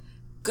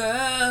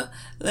Girl,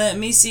 let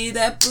me see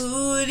that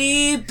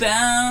booty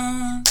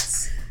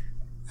bounce.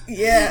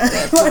 Yeah.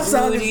 That What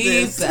song booty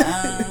is this?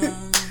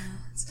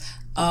 bounce.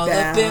 All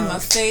up in my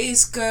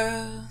face,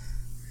 girl.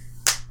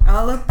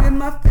 All up in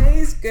my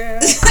face, girl.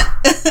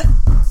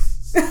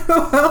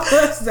 What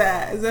was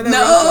that? Is that a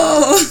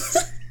No.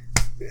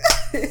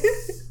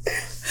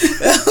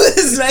 That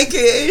was my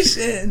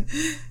creation.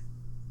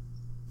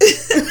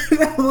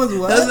 That was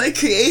what? That was my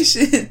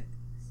creation.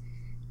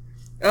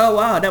 Oh,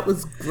 wow. That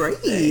was great.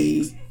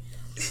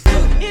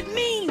 It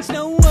means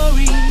no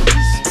worries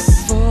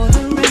for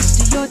the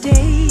rest of your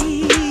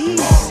days.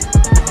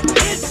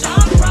 It's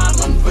our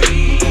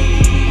problem-free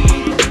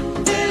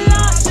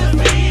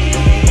philosophy.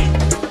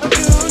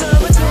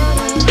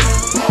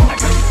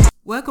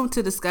 Welcome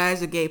to the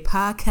Skies Are Gay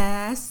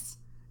podcast.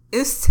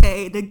 It's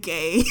Tay the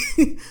Gay,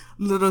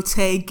 little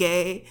Tay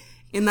Gay,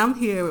 and I'm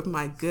here with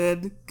my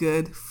good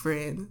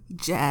friend,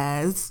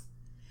 Jazz.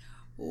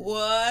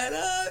 What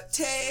up,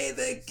 Tay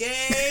the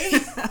Gay?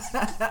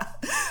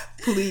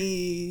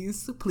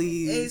 Please.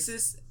 It's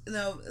just,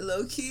 no,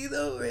 low key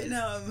though, right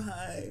now I'm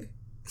high.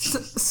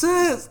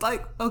 Sis,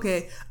 like,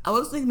 okay, I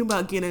was thinking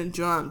about getting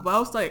drunk, but I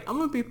was like, I'm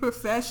gonna be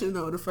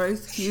professional the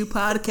first few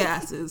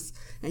podcasts,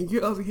 and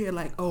you're over here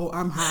like, oh,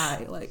 I'm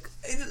high. Like,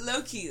 It's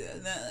low key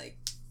though,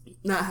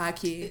 not high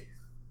key.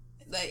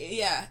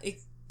 Yeah,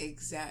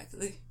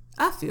 exactly.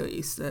 I feel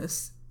you,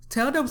 sis.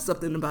 Tell them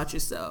something about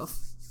yourself.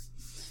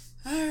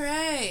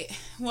 Alright,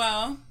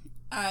 well,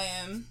 I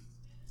am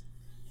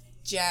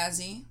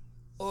Jazzy,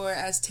 or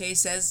as Tay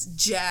says,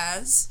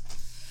 Jazz.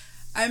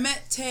 I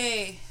met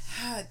Tay,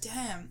 how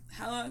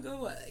long ago?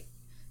 What, like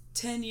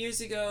 10 years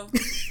ago? We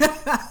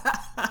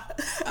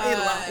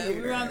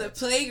were on the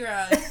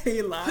playground.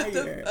 Hey, What liar.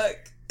 the fuck?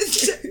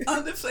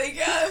 On the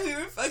playground, we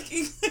were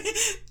fucking.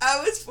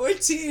 I was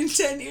 14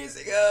 10 years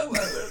ago. Why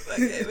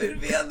would we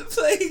be on the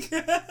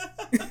playground?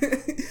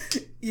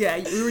 Yeah,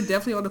 we were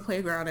definitely on the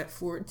playground at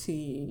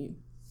 14.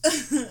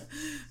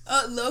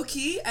 Low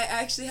key, I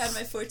actually had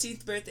my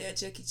 14th birthday at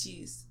Chuck E.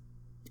 Cheese.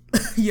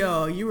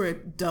 Yo, you were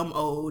dumb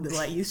old.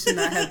 Like, you should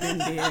not have been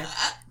there.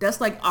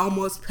 That's like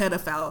almost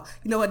pedophile.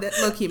 You know what? That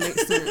low-key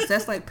makes sense.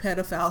 That's like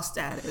pedophile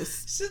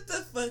status. Shut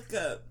the fuck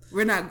up.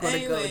 We're not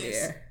going to go Anyways,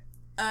 there.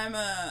 I'm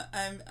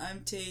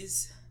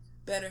Tay's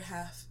better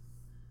half.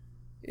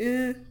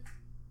 Yeah,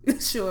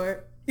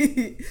 sure.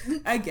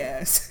 I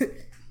guess.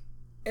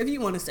 If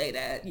you want to say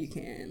that, you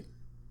can.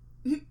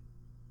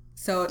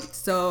 So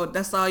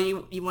that's all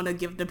you want to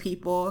give the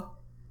people?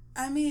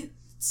 I mean,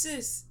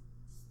 sis,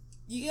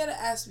 you gotta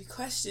ask me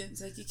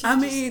questions. Like, you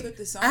can't just put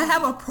this on. I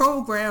have a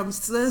program,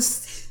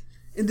 sis.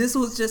 And this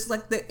was just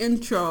like the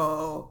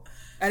intro.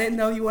 I didn't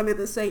know you wanted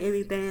to say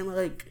anything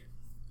like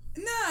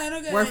No, I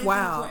don't got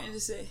worthwhile. anything important to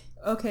say.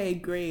 Okay,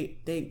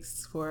 great.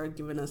 Thanks for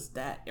giving us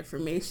that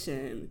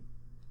information.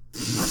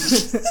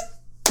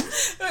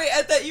 Wait,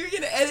 I thought you were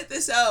gonna edit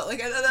this out.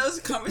 Like, I thought that was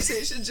a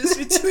conversation just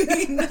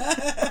between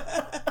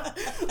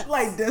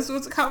Like, this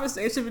was a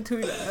conversation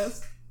between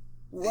us.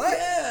 What?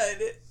 Yeah.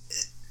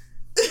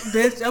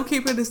 Bitch, I'm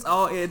keeping this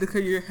all in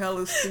because you're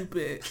hella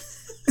stupid.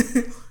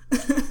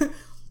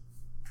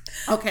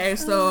 Okay,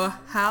 so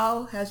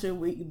how has your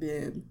week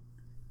been?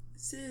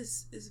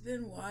 Sis, it's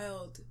been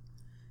wild.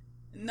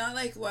 Not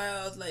like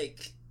wild,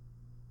 like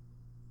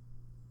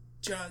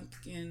drunk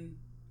and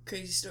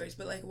crazy stories,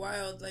 but like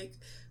wild, like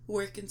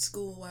work and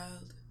school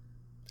wild.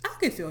 I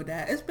can feel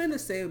that. It's been the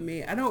same with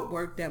me. I don't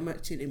work that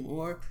much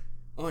anymore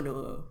on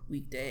a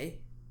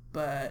weekday,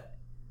 but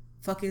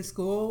fucking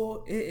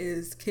school, it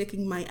is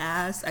kicking my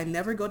ass. I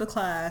never go to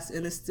class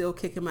and it's still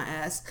kicking my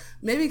ass.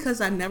 Maybe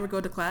because I never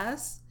go to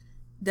class.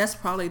 That's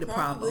probably the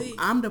problem.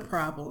 I'm the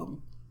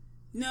problem.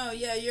 No,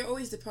 yeah, you're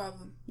always the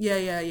problem.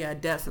 Yeah,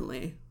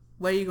 definitely.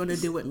 What are you going to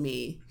do with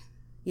me?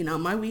 You know,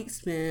 my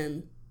week's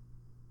been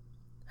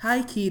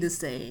high-key the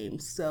same,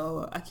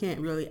 so I can't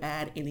really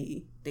add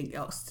anything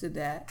else to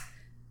that.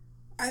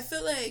 I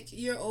feel like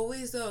you're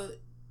always, though,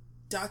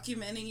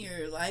 documenting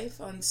your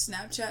life on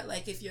Snapchat,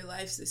 like if your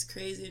life's this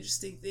crazy,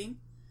 interesting thing.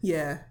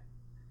 Yeah.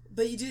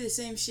 But you do the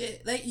same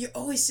shit. Like, you're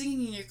always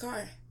singing in your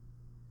car.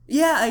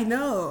 Yeah, I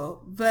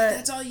know, but...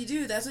 That's all you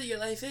do. That's what your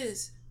life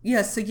is.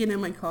 Yeah, singing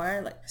in my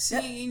car. Like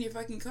Singing in your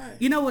fucking car.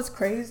 You know what's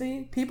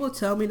crazy? People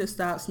tell me to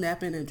stop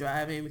snapping and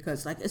driving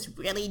because, like, it's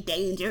really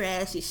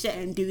dangerous. You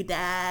shouldn't do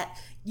that.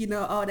 You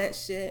know, all that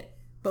shit.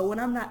 But when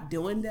I'm not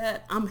doing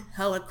that, I'm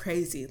hella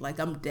crazy. Like,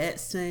 I'm dead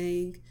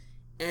sing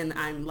and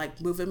I'm, like,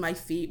 moving my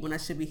feet when I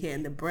should be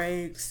hitting the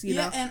brakes, you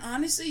know? Yeah, and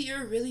honestly,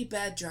 you're a really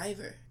bad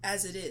driver,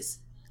 as it is.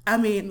 I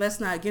mean,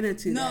 let's not get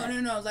into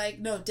that.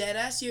 No, dead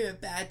ass, you're a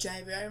bad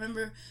driver. I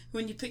remember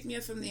when you picked me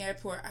up from the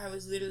airport, I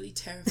was literally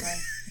terrified.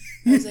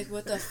 I was like,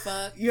 what the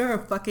fuck? You're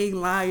a fucking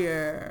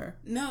liar.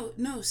 No,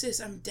 sis,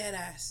 I'm dead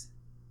ass.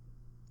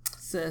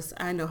 Sis,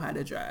 I know how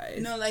to drive.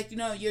 No,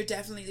 you're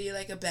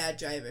like a bad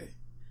driver.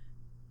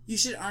 You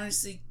should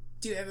honestly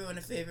do everyone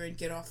a favor and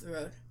get off the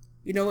road.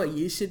 You know what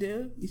you should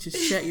do? You should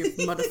shut your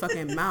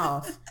motherfucking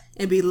mouth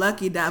and be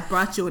lucky that I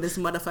brought you on this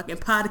motherfucking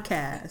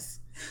podcast.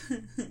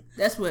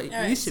 That's what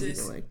you should be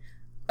doing.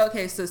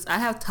 Okay, sis, I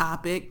have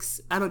topics.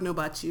 I don't know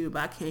about you,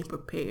 but I came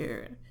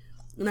prepared.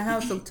 And I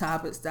have some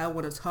topics that I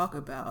want to talk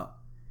about.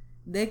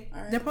 They're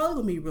probably going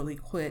to be really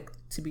quick,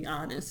 to be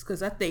honest,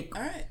 because I think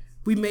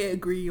we may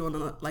agree on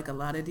a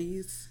lot of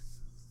these.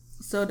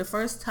 So the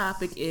first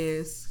topic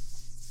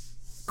is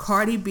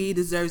Cardi B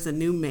deserves a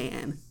new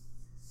man.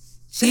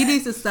 She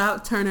needs to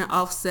stop turning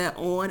Offset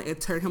on and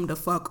turn him the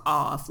fuck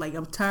off. Like,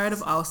 I'm tired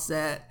of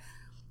Offset.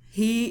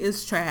 He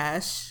is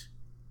trash.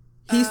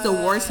 He's the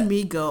worst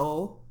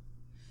Migo.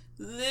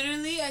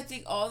 Literally, I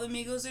think all the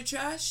Migos are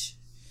trash.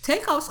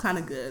 Takeoff's kind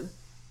of good.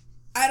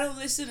 I don't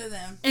listen to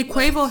them. And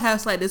Quavo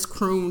has like this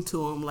croon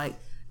to him. Like,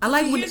 I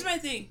like. Here's my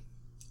thing.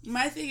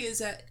 My thing is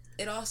that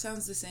it all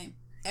sounds the same.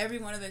 Every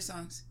one of their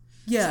songs.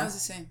 Sounds the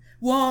same.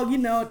 Well, you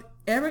know,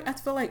 I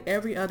feel like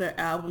every other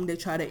album they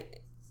try to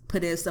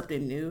put in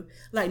something new.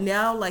 Like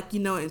now, like, you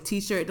know, in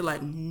T-shirt they're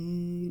like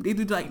they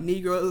do like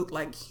Negro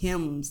like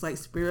hymns, like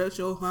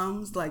spiritual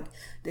hymns. Like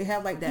they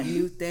have like that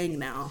new thing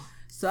now.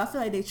 So I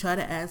feel like they try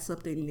to add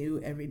something new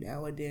every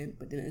now and then,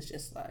 but then it's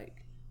just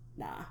like,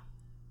 nah.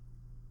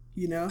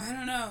 You know? I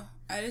don't know.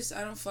 I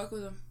don't fuck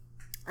with them.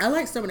 I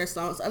like some of their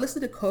songs. I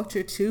listened to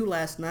Culture 2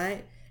 last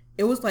night.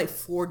 It was like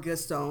 4 good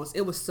songs.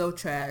 It was so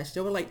trash.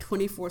 There were like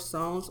 24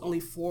 songs. Only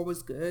 4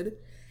 was good.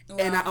 Wow.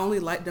 And I only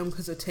liked them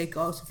because of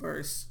Takeoff's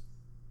verse.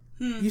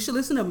 You should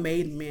listen to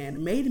Made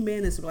Man. Made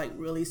Man is like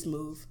really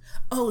smooth.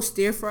 Oh,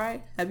 Stir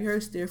Fry. Have you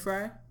heard Stir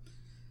Fry?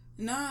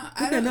 Nah,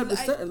 I don't know.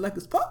 Like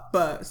it's pop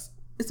buzz.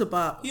 It's a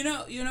bop. You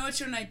know what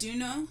one I do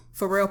know?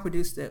 Pharrell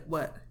produced it.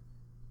 What?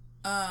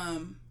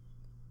 Bad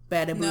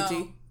and Bougie?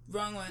 No,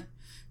 wrong one.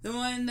 The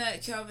one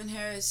that Calvin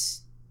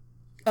Harris.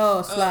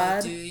 Oh, Slide.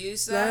 Oh, do you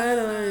slide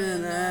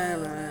on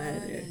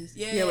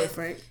Yeah, with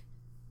Frank.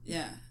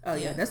 Yeah. Oh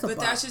yeah, that's a bop.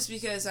 But that's just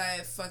because I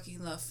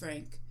fucking love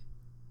Frank.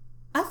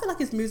 I feel like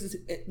his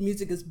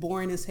music is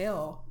boring as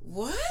hell.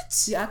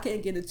 What? Yeah, I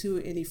can't get into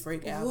any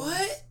Frank album.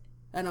 What?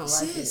 I don't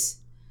like it.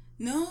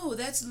 No,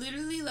 that's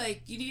literally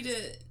like you need to.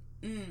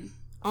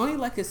 I only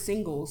like his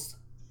singles.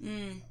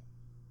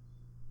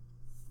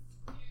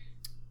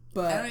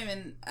 But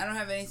I don't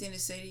have anything to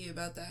say to you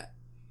about that.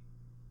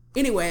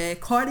 Anyway,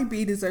 Cardi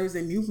B deserves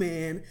a new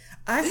man.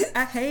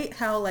 I hate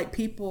how like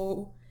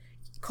people.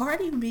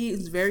 Cardi B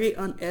is very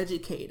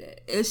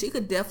uneducated, and she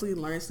could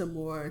definitely learn some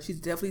more.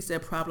 She's definitely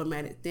said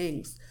problematic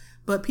things,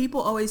 but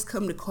people always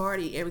come to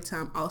Cardi every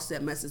time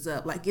Offset messes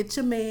up. Like, get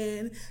your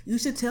man. You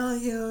should tell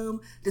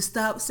him to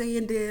stop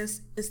saying this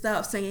and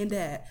stop saying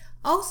that.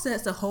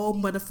 Offset's a whole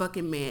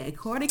motherfucking man.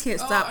 Cardi can't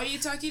stop. Are you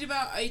talking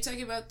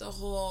about the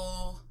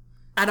whole?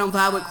 I don't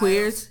vibe with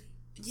queers.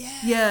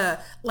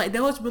 Yeah, like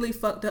that was really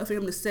fucked up for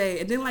him to say.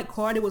 And then like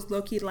Cardi was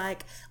low-key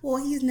like,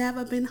 well, he's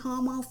never been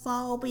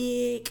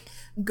homophobic.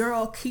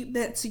 Girl, keep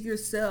that to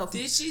yourself.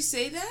 Did she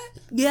say that?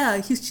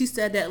 Yeah, she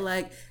said that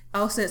like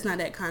Offset's not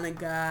that kind of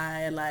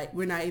guy. Like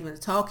we're not even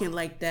talking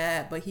like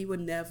that, but he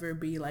would never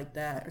be like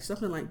that or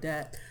something like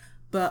that.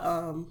 But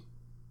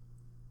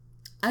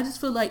I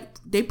just feel like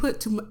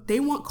they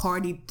want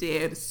Cardi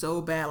dead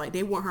so bad. Like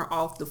they want her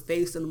off the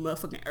face of the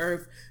motherfucking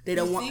earth. They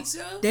don't want. Think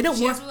so? They don't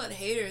she want. Has a lot of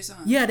haters on.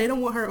 Yeah, they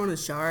don't want her on the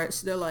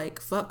charts. They're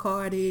like, fuck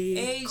Cardi.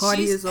 Hey,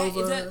 Cardi is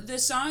over. The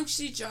song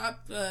she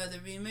dropped, the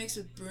remix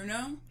with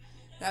Bruno,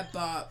 that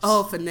bops.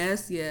 Oh,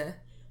 Finesse, yeah.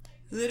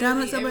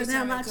 Literally every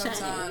time it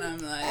comes on, I'm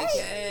like,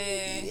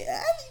 hey.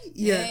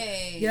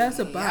 Yeah, it's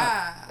a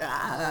bop.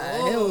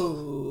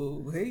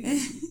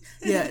 Hey.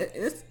 Yeah,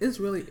 it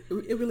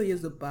really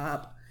is a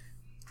bop.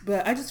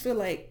 But I just feel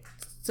like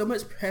so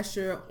much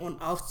pressure on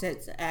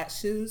Offset's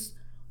actions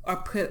are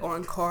put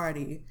on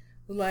Cardi.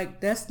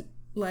 Like that's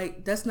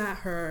not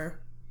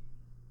her.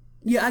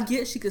 Yeah, I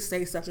get she could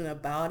say something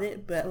about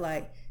it, but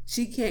like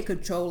she can't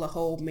control a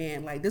whole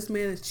man. Like this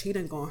man is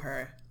cheating on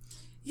her.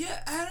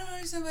 Yeah, I don't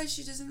understand why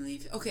she doesn't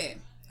leave. Okay,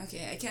 I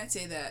can't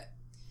say that.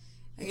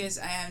 I guess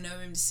I have no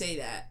room to say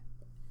that.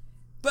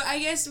 But I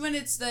guess when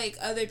it's like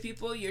other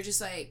people, you're just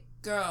like,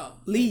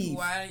 girl, leave.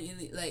 Why don't you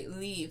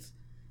leave?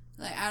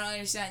 Like, I don't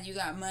understand. You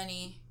got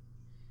money.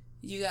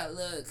 You got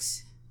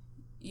looks.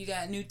 You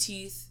got new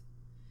teeth.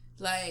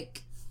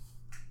 Like,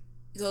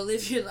 go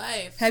live your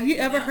life. Have you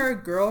ever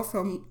heard Girl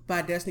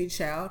by Destiny's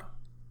Child?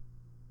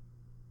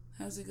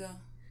 How's it go?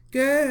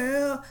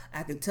 Girl,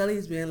 I can tell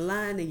he's been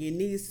lying and you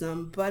need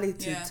somebody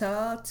to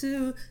talk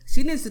to.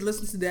 She needs to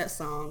listen to that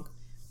song.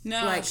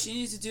 No, like, she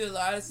needs to do a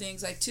lot of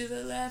things, like to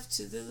the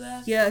left.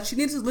 Yeah, she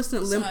needs to listen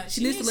to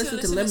she needs to listen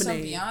to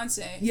Lemonade.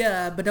 Beyonce.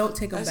 Yeah, but don't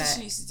take them back. That's what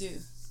she needs to do.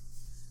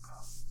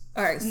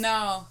 All right.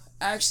 No,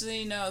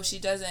 actually, no, she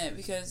doesn't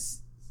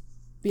because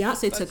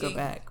Beyonce took her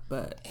back,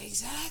 but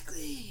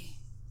exactly.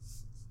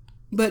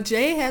 But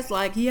Jay has a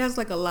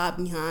lot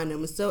behind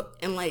him,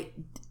 and like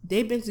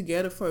they've been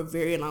together for a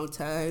very long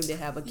time. They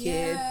have a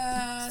kid,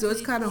 so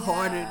it's kind of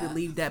harder to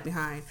leave that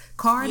behind.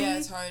 Cardi,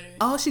 it's harder.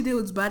 All she did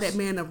was buy that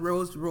man a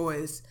Rolls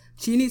Royce.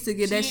 She needs to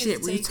get that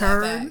shit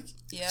returned.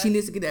 Yep. She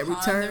needs to get that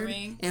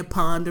returned and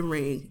pawn the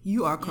ring.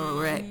 You are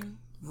correct,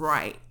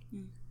 right?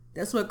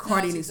 That's what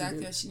Cardi needs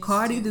to do.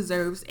 Cardi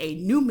deserves a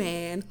new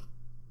man.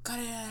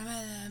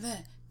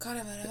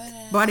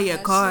 Body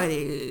of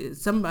Cardi,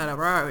 somebody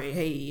Rari,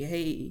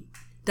 hey.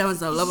 That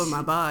was the love of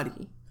my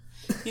body.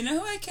 You know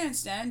who I can't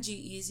stand?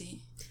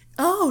 G-Eazy.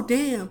 Oh,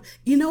 damn.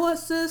 You know what,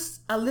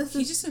 sis? I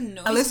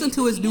listened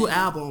to his new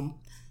album.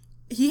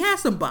 He had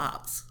some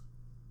bops.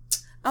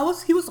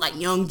 He was like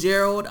Young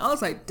Gerald. I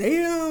was like,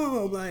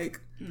 damn. Like,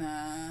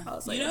 nah. I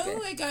was like, you know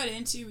who I got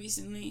into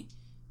recently?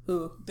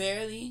 Who?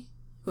 Barely.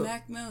 Who?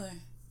 Mac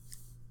Miller.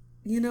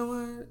 You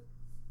know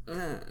what?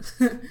 I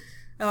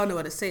don't know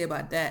what to say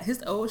about that.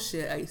 His old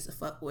shit I used to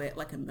fuck with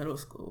like in middle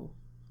school.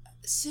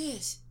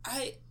 Sis,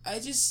 I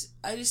just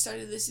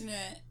started listening to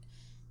it.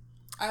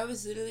 I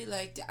was literally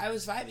like, I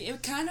was vibing.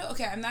 It kind of,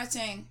 okay, I'm not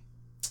saying,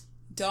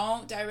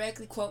 don't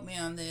directly quote me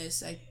on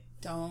this. Like,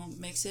 don't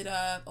mix it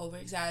up, over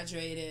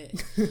exaggerate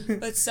it.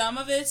 But some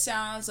of it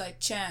sounds like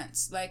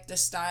Chance, like the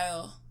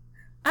style.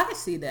 I can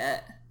see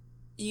that.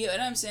 You get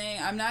what I'm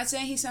saying? I'm not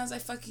saying he sounds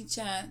like fucking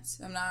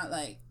Chance. I'm not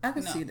like, I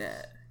can see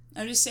that.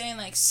 I'm just saying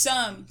like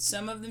some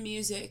of the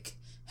music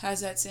has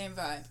that same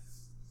vibe.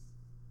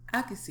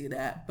 I can see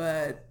that,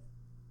 but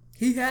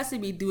he has to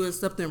be doing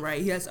something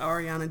right. He has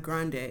Ariana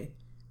Grande.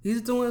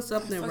 He's doing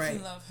something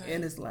right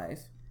in his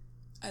life.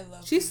 I love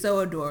her. She's so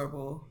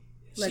adorable.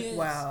 Like,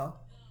 wow.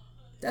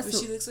 But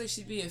she looks like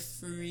she'd be a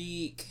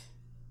freak.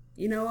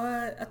 You know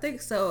what? I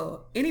think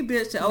so. Any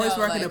bitch that always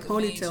rocking a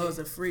ponytail is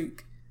a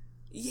freak.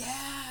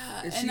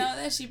 Yeah. And now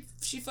that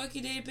she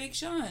fucking dated Big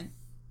Sean.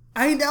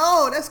 I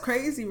know. That's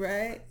crazy,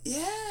 right?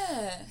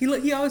 Yeah.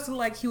 He always looked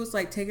like he was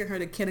like taking her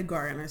to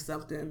kindergarten or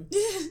something.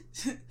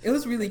 It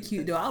was really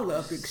cute though. I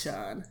love Big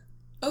Sean.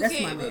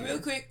 Okay, but real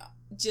quick,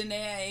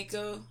 Janae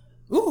Aiko.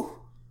 Ooh.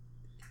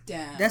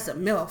 Damn. That's a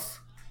MILF.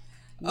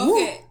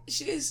 Okay. Woo.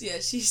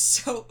 She's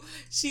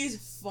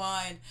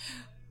fine.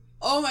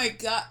 Oh my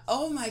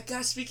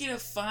god. Speaking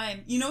of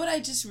fine, you know what I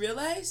just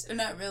realized? Or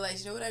not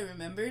realized, you know what I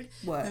remembered?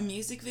 What? The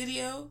music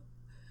video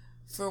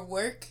for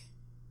Work.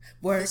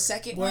 The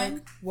second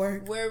one.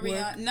 Where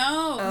Rihanna.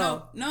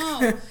 No.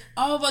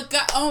 Oh my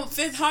god. Oh,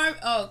 Fifth Harmony.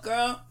 Oh,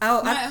 girl.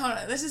 Hold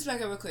on. Let's just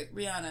back up real quick.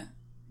 Rihanna.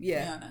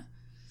 Yeah. Rihanna.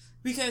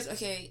 Because,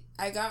 okay,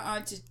 I got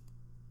on to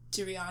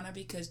Rihanna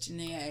because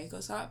Janae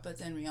Aiko's hot, but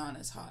then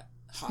Rihanna's hot.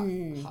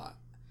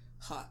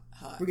 Hot.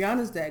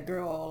 Rihanna's that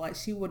girl. Like,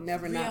 she would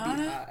never Rihanna, not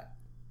be hot.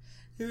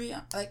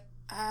 Rihanna, like,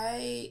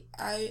 I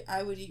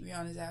would eat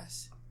Rihanna's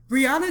ass.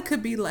 Rihanna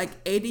could be like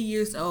 80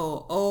 years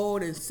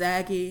old and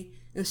saggy,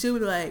 and she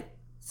would be like,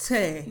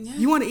 Tay,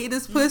 you want to eat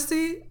this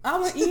pussy?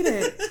 I'm going to eat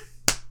it.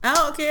 I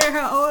don't care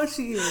how old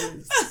she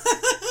is.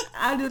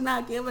 I do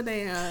not give a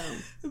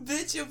damn.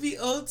 Bitch, you'll be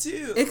old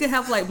too. It could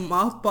have like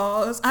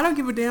mothballs. I don't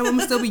give a damn. I'm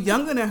gonna still be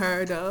younger than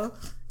her though.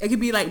 It could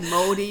be like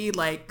moldy,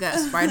 like got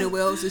spider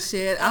webs and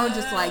shit. I would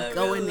just like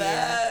go in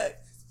there,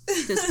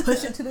 just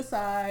push it to the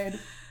side,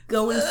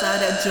 go inside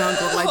that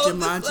jungle like hold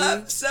Jumanji. The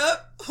flaps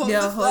up. Hold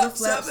the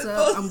flaps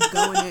up. I'm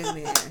going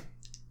in there.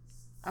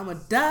 I'm a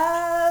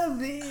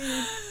dive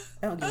in.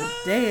 I don't give a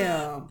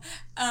damn.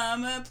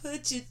 I'ma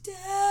put you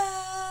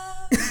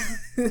down.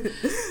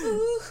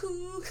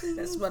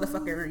 That's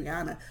motherfucking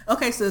Rihanna.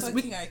 Okay, so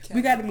we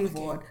got to move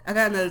on. I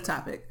got another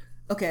topic.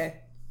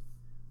 Okay.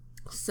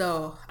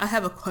 So I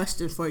have a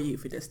question for you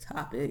for this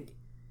topic.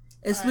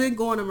 It's been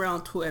going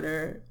around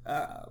Twitter.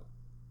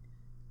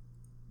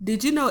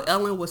 Did you know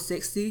Ellen was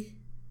 60?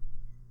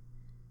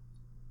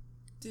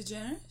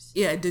 DeGeneres?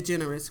 Yeah,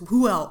 DeGeneres.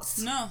 Who else?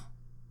 No.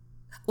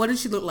 What did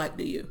she look like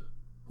to you?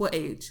 What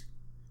age?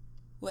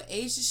 What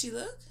age does she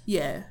look?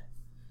 Yeah.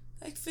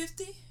 Like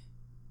 50?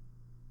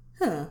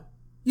 Huh.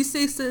 You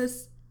see,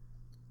 sis,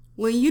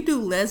 when you do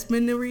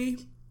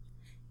lesbianery,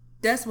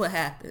 that's what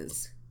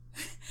happens.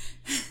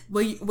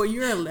 When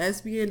you're a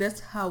lesbian, that's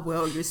how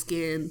well your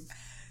skin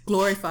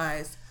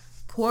glorifies.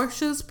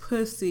 Portia's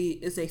pussy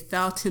is a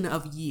fountain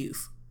of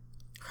youth.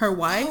 Her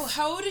wife... Oh,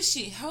 how old is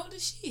she?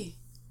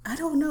 I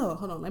don't know.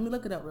 Hold on. Let me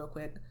look it up real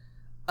quick.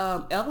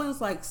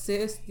 Ellen's like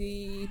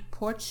 60.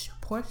 Portia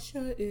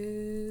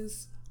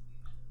is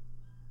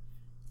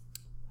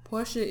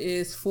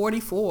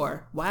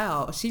 44.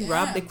 Wow. She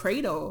robbed the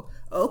cradle.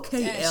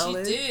 Okay, yeah,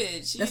 Ellen. She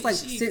did. That's like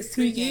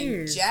 16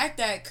 years. Jacked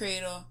that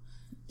cradle.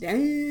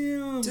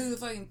 Damn. Took the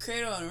fucking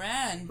cradle and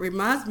ran.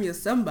 Reminds me of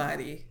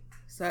somebody.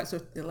 Starts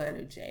with the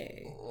letter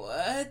J.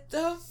 What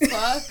the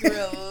fuck?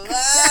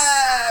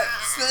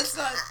 Relax.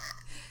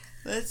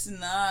 Let's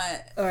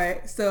not. All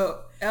right.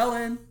 So,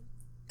 Ellen,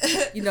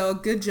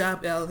 good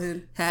job,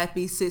 Ellen.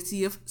 Happy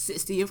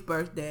 60th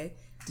birthday.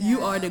 Damn.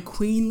 You are the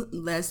queen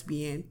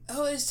lesbian.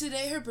 Oh, is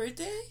today her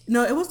birthday?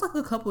 No, it was like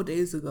a couple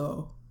days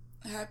ago.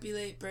 Happy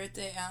late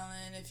birthday,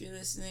 Ellen, if you're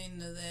listening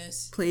to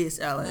this. Please,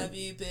 Ellen. Love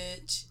you,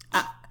 bitch.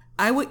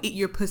 I would eat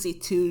your pussy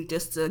too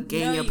just to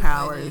gain your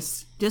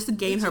powers. Wouldn't. Just to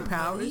gain her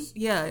powers.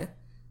 Really? Yeah.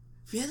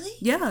 Really?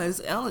 Yeah, it's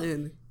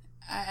Ellen.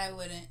 I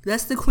wouldn't.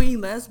 That's the queen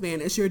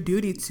lesbian. It's your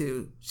duty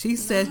to. She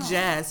said,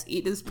 Jazz,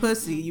 eat this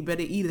pussy. You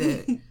better eat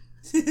it.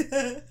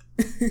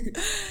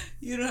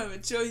 You don't have a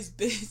choice,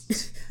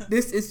 bitch.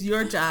 This is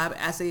your job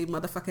as a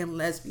motherfucking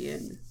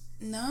lesbian.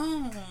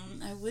 No,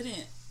 I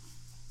wouldn't.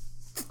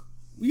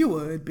 You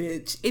would,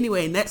 bitch.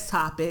 Anyway, next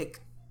topic.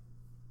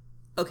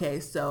 Okay,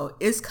 so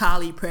is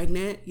Kylie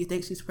pregnant? You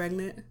think she's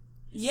pregnant?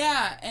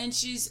 Yeah, and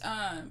she's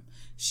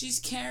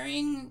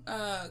carrying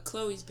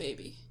Chloe's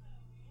baby.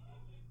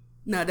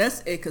 No,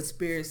 that's a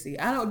conspiracy.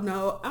 I don't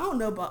know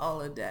about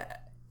all of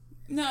that.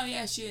 No,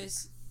 yeah, she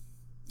is.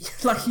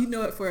 Like, you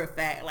know it for a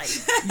fact. Like,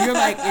 you're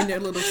like in their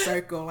little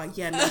circle. Like,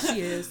 yeah, no,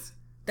 she is.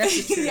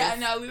 That's the truth. Yeah,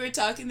 no, we were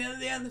talking the other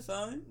day on the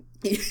phone.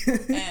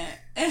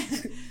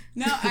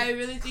 No, I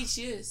really think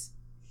she is.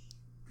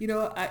 You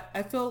know,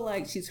 I feel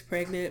like she's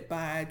pregnant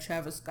by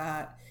Travis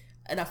Scott,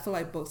 and I feel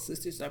like both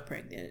sisters are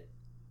pregnant.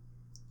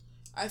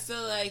 I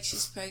feel like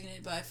she's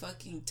pregnant by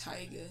fucking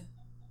Tyga.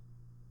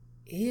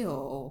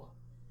 Ew.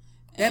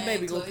 That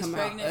baby gonna come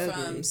out ugly. Pregnant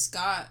from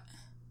Scott.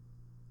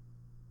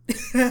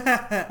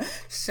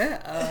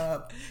 Shut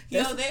up.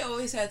 You know, they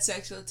always had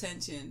sexual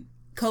tension.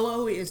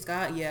 Chloe and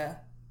Scott, yeah.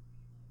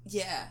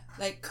 Yeah,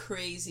 like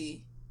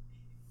crazy.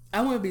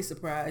 I wouldn't be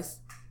surprised.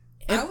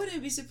 I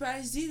wouldn't be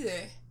surprised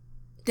either.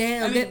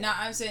 Damn. I mean,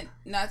 I'm saying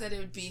not that it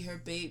would be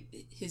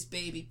his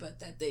baby, but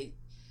that they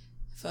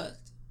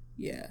fucked.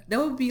 Yeah, that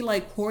would be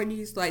like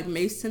Courtney's, like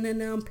Mason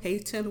and them,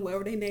 Peyton,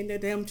 whatever they name their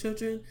damn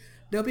children.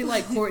 They'll be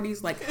like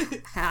Courtney's, like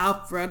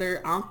half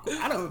brother, uncle.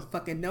 I don't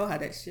fucking know how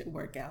that shit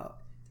work out.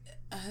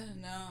 I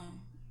don't know,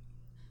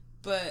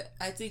 but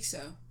I think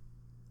so.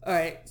 All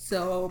right,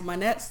 so my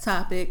next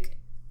topic,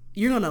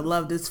 you're gonna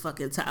love this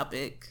fucking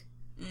topic.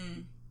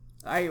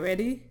 Are you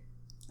ready?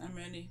 I'm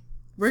ready.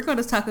 We're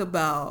gonna talk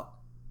about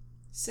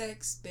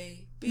sex,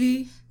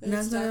 baby.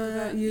 Let's talk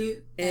about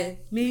you and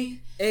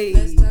me. Hey.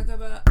 Let's talk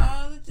about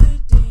all the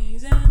good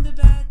things and the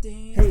bad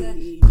things that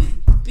may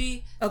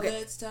be. Okay.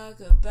 Let's talk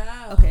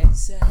about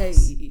sex. Hey.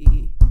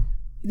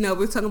 No,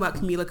 we're talking about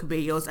Camila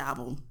Cabello's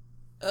album.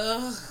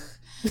 Ugh.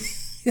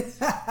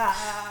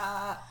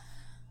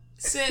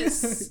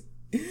 Sis.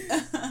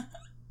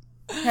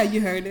 Have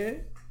you heard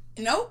it?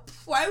 Nope.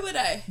 Why would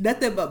I?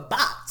 Nothing but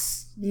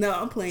bots. No,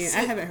 I'm playing. I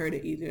haven't heard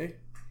it either.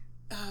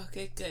 Oh,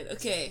 okay, good.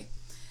 Okay.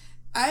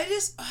 I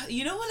just,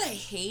 you know what I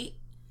hate?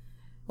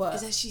 What?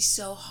 Is that she's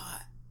so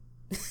hot.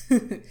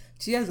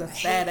 She has a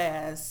fat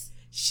ass.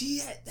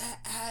 That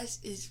ass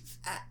is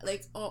fat.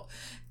 Like, oh,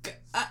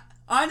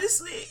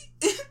 honestly,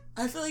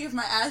 I feel like if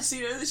my ass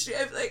seen her in the street,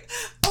 I'd be like,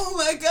 oh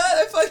my god,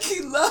 I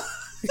fucking love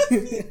her.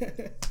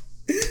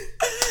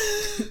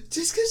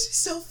 Just because she's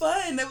so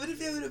fun, I wouldn't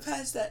be able to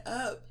pass that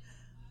up.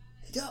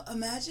 Yo,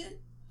 imagine,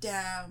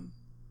 damn.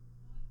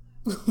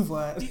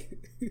 What?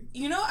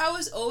 You know, I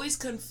was always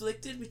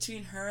conflicted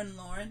between her and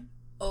Lauren.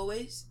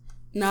 Always.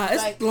 Nah,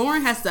 it's like,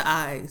 Lauren has the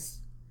eyes.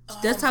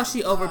 That's how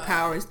she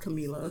overpowers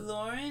Camila.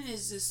 Lauren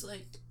is just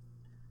like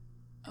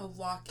a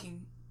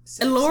walking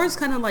sex and Lauren's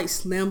kind of like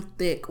slim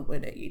thick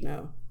with it, you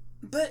know.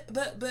 But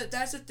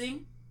that's the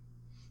thing.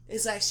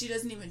 It's like she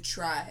doesn't even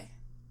try.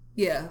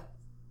 Yeah.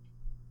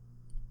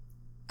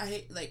 I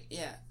hate, like,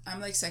 yeah, I'm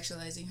like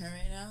sexualizing her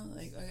right now.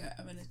 Like, okay,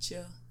 I'm gonna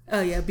chill.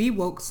 Oh yeah, be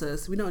woke,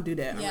 sis. We don't do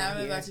that. Yeah,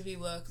 I'm about to be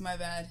woke. My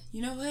bad.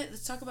 You know what?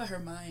 Let's talk about her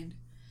mind.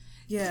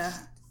 Yeah.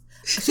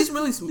 She's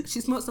really she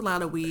smokes a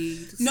lot of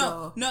weed.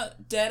 No,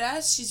 dead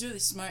ass. She's really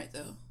smart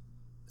though.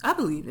 I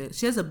believe it.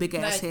 She has a big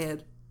ass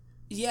head.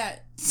 Yeah.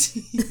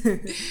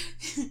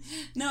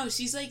 No,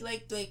 she's like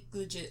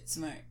legit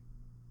smart.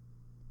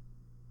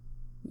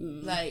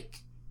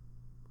 Like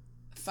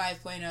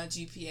 5.0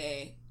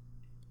 GPA.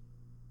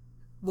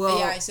 Well,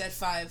 yeah, I said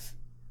 5.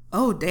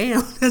 Oh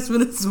damn, that's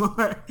really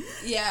smart.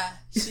 Yeah,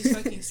 she's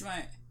fucking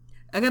smart.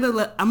 I'm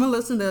gonna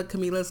listen to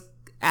Camila's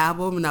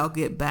album and I'll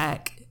get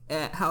back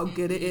at how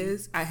good it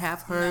is. I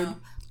have heard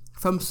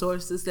from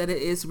sources that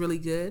it is really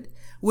good,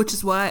 which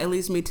is why it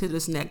leads me to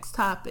this next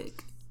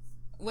topic.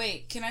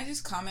 Wait, can I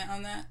just comment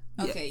on that?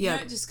 Okay, yeah.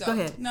 You know, just go. Go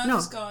ahead. No,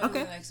 just go on to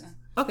the next one.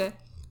 Okay.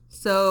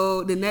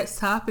 So the next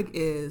topic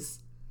is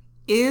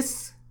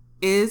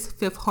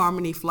Fifth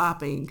Harmony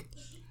flopping?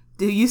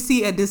 Do you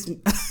see a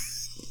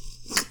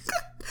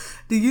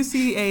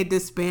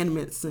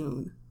disbandment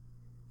soon?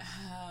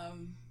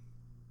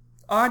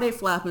 Are they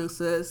flopping,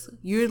 sis?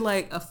 You're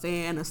like a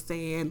fan, a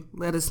stan.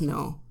 Let us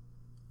know.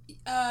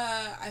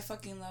 I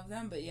fucking love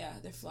them, but yeah,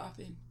 they're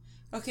flopping.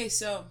 Okay,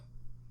 so,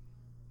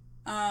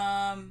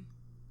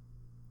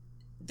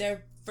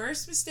 their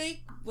first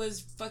mistake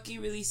was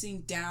fucking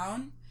releasing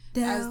Down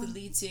as the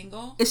lead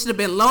single. It should have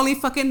been Lonely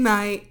Fucking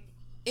Night.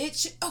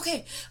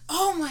 Okay.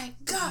 Oh my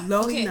god.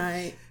 Lonely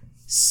Night.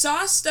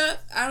 Sauced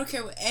Up. I don't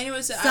care what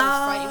anyone said. I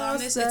will fight you on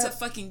this. It's a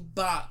fucking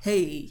bop.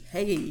 Hey.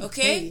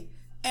 Okay. Hey.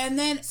 And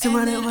then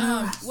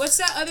what's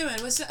that other one?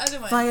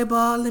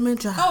 Fireball, Lemon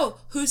Drop.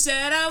 Oh, who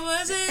said I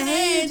was an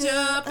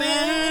angel?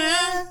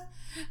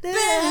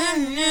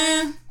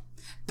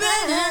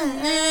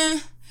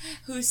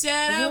 Who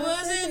said I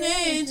was an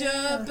angel?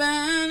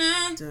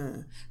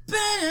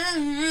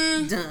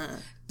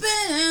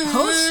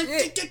 Oh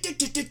shit.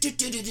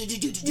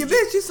 You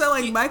bitch, you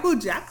sound like Michael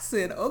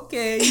Jackson.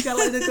 Okay, you got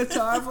like the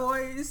guitar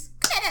voice.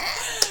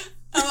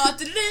 Oh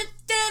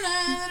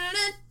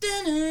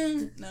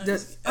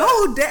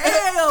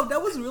damn,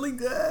 that was really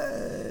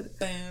good.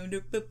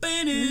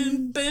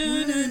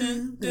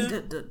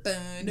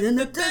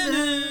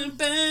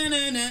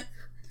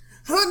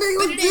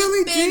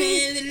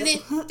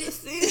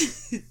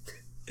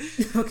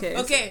 Okay.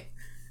 Okay.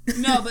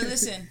 No, but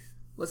listen.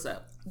 What's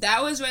up?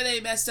 That was where they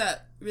messed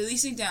up.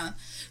 Releasing Down.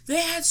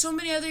 They had so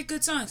many other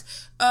good songs.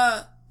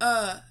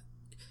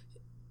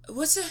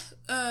 What's the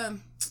why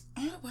am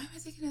I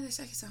thinking of the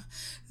second song?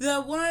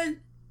 The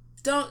one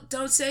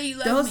Don't Say You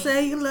Love Me. Don't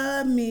say you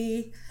love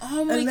me.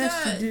 Oh my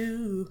unless God. you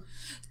do.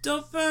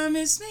 Don't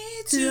promise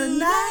me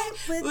tonight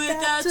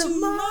without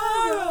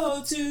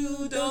tomorrow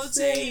too. Don't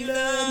say you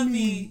love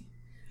me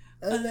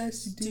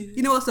unless you do.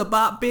 You know what's a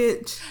bop,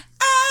 bitch?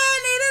 I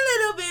need a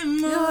little bit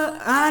more.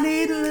 I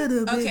need a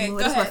little bit okay, more.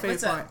 Go That's ahead. my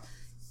favorite part.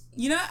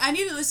 You know, I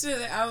need to listen to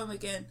the album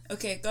again.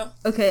 Okay, go.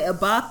 Okay, a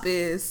bop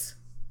is.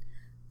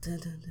 Dun,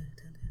 dun, dun,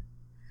 dun, dun.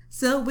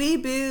 So we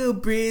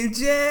build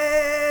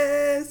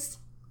bridges.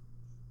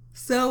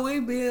 So we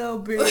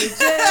build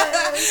bridges.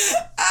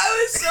 I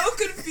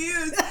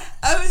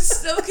was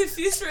so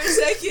confused for a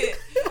second.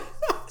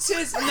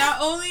 Because not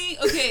only,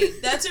 okay,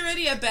 that's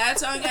already a bad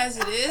song as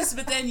it is,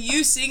 but then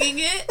you singing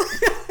it,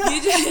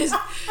 you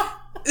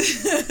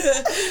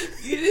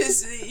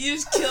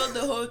just killed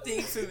the whole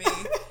thing for me.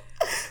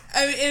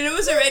 I mean, and it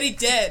was already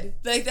dead.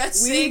 Like, that's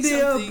saying something.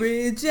 We build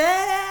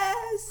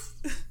bridges.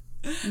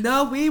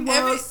 No, we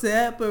won't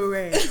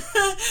separate.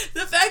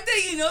 The fact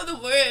that you know the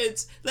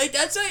words, like,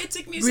 that's why it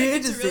took me a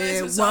second to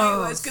realize what song it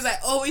was, because I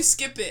always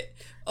skip it.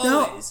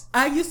 Always. No,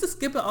 I used to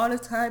skip it all the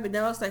time, and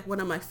now it's like one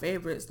of my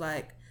favorites.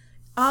 Like,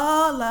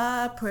 all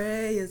I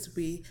pray is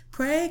we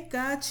break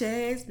our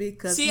chains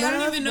because see, I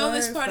don't even know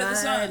this part of the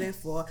song.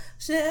 For.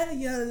 Share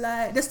your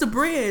light. That's the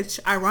bridge.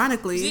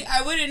 Ironically, see,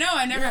 I wouldn't know.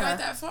 I never got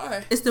that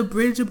far. It's the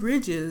bridge of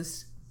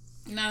bridges.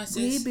 No,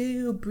 sis. We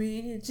build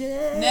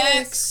bridges.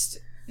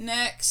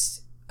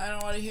 Next. I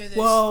don't want to hear this.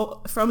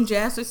 Well, from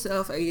Jazz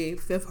herself, a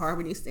Fifth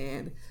Harmony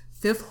stand.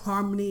 Fifth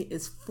Harmony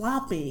is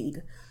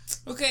flopping.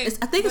 Okay.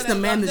 I think it's the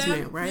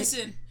management, right?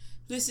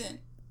 Listen.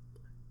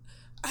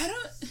 I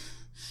don't...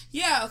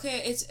 Yeah,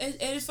 okay,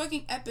 it is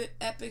fucking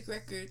epic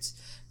records,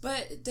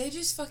 but they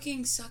just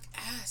fucking suck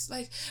ass.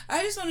 Like,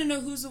 I just want to know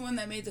who's the one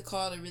that made the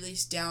call to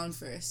release Down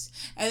first,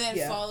 and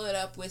then follow it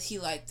up with He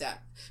Like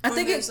That. I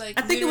think it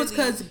was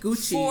because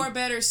Gucci. 4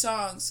 better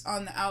songs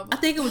on the album. I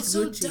think it was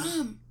Gucci. So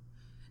dumb.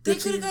 They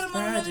could have got him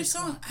on another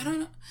song. I don't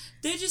know.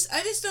 I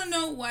just don't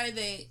know why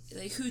they,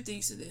 like, who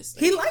thinks of this.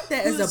 Like, He Like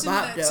That as a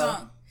bop, though.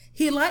 Song?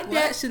 He Like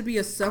That should be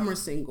a summer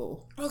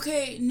single.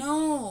 Okay,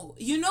 no.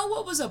 You know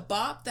what was a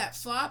bop that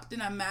flopped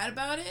and I'm mad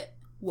about it?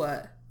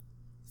 What?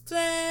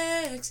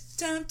 Flex,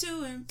 time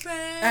to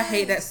impress. I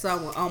hate that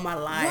song with all my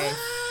life.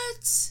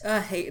 What?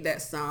 I hate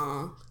that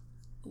song.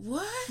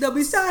 What? Don't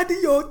be side to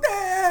your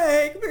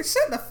thing. Man,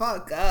 shut the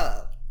fuck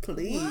up,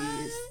 please.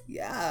 What?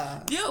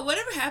 Yeah. Yo,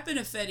 whatever happened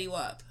to Fetty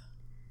Wap?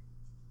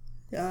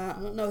 I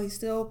don't know. He's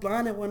still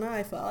blind in one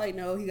eye. For all I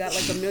know, he got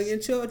like 1 million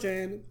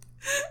children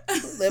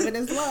living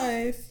his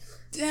life.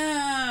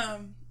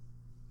 Damn.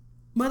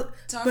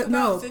 Talk but about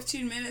no,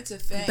 15 minutes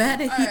of fame.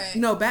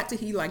 back to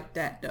He Like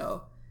That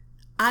though.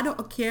 I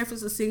don't care if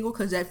it's a single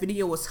because that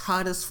video was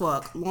hot as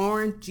fuck.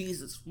 Lauren,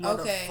 Jesus,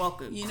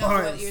 motherfucking you know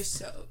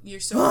Christ. what?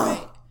 You're so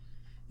right.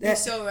 You're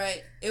so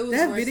right. It was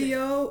that worth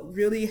video it.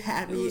 Really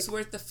had me. It was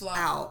worth the flop.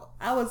 Out.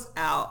 I was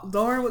out.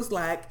 Lauren was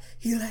like,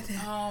 "He like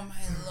that." Oh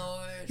my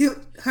Lord.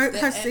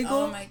 Her single,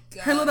 oh my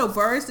God. her little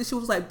verse that she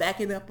was like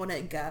backing up on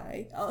that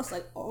guy. I was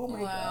like, "Oh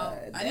my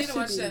God!" I need to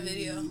watch that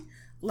video.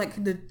 Like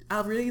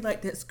I really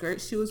liked that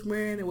skirt she was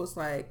wearing. It was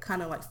like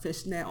kind of like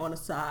fishnet on the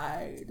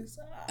side.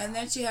 And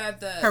then she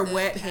had her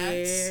wet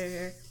pants.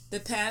 hair. The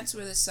pants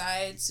where the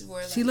sides were.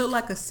 Like, she looked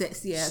like a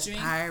sexy ass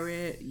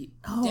pirate.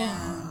 Oh.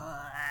 Damn.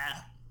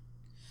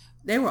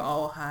 They were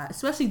all hot,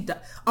 especially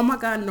oh my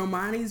God,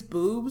 Normani's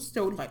boobs.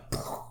 They were like,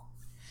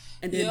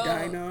 and then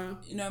Dinah.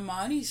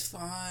 Normani's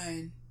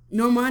fine.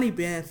 Normani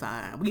been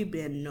fine. We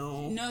been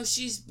known. No,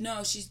 she's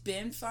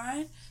been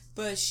fine,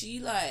 but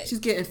she's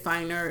getting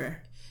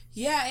finer.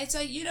 Yeah, it's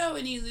like, you know,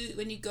 when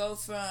you go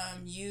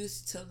from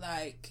youth to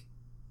like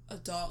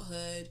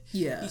adulthood.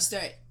 Yeah. You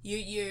start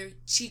your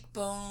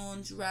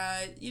cheekbones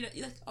rise. You know,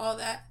 like all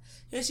that.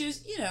 And she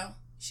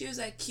was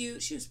like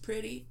cute. She was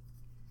pretty,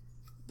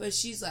 but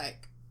she's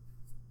like.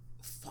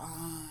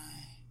 Fine.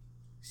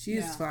 She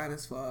is fine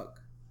as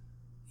fuck.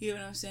 You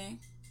know what I'm saying?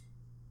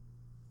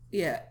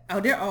 Yeah. Oh,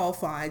 they're all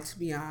fine, to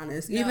be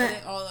honest. No,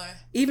 they all are.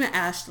 Even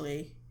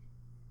Ashley.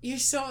 You're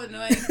so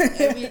annoying.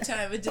 Every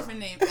time a different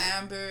name.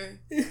 Amber,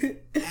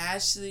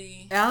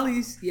 Ashley.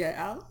 Allie,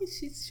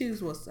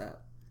 she's what's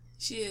up.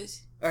 She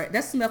is. All right,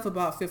 that's enough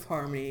about Fifth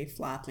Harmony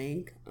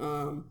flopping.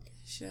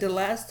 The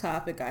last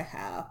topic I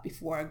have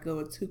before I go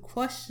into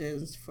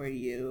questions for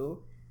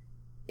you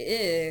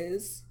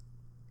is...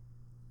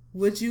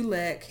 Would you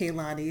let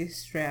Kehlani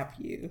strap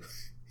you?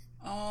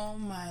 Oh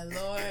my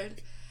Lord.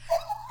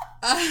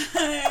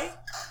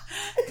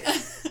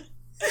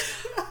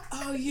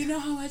 Oh, you know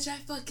how much I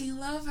fucking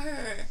love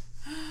her.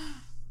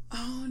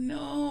 Oh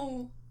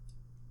no.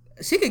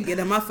 She could get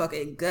in my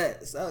fucking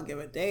guts. I don't give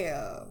a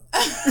damn.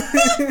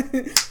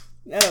 I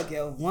don't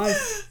give one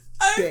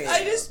damn.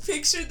 I just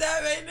pictured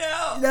that right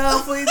now.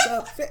 No, please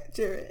don't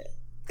picture it.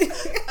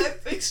 I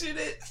pictured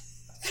it.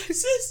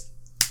 Sis.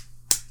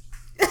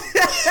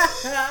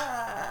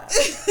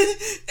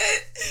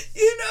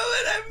 You know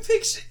what I'm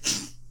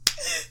picturing?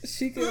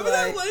 She could Remember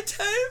like that one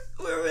time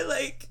where we're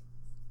like,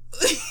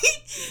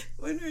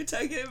 when we were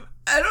talking about,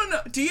 I don't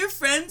know, do your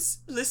friends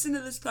listen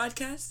to this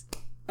podcast?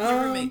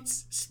 Your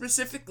roommates,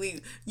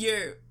 specifically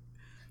your...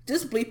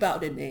 Just bleep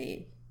out the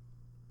name.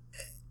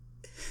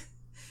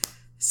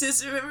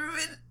 Sis, remember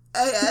when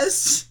I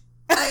asked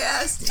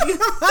you? Shut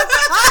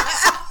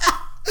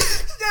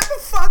the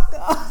fuck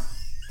up.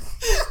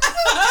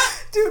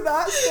 Do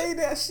not say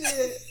that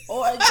shit.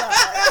 Oh my god.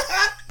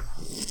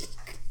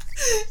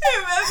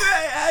 Remember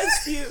I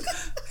asked you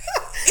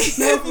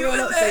No, if you don't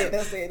would say it. let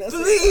Don't say it. Don't say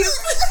please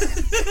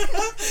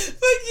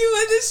put you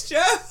in this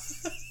job.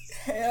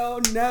 Hell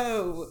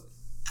no.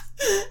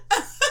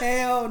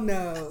 Hell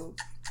no.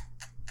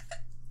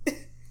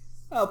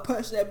 I'll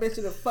punch that bitch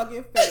in the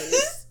fucking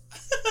face.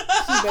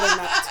 She better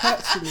not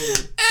touch me.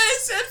 And I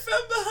said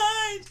from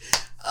behind.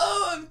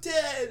 Oh, I'm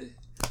dead.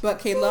 But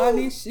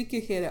Kehlani, she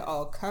can hit it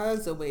all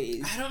kinds of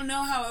ways. I don't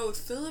know how I would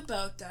feel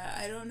about that.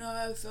 I don't know how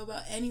I would feel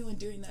about anyone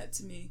doing that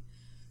to me.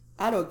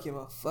 I don't give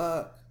a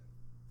fuck.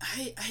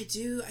 I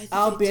do.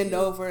 I'll bend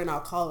over and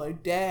I'll call her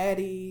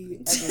daddy.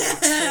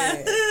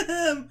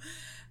 I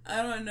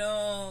don't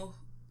know.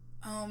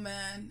 Oh,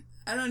 man.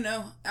 I don't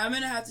know. I'm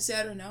going to have to say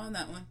I don't know on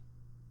that one.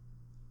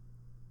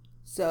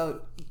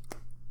 So,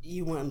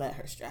 you want to let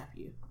her strap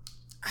you?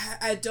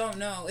 I don't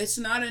know. It's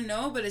not a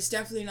no, but it's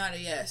definitely not a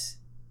yes.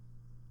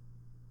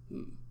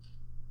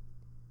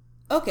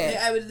 Okay.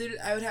 Yeah,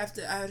 I would have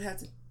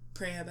to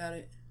pray about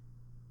it.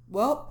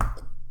 Well,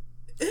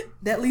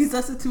 that leads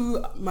us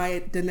into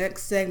the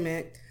next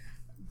segment,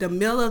 the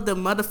meal of the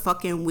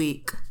motherfucking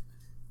week.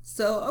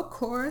 So, of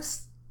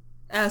course,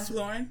 as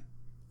Lauren?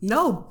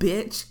 No,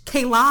 bitch,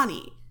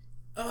 Kehlani.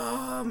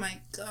 Oh my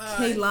god.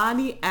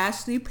 Kehlani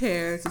Ashley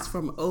Paris is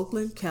from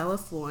Oakland,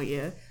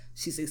 California.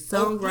 She's a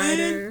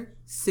songwriter,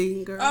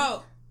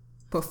 singer,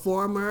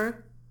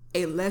 performer,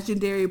 a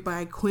legendary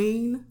bi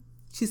queen.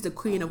 She's the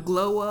queen of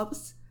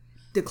glow-ups,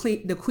 the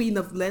queen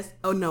of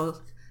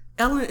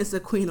Ellen is the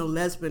queen of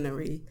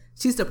lesbianery.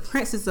 She's the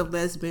princess of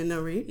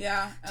lesbianery.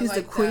 Yeah, she's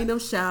the queen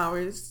of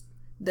showers,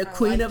 the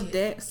queen of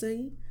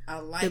dancing,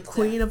 the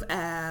queen of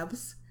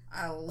abs,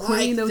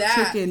 queen of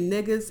tricking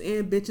niggas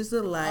and bitches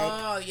alike.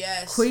 Oh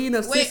yes, queen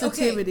of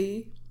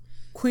sensitivity,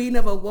 queen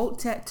of a woke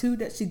tattoo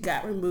that she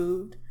got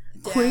removed,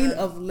 queen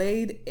of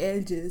laid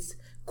edges.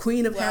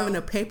 Queen of having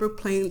a paper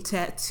plane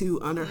tattoo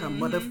under her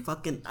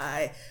motherfucking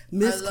eye.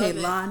 Miss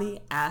Kehlani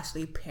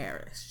Ashley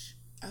Parrish.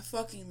 I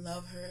fucking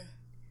love her.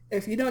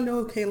 If you don't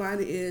know who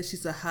Kehlani is,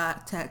 she's a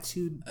hot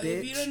tattooed bitch.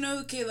 If you don't know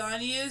who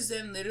Kehlani is,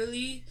 then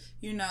literally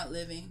you're not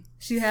living.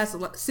 She has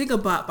Sing a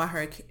Bop by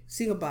her.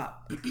 Sing a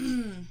Bop.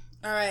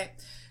 Alright.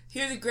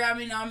 Here's a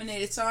Grammy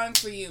nominated song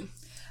for you.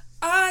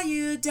 Are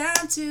you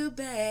down to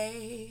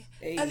be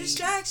a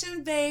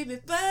distraction, baby,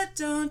 but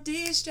don't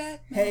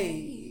distract me?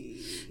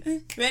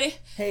 Hey. Ready?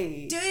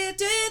 Hey. Do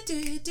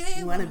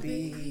you wanna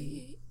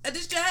be a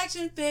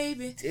distraction,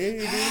 baby? Do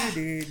you wanna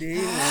be?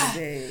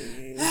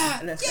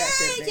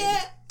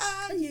 Yeah.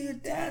 Are you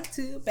down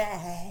to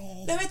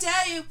be? Let me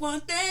tell you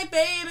one thing,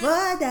 baby.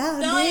 But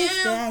don't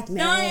distract me.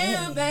 Don't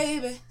you,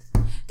 baby?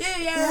 Do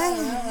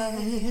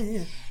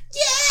you?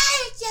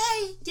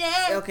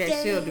 Yeah.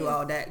 Okay, she'll do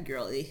all that,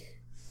 girly.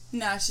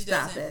 No, she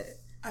doesn't. Stop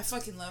it. I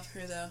fucking love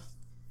her though.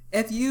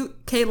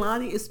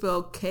 Kehlani is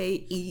spelled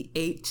Kehlani.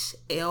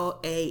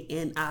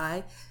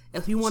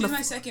 If you want, she's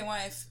my second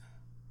wife.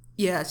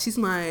 Yeah, she's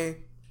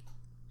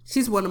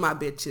one of my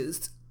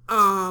bitches.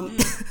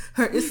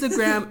 Her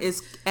Instagram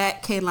is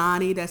at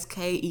Kehlani. That's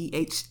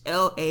Kehlani.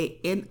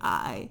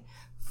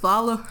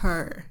 Follow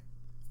her.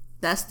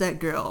 That's that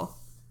girl.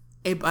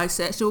 A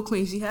bisexual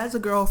queen. She has a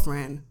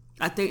girlfriend.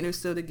 I think they're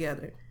still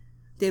together.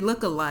 They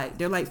look alike.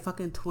 They're like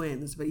fucking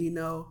twins, but you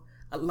know,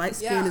 a light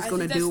skin is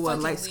going to do what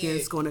light skin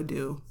is going to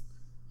do.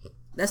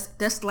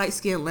 That's light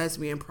skin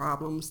lesbian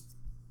problems.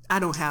 I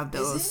don't have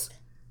those. Is it?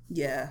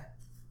 Yeah.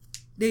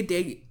 They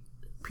date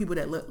people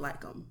that look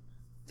like them.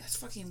 That's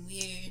fucking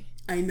weird.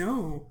 I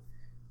know.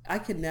 I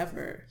could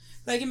never.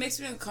 Like, it makes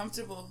me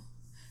uncomfortable.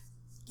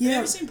 Yeah. Have you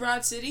ever seen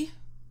Broad City?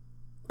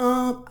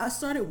 I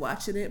started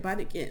watching it, but I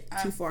didn't get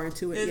too far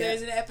into it yet.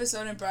 There's an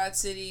episode in Broad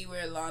City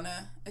where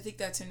Lana, I think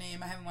that's her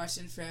name, I haven't watched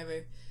it in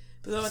forever,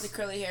 but the one with the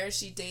curly hair,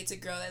 she dates a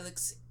girl that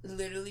looks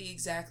literally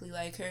exactly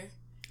like her.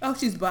 Oh,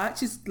 she's bi?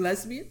 She's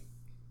lesbian?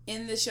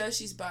 In the show,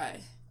 she's bi.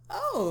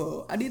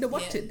 Oh, I need to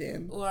watch it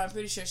then. Well, I'm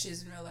pretty sure she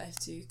is in real life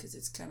too, because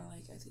it's kind of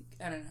like,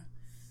 I don't know.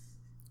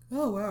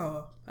 Oh,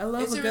 wow. I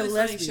love it's a good really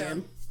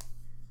lesbian.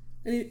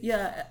 And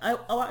yeah, I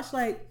watched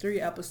like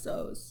 3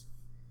 episodes.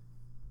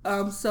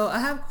 So I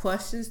have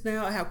questions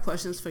now. I have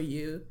questions for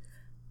you.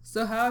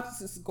 So how is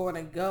this going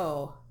to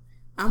go?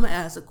 I'm going to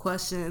ask a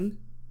question.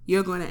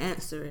 You're going to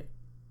answer it.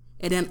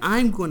 And then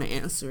I'm going to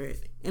answer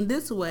it. And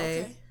this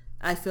way,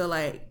 I feel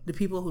like the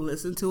people who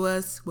listen to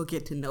us will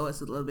get to know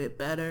us a little bit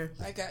better.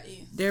 I got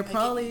you. There are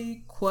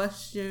probably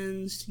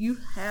questions you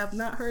have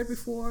not heard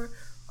before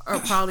or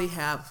probably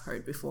have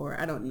heard before.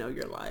 I don't know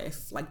your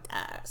life like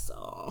that,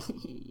 so.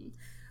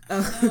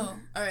 No.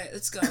 All right,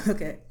 let's go.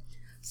 Okay.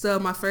 So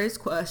my first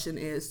question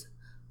is,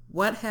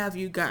 what have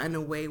you gotten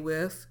away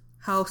with?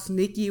 How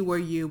sneaky were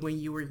you when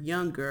you were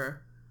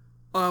younger?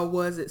 Or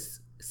was it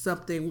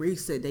something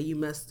recent that you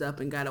messed up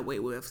and got away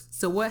with?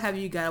 So what have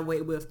you got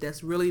away with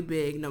that's really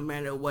big no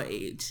matter what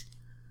age?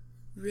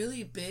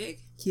 Really big?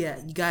 Yeah,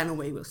 you got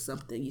away with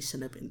something you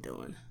shouldn't have been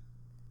doing.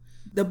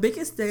 The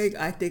biggest thing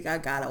I think I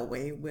got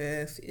away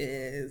with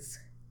is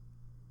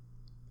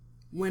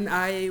when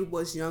I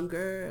was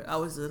younger, I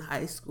was in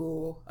high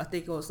school. I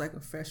think it was like a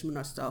freshman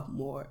or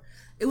sophomore.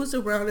 It was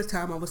around the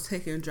time I was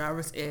taking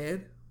driver's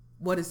ed.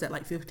 What is that,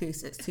 like 15,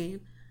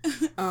 16?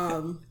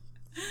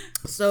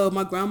 So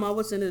my grandma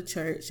was in the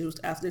church. It was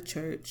after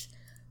church.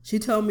 She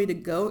told me to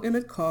go in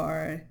a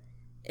car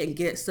and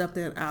get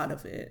something out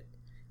of it.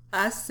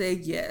 I say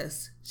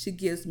yes. She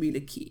gives me the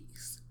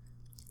keys.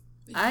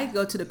 I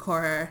go to the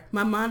car.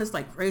 My mind is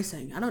like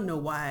racing. I don't know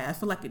why. I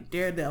feel like a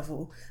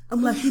daredevil.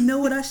 I'm like, you know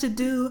what I should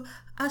do?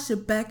 I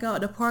should back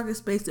out the parking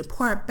space and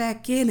park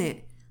back in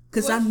it.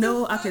 Because I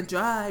know I can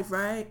drive,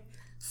 right?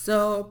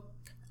 So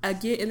I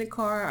get in the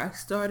car. I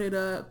start it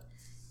up.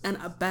 And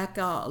I back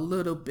out a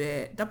little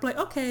bit. I'm like,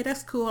 okay,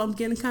 that's cool. I'm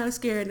getting kind of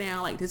scared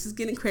now. Like, this is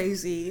getting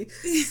crazy.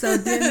 So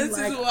then, this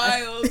is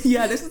wild.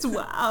 This is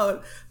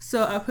wild.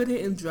 So I put it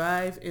in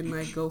drive and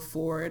I go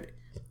forward.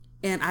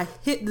 And I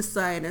hit the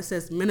sign that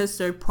says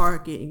Minister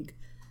Parking,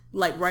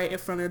 like right in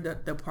front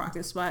of the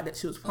parking spot that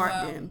she was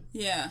parked in.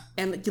 Yeah.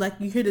 And like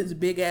you hear this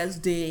big ass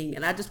ding,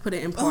 and I just put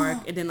it in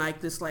park, and then I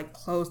just like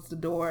close the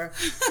door.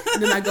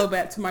 And then I go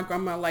back to my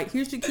grandma, like,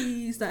 here's your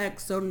keys. I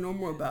act so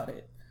normal about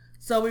it.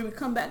 So when we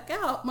come back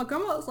out, my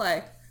grandma was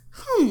like,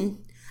 I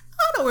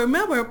don't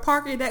remember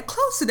parking that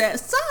close to that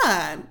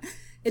sign.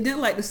 And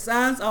then like the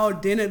signs all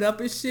dented up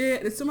and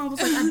shit. And someone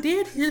was like, I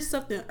did hear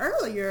something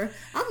earlier.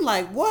 I'm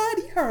like, what?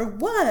 You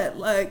heard what?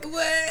 Like,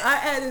 what? I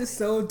acted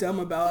so dumb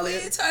about it.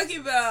 What are you talking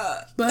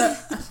about?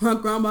 But my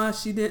grandma,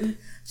 she didn't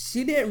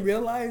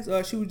realize,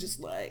 or she was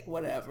just like,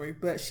 whatever.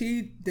 But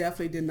she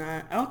definitely did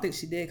not. I don't think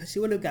she did, because she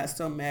would have got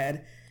so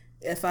mad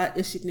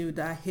if she knew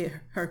that I hit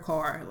her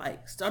car,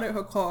 like started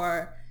her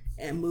car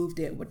and moved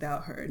it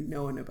without her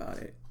knowing about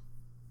it.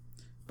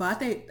 But I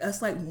think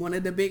that's like one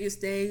of the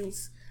biggest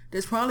things.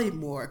 There's probably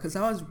more, because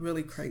I was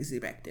really crazy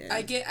back then.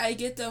 I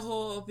get the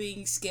whole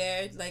being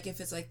scared, like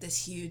if it's like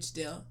this huge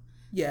deal.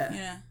 Yeah.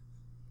 Yeah.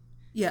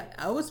 Yeah,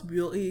 I was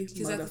really,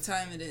 because at the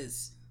time it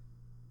is.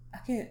 I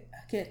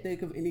can't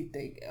think of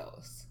anything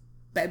else.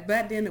 Back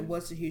then it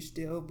was a huge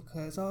deal,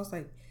 because I was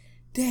like,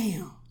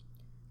 damn,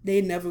 they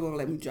never gonna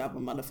let me drive a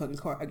motherfucking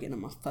car again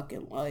in my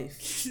fucking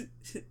life.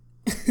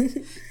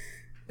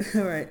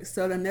 All right,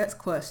 so the next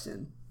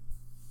question.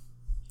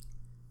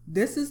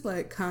 This is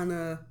like kind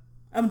of,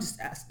 I'm just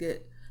asking,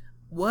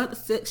 what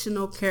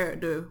fictional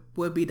character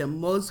would be the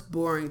most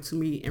boring to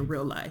me in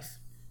real life?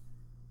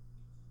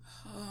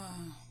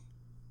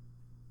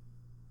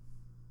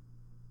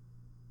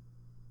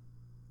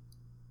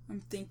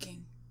 I'm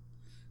thinking.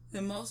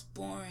 The most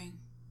boring.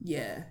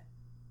 Yeah.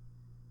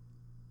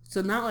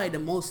 So not like the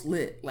most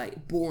lit,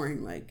 like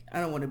boring, like I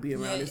don't want to be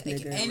around this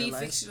nigga in any real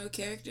life. fictional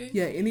character?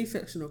 Yeah, any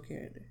fictional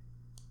character.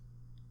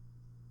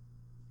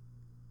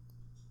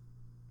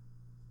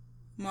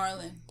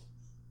 Marlin.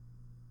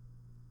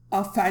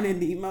 Finding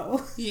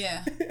Nemo.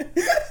 Yeah.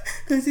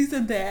 Because he's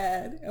a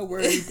dad, a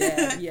worried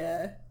dad,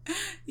 yeah.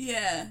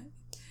 Yeah.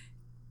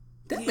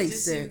 That makes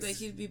just sense. Seems like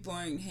he'd be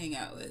boring to hang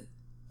out with.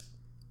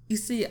 You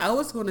see, I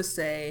was going to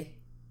say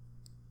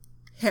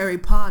Harry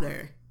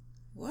Potter.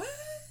 What?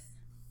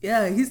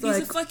 Yeah, he's like...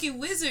 He's a fucking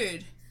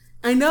wizard.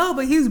 I know,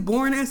 but he's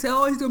boring as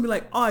hell. He's going to be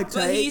like, all right,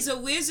 but he's a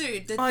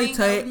wizard. The thing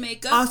that would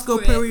make up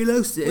for it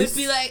would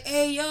be like,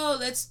 hey, yo,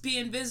 let's be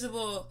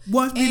invisible.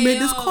 Watch me make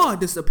this car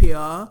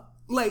disappear.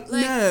 Like,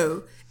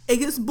 no. It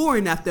gets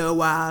boring after a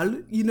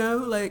while, you know?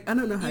 Like, I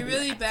don't know how You're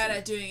really bad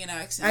at doing an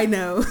accent. I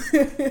know.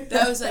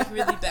 That was, like,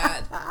 really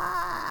bad.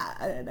 I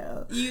don't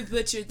know. You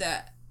butchered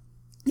that.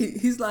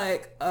 He's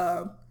like,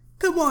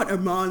 come on,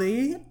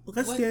 Armani.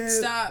 Let's go.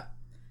 Stop.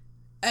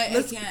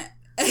 I can't.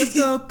 Let's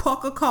go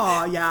park a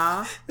car,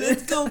 y'all.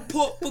 Let's go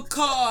park a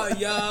car,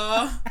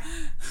 y'all.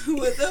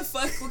 What the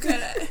fuck? What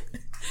kind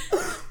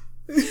of...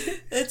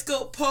 Let's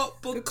go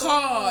park a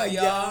car,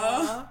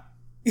 y'all.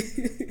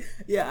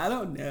 Yeah, I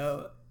don't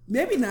know.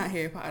 Maybe not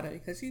Harry Potter,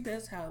 because he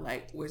does have,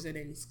 like,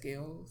 wizarding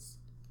skills.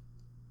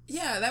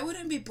 Yeah, that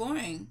wouldn't be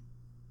boring.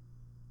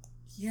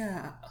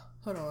 Yeah,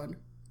 hold on.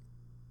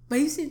 But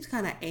he seems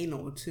kind of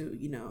anal, too,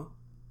 you know?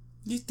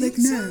 You think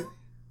so?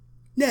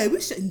 No,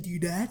 we shouldn't do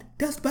that.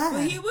 That's bad.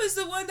 But he was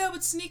the one that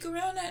would sneak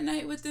around at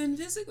night with the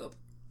invisible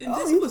he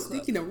was cloak.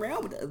 sneaking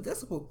around with the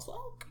invisible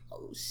cloak?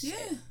 Oh, shit.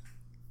 Yeah.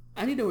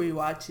 I need to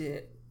rewatch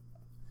it.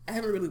 I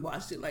haven't really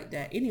watched it like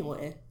that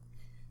anyway.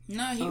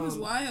 No, he was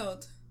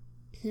wild.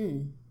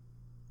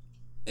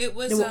 It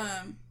was,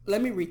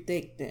 Let me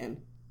rethink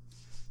then.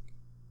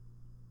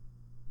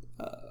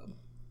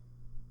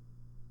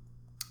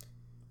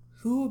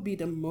 Who would be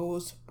the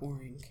most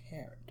boring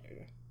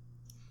character?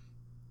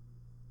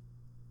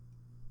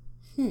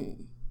 You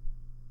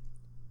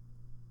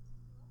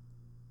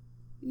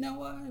know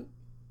what?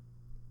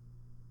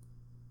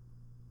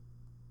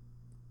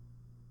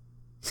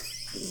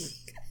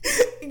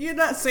 You're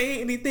not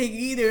saying anything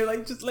either.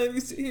 Like, just let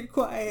me sit here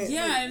quiet.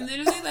 Yeah, like, I'm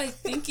literally like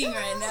thinking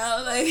right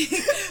now, like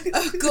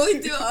I'm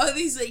going through all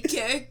these like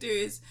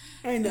characters.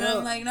 I know. And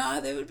I'm like, nah,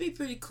 they would be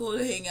pretty cool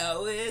to hang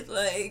out with.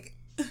 Like,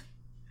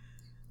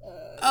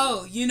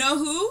 oh, you know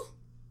who?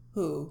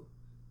 Who?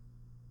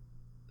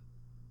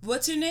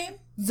 What's her name?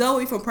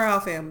 Zoe from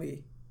Proud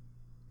Family.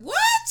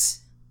 What?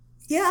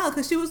 Yeah,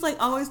 because she was like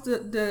always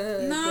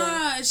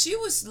the She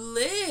was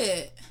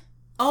lit.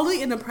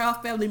 only in the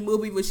Proud Family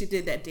movie when she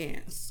did that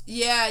dance.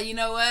 Yeah, you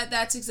know what?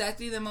 That's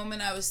exactly the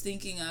moment I was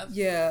thinking of.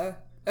 Yeah.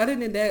 Other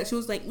than that, she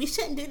was like, we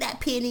shouldn't do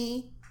that,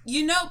 Penny.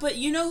 But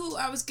you know who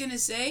I was gonna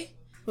say?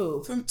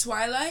 Who? From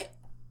Twilight?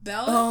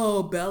 Bella?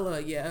 Oh,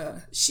 Bella, yeah.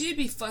 She'd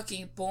be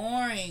fucking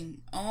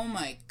boring. Oh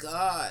my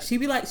god. She'd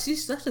be like,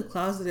 she's such a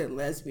closeted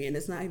lesbian.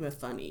 It's not even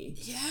funny.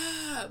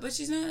 Yeah, but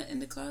she's not in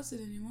the closet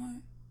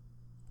anymore.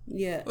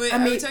 Yeah. Wait, I are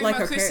mean, we talking like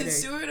about her Kristen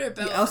character. Stewart or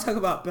Bella? Yeah, I was talking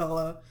about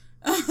Bella.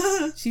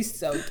 She's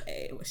so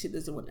gay, but she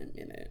doesn't want to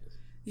admit it.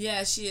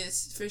 Yeah, she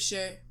is, for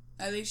sure.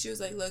 I think she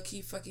was like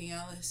low-key fucking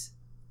Alice.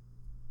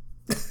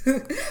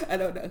 I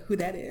don't know who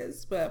that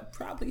is, but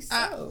probably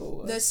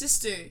so. The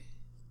sister.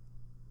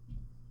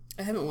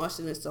 I haven't watched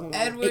it in so long.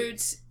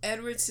 Edward's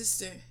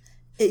sister.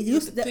 It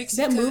used that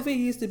cut. movie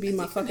used to be I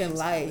my think her fucking name's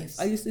life. Alice.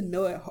 I used to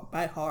know it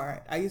by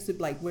heart. I used to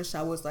like wish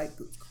I was like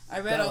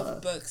I read all Bella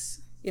the books.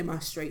 in my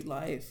straight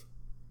life,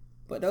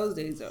 but those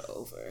days are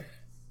over.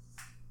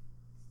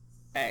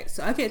 Alright,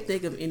 so I can't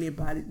think of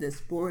anybody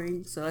that's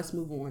boring, so let's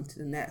move on to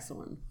the next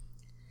one.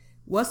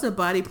 What's a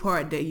body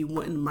part that you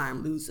wouldn't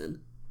mind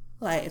losing?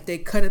 Like, if they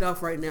cut it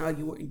off right now,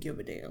 you wouldn't give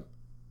a damn.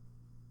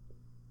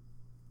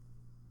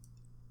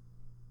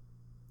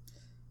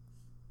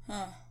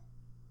 Huh.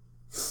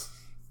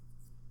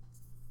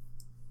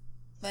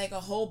 Like a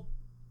whole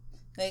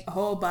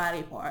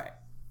body part.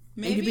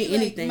 maybe it could be like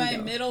anything, my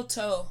though. middle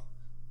toe.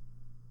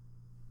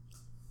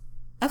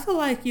 I feel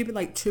like you'd be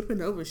like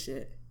tripping over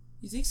shit.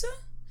 You think so?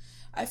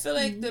 I feel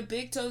like the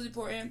big toe is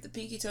important. The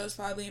pinky toe is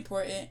probably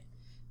important.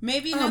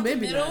 Maybe not the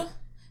middle. Not.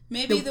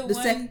 Maybe the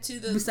one to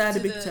the beside to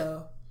the big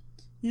toe.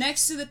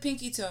 next to the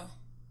pinky toe.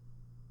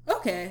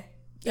 Okay.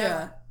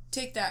 Yeah.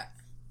 Take that.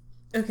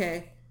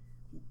 Okay.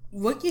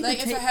 What you Like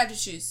can if take? I had to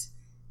choose.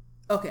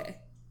 Okay.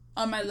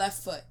 On my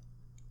left foot.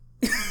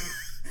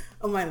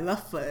 On my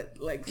left foot,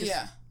 like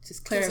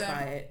just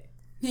clarify it.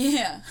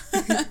 Yeah.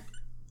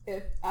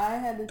 If I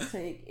had to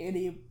take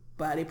any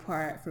body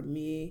part from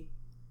me,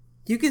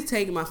 you could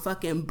take my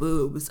fucking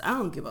boobs. I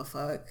don't give a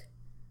fuck.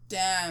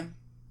 Damn.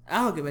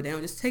 I don't give a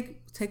damn. Just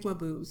take my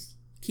boobs,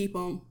 keep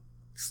them,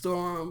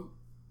 store them,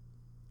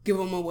 give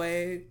them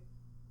away.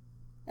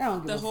 I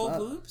don't give a fuck. The whole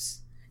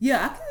boobs?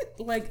 Yeah, I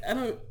could like. I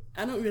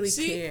don't really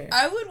care.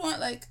 I would want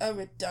like a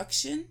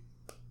reduction.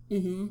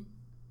 Mm-hmm.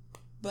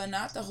 But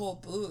not the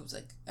whole boobs.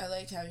 Like I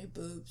like having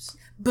boobs.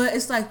 But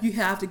it's like you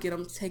have to get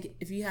them taken.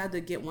 If you had to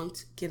get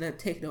it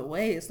taken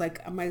away, it's like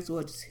I might as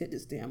well just hit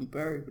this damn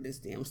bird with this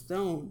damn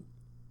stone.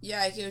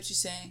 Yeah, I get what you're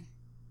saying.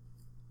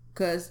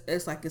 Cause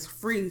it's like it's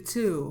free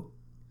too.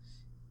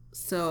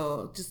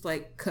 So just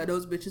like cut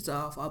those bitches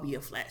off. I'll be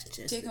a flash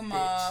chest. Take them bitch.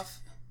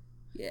 off.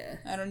 Yeah.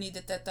 I don't need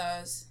the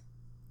tetas.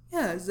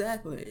 Yeah,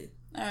 exactly.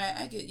 All right,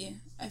 I get you.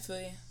 I feel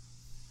you.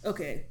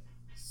 Okay.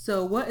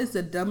 So what is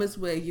the dumbest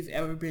way you've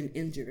ever been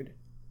injured?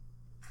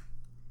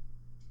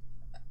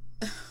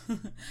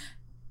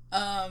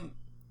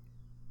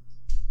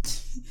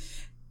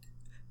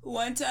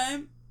 One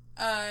time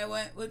I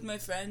went with my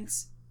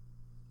friends.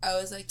 I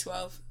was like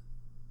 12.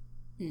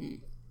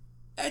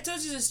 I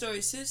told you the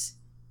story, sis.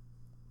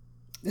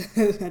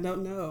 I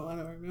don't know. I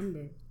don't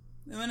remember.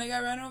 And when I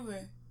got run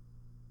over.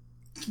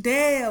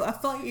 Damn, I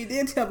thought you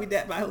did tell me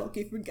that, but I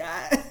low-key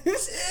forgot.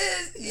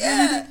 Sis,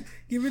 yeah.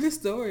 Give me the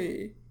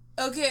story.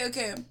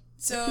 Okay.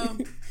 So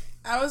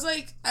I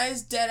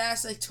was dead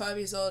ass like 12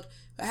 years old.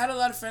 I had a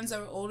lot of friends that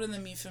were older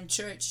than me from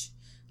church.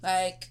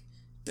 Like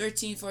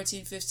 13,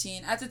 14,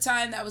 15. At the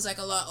time, that was like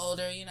a lot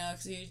older, you know,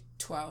 because you're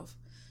 12.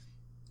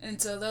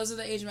 And so those are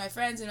the age of my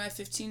friends. And my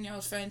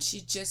 15-year-old friend, she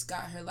just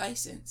got her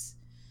license.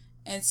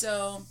 And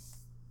so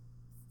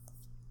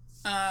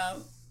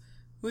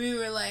we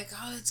were like,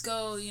 oh, let's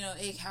go, you know,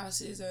 egg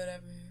houses or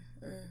whatever.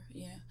 Or,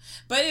 you know.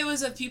 But it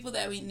was of people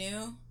that we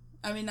knew.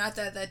 I mean, not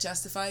that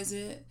justifies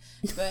it.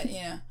 But,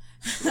 you know.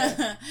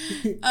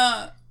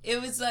 It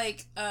was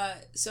like,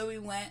 so we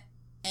went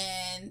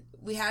and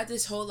we had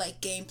this whole like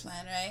game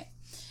plan, right?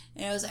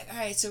 And it was like, all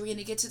right, so we're going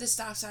to get to the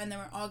stop sign, then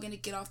we're all going to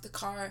get off the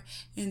car.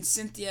 And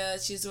Cynthia,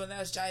 she's the one that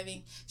was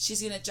driving, she's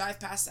going to drive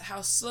past the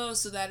house slow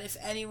so that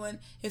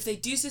if they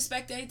do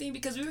suspect anything,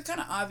 because we were kind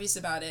of obvious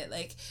about it.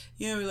 Like,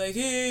 you know, we're like,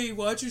 hey,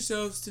 watch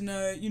yourselves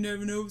tonight. You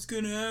never know what's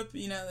going to happen.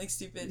 You know, like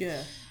stupid.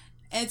 Yeah.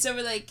 And so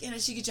we're like, you know,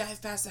 she could drive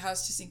past the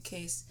house just in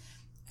case.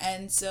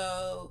 And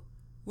so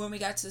when we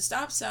got to the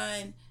stop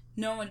sign,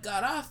 no one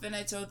got off, and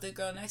I told the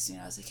girl next to me,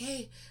 I was like,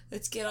 hey,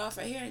 let's get off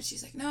right here. And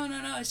she's like, no.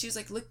 And she was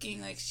like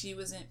looking like she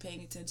wasn't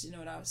paying attention to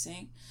what I was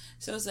saying.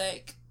 So I was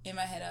like, in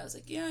my head, I was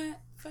like, yeah,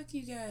 fuck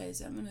you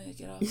guys, I'm gonna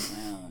get off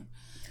on my own.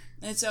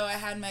 And so I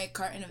had my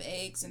carton of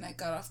eggs, and I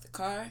got off the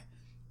car,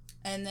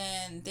 and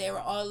then they were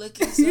all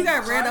looking. You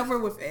got ran over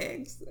with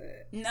eggs?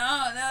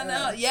 No.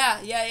 Yeah,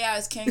 I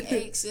was carrying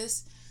eggs,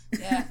 sis.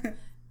 Yeah.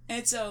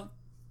 And so,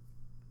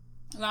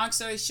 long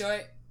story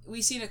short,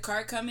 we seen a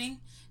car coming,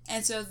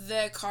 and so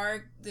the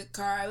car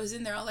I was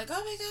in, they're all like, oh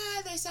my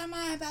god, there's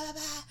someone, blah, blah,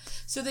 blah.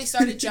 So they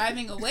started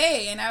driving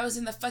away, and I was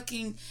in the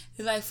fucking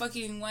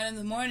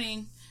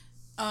 1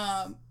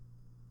 a.m,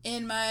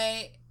 in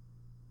my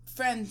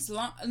friend's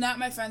lawn, not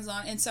my friend's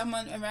lawn, in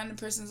a random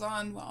person's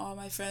lawn while all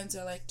my friends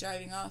are like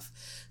driving off.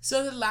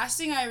 So the last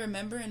thing I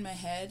remember in my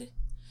head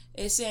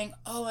is saying,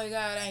 oh my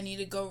god, I need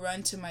to go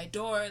run to my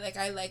door. Like,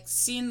 I like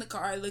seen the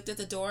car, I looked at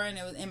the door, and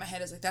it was in my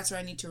head, I was like, that's where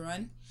I need to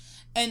run.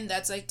 And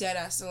that's like dead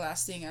ass the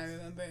last thing I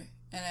remember.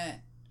 And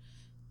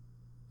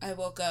I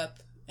woke up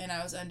and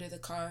I was under the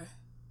car.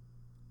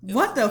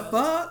 What the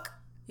fuck?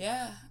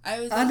 Yeah,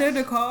 I was under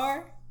the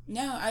car.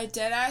 No, I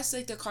dead ass,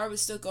 like the car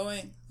was still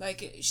going,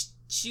 like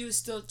she was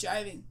still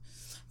driving.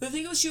 But the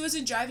thing was, she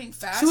wasn't driving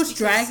fast. She was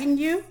dragging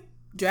you.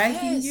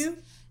 You.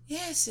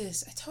 Yes,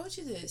 sis. I told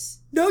you this.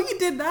 No, you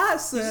did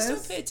not, sis. You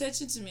just don't pay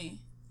attention to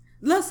me.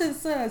 Listen,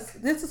 sis.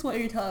 This is what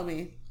you're telling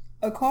me.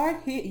 A car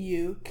hit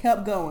you,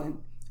 kept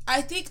going.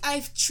 I think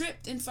I've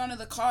tripped in front of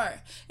the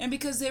car. And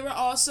because they were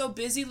all so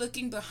busy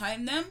looking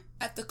behind them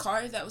at the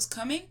car that was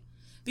coming,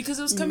 because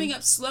it was coming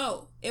up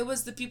slow. It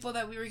was the people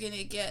that we were going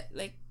to get,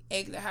 like,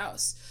 egg the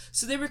house.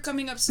 So they were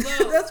coming up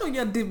slow. That's what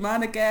your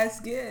demonic ass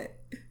get.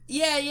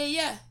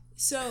 Yeah.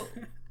 So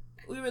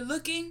we were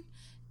looking,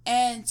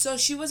 and so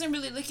she wasn't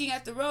really looking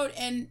at the road,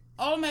 and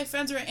all of my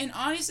friends were, and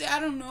honestly, I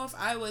don't know if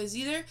I was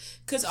either,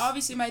 because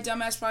obviously my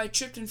dumbass probably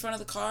tripped in front of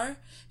the car.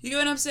 You get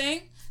what I'm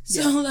saying?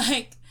 So,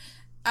 like,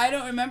 I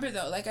don't remember,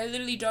 though. Like, I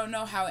literally don't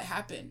know how it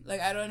happened.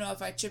 Like, I don't know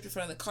if I tripped in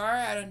front of the car.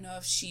 I don't know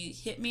if she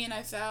hit me and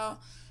I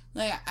fell.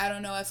 Like, I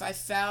don't know if I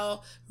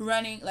fell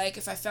running, like,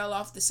 if I fell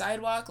off the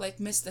sidewalk, like,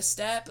 missed a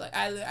step. Like,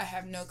 I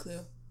have no clue.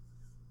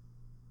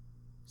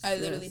 I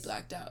literally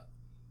blacked out.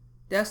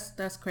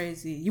 That's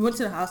crazy. You went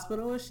to the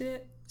hospital or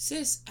shit?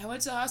 Sis, I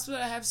went to the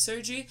hospital, I have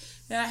surgery,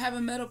 and I have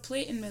a metal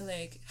plate in my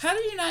leg. How do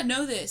you not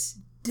know this?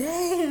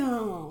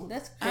 Damn,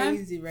 that's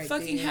crazy. I'm right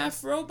fucking there.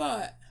 half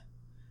robot.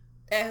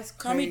 That's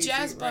crazy. Call me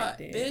Jazzbot, right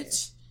there.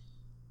 bitch.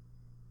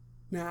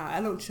 Nah, I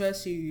don't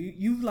trust you.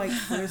 You like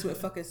friends with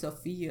fucking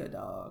Sophia,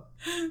 dog.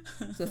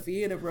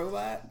 Sophia the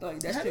robot? Like,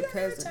 that's your cousin. How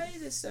did I ever tell you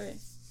this story?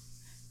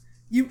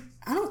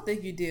 I don't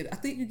think you did. I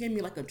think you gave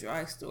me like a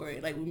dry story.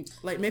 Like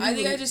maybe. I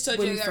think I just told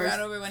you I got ran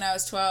over when I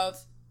was 12.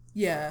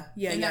 Yeah.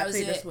 And that I was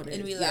think it. That's what it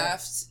and is. we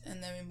laughed,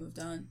 and then we moved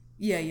on.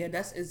 Yeah,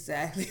 that's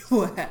exactly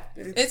what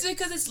happened. It's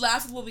because it's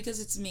laughable because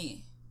it's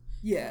me.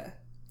 Yeah.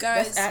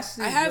 Guys,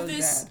 I have really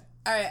this. bad.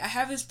 Alright, I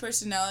have this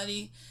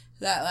personality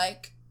that,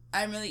 like,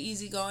 I'm really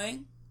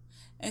easygoing,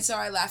 and so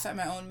I laugh at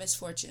my own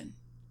misfortune.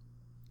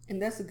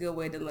 And that's a good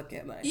way to look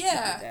at life.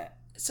 Yeah. Like that.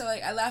 So,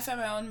 like, I laugh at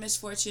my own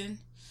misfortune,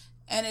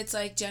 and it's,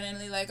 like,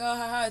 genuinely, like, oh,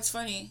 haha, it's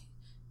funny.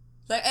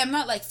 Like, I'm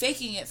not, like,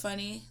 faking it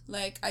funny.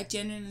 Like, I'm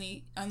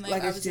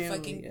like I was a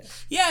fucking...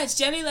 Yeah, it's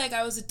genuinely like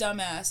I was a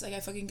dumbass. Like,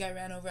 I fucking got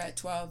ran over at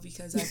 12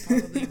 because I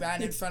probably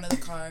ran in front of the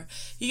car.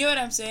 You get what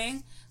I'm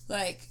saying?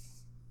 Like,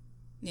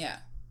 yeah.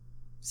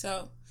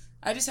 So,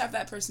 I just have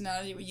that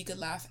personality where you could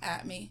laugh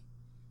at me.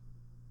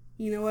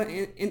 You know what?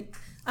 And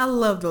I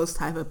love those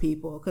type of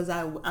people because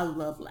I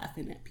love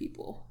laughing at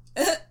people.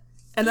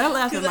 And I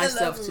laugh at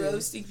myself, too.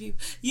 Roasting people.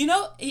 You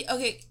know,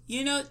 okay,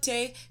 you know,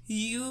 Tay,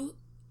 you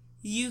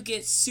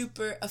get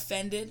super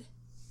offended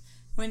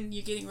when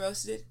you're getting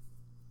roasted.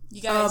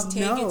 You guys,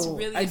 Tay gets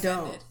really offended.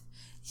 Don't.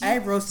 I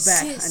roast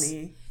back,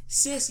 honey.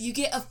 Sis, you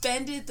get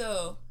offended,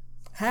 though.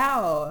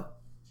 How?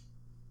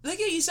 Look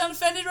at you, sound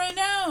offended right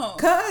now.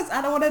 Cause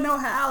I don't want to know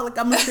how. Like,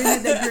 I'm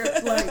offended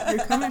that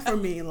you're coming for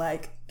me.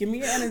 Like, give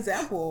me an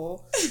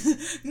example.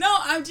 No,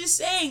 I'm just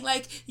saying,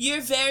 like, you're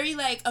very,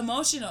 like,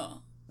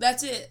 emotional.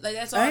 That's it. Like,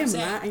 that's all I'm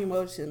saying. I am not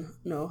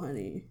emotional,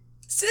 honey.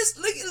 Sis,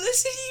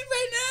 listen to you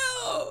right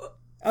now.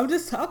 I'm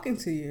just talking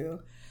to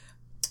you.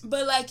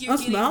 But, like, you're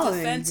getting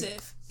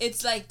defensive.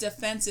 It's, like,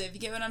 defensive.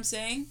 You get what I'm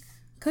saying?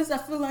 Because I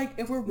feel like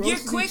if we're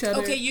roasting each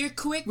other... Okay, you're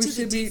quick to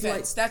the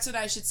defense. That's what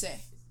I should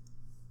say.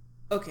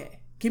 Okay.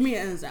 Give me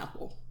an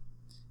example.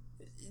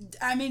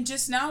 I mean,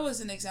 just now was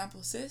an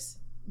example, sis.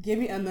 Give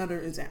me another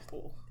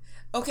example.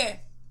 Okay.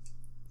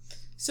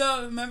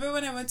 So, remember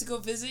when I went to go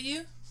visit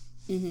you?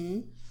 Mm-hmm.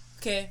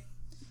 Okay.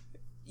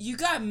 You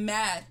got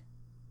mad.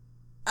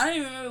 I don't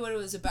even remember what it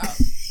was about.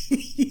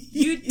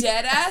 You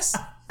deadass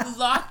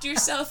locked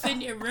yourself in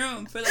your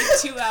room for like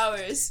 2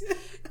 hours.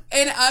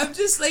 And I'm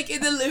just like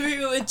in the living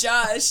room with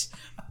Josh.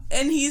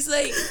 And he's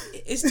like,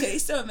 is Tay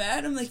so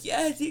mad? I'm like,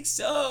 yeah, I think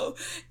so.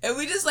 And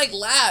we just like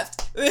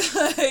laughed. We're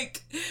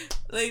like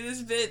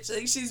this bitch,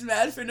 like she's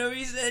mad for no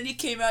reason. And you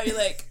came out, you're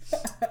like,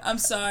 I'm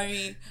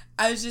sorry.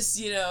 I was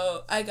just,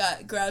 I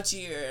got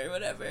grouchy or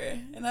whatever.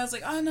 And I was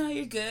like, oh no,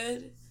 you're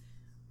good.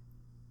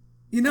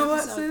 You know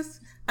what, sis?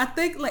 I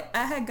think like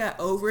I had got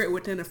over it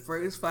within the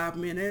first 5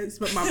 minutes,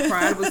 but my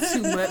pride was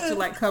too much to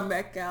like come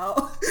back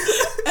out.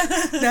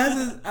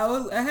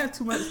 I had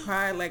too much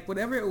pride. Like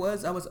whatever it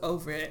was, I was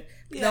over it.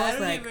 Yeah, I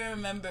don't like, even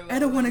remember. I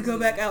don't want to go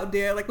back out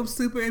there. Like I'm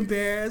super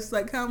embarrassed.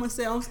 Like how I'm gonna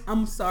say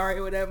I'm sorry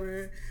or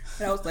whatever.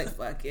 And I was like,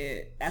 fuck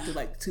it. After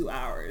like 2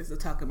 hours of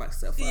talking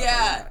myself up.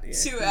 Yeah,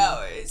 2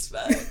 hours.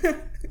 But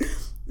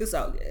it's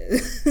all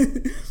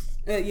good.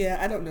 Yeah,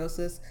 I don't know,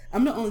 sis.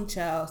 I'm the only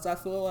child, so I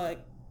feel like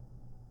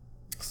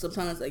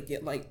sometimes I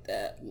get like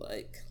that,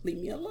 like, leave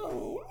me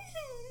alone.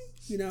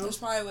 That's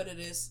probably what it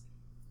is.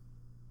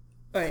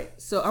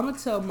 Alright, so I'm going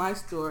to tell my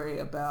story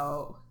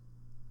about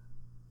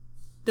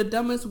the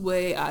dumbest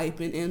way I've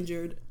been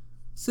injured.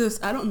 Sis,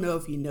 I don't know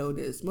if you know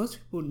this. Most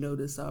people know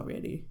this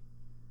already.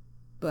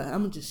 But I'm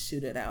going to just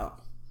shoot it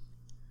out.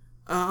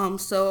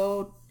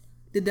 So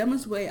the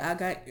dumbest way I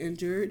got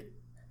injured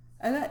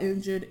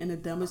in the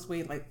dumbest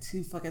way like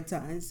 2 fucking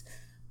times.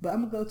 But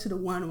I'm going to go to the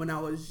one when I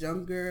was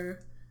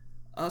younger.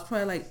 I was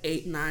probably like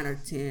 8, 9, or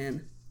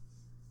 10.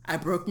 I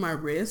broke my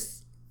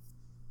wrist.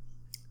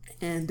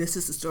 And this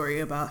is the story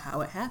about how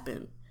it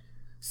happened.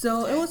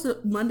 So it was a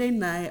Monday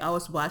night. I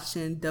was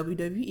watching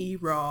WWE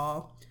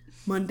Raw,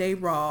 Monday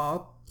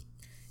Raw.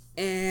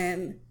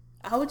 And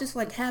I was just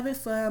like having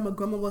fun. My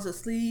grandma was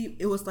asleep.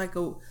 It was like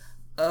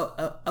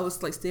I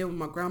was like staying with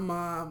my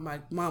grandma.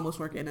 My mom was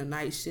working a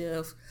night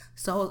shift.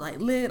 So I was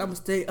like, lit. I'm going to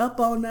stay up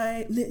all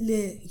night.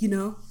 Lit,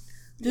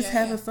 just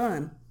having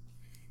fun.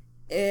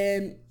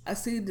 And I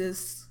see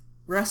this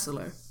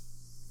wrestler,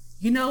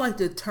 like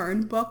the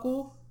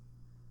turnbuckle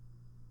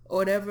or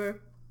whatever.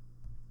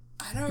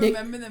 I don't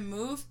remember the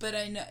move, but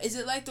I know. Is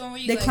it like the one where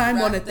you they like climb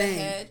grab on a the thing?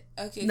 Head?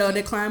 Okay. No,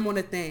 they climb on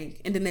a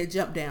thing and then they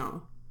jump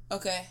down.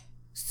 Okay.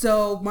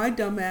 So my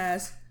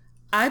dumbass,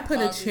 I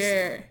put a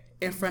chair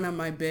in front of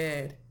my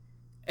bed,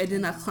 and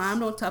then I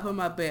climbed on top of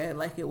my bed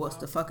like it was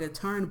the fucking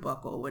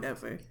turnbuckle or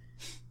whatever.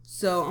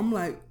 So I'm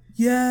like,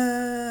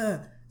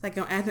 yeah. Like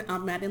I'm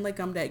acting like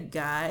I'm that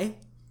guy,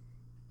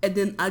 and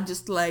then I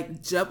just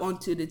like jump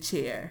onto the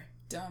chair,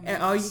 dumbass.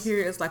 And all you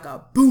hear is like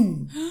a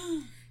boom.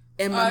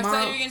 And my mom. I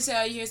thought you were gonna say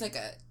all you hear is like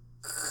a.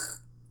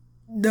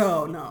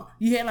 No,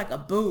 you hear like a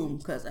boom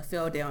because I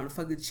fell down the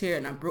fucking chair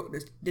and I broke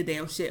the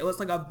damn shit. It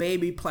was like a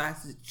baby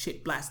plastic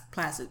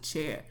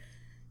chair,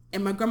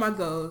 and my grandma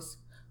goes,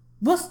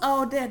 "What's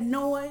all that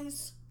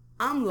noise?"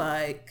 I'm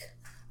like,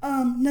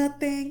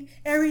 nothing.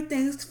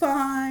 Everything's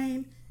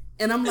fine.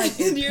 And I'm like,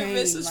 in your pain.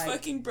 wrist was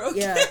fucking broken.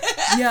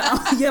 Yeah,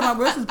 my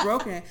wrist is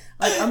broken.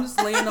 Like I'm just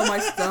laying on my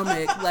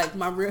stomach, like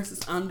my wrist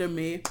is under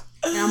me,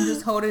 and I'm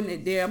just holding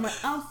it there. I'm like,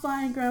 I'm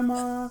fine,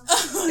 Grandma.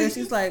 And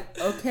she's like,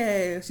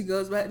 okay. She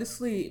goes back to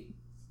sleep.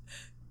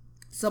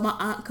 So my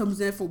aunt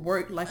comes in for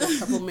work like a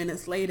couple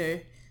minutes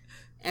later,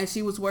 and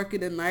she was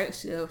working the night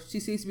shift. She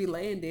sees me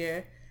laying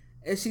there,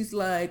 and she's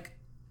like,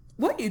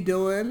 "What you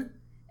doing?"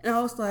 And I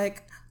was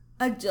like,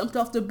 I jumped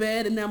off the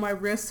bed and now my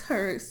wrist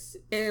hurts.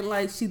 And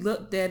like she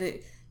looked at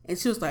it and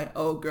she was like,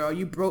 "Oh girl,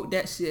 you broke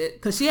that shit."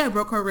 Because she had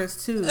broke her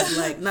wrist too,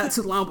 like not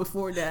too long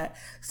before that.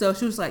 So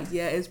she was like,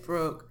 "Yeah, it's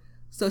broke."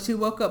 So she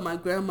woke up my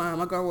grandma.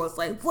 My grandma was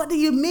like, "What do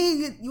you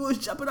mean? You was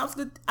jumping off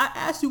the... I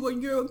asked you were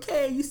you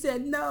okay. You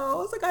said no." I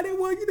was like, "I didn't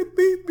want you to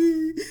beat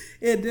me."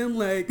 And then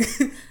like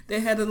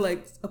they had to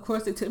like, of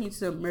course they took me to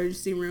the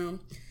emergency room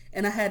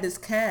and I had this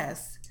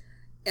cast.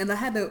 And I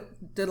had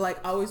to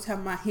like always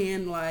have my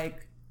hand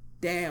like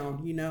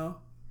down,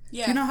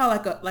 Yeah. You know how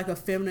like a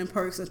feminine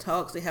person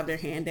talks, they have their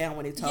hand down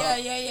when they talk?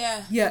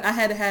 Yeah. Yeah, I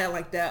had to have it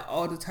like that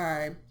all the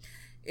time.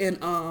 And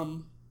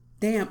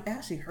damn, it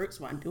actually hurts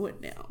when I do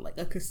it now. Like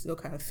I could still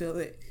kind of feel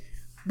it.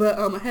 But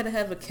I had to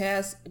have a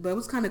cast, but it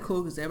was kind of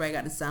cool because everybody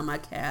got to sign my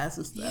cast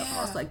and stuff. Yeah.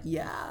 I was like,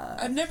 yeah.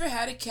 I've never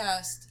had a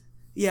cast.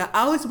 Yeah,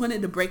 I always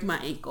wanted to break my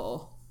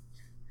ankle.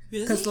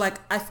 Really? Because like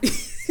I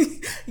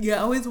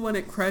always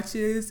wanted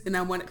crutches and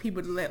I wanted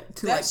people to like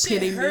pity me. That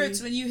shit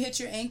hurts when you hit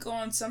your ankle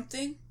on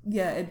something.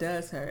 Yeah, it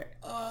does hurt.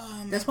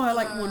 Oh, that's probably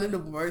like one of the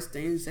worst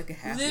things that could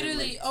happen.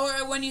 Literally,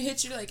 or when you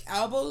hit your like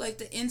elbow, like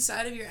the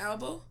inside of your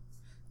elbow.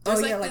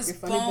 There's, like your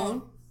funny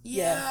bone.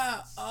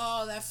 Yeah.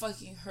 Oh, that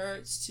fucking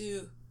hurts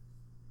too.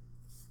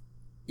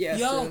 Yeah.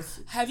 Yo,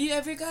 have you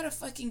ever got a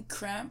fucking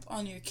cramp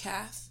on your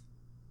calf?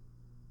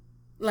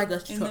 Like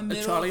in the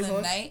middle Charlie of the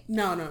horse? Night?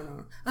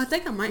 No. I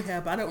think I might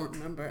have, but I don't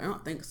remember. I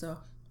don't think so.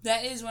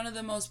 That is one of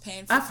the most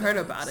painful I've heard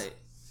about it.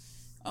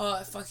 Oh,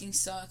 it fucking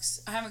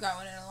sucks. I haven't got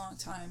one in a long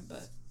time,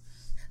 but...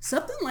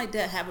 Something like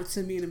that happened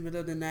to me in the middle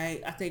of the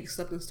night. I think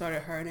something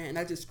started hurting, and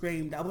I just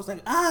screamed. I was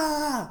like,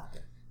 ah!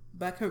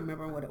 But I can't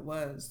remember what it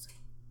was.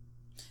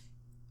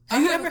 I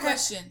have a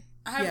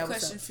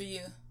question for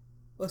you.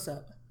 What's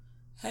up?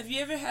 Have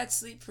you ever had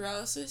sleep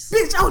paralysis?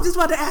 Bitch, I was just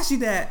about to ask you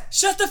that.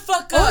 Shut the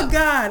fuck Oh up. my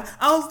God.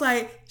 I was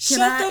like, He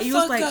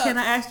was like, can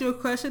I ask you a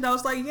question? I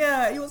was like,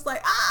 yeah. He was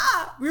like,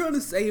 we were on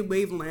the same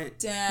wavelength.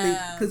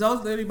 Damn. Because I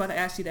was literally about to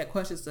ask you that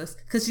question, sis.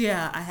 Because,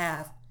 yeah, I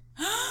have.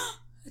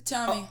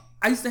 Tell me.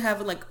 I used to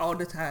have it like all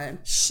the time.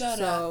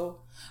 Shut up.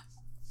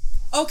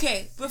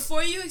 Okay,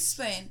 before you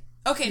explain.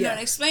 Okay, no,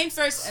 explain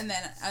first and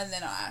then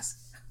I'll ask.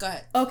 Go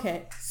ahead.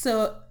 Okay,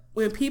 so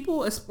when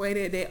people explain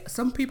it,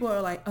 some people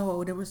are like,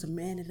 "Oh, there was a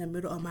man in the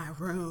middle of my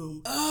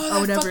room,"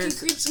 or whatever, fucking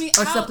creeps me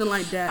or out. something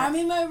like that. I'm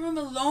in my room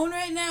alone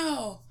right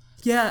now.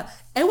 Yeah,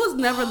 it was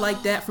never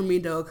like that for me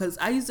though, because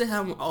I used to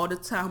have them all the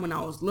time when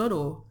I was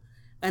little,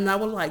 and I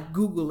would like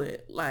Google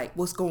it, like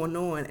what's going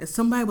on, and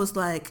somebody was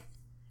like,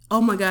 "Oh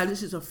my God,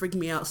 this is freaking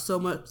me out so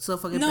much, so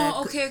fucking bad."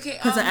 No, okay,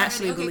 because I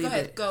actually believed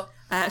it. Go.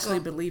 I actually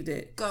believed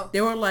it. Go.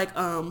 They were like,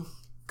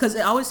 because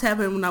it always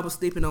happened when I was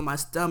sleeping on my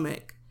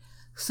stomach.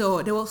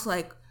 So there was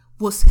like,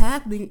 what's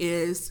happening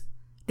is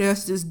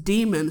there's this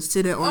demon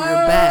sitting on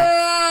your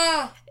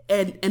back,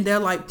 and they're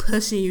like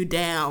pushing you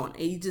down,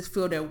 and you just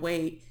feel their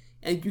weight,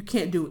 and you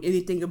can't do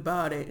anything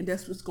about it, and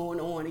that's what's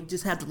going on. You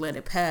just have to let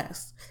it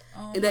pass,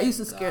 and that used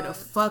to scare the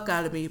fuck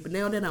out of me. But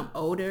now that I'm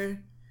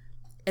older,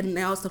 and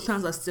now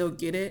sometimes I still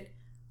get it.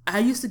 I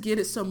used to get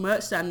it so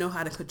much that I know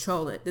how to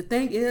control it. The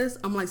thing is,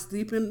 I'm like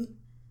sleeping,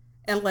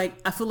 and like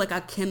I feel like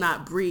I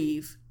cannot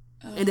breathe.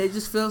 And it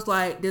just feels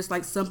like there's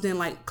like something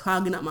like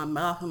clogging up my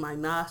mouth and my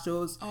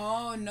nostrils.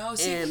 Oh no!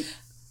 See, and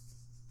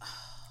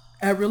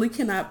I really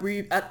cannot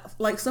breathe.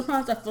 Like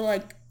sometimes I feel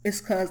like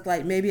it's because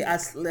like maybe I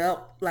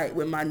slept like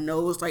with my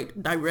nose like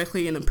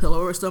directly in a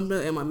pillow or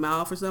something in my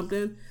mouth or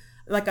something.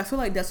 Like I feel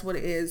like that's what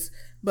it is.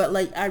 But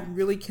like I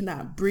really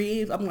cannot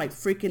breathe. I'm like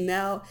freaking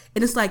out,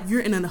 and it's like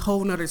you're in a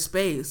whole nother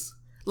space.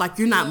 Like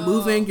you're not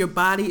moving. Your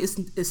body is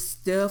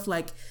stiff.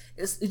 Like.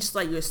 It's just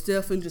like you're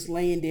stiff and just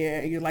laying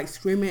there and you're like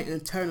screaming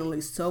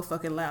internally so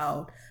fucking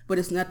loud, but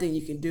it's nothing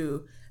you can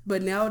do.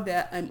 But now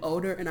that I'm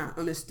older and I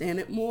understand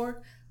it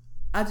more,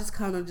 I just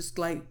kind of just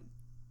like,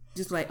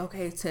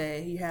 okay,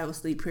 Tay, you have a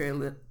sleep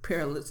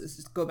paralysis.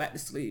 Just go back to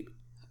sleep.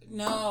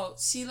 No,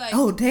 see, like.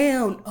 Oh,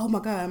 damn. Oh my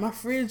God. My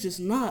fridge is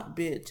not,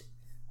 bitch.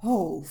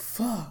 Oh,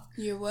 fuck.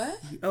 You're what?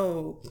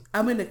 Oh,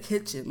 I'm in the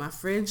kitchen. My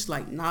fridge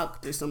like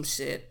knocked or some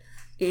shit.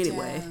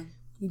 Anyway. Damn.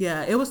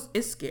 Yeah,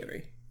 it's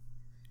scary.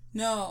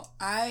 No,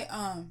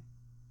 I've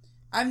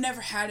never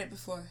had it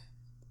before.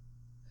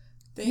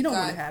 You don't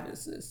want to have it,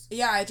 sis.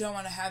 Yeah, I don't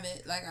want to have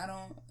it. Like,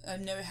 I've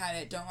never had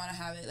it. Don't want to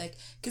have it. Like,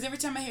 because every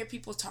time I hear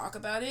people talk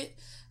about it,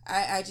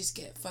 I just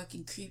get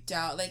fucking creeped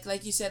out.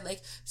 Like you said,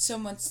 like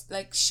someone's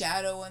like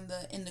shadow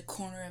in the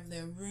corner of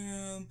their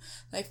room,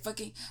 like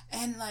fucking,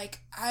 and like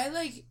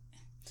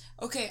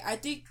okay, I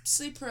think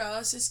sleep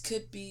paralysis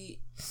could be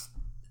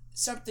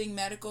something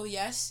medical,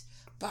 yes.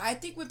 But I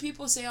think when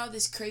people say all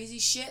this crazy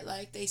shit,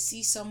 like they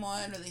see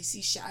someone or they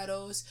see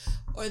shadows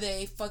or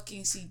they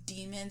fucking see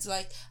demons,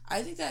 like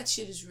I think that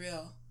shit is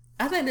real.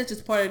 I think that's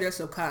just part of their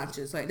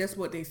subconscious. Like that's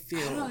what they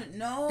feel. I don't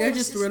know. They're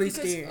just really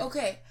scared.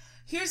 Okay,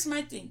 here's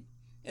my thing.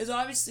 Is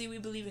obviously we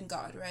believe in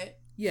God, right?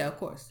 Yeah, of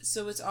course.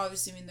 So it's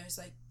obviously, I mean, there's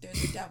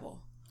the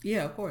devil.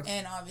 Yeah, of course.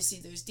 And obviously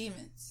there's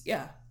demons.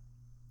 Yeah.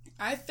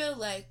 I feel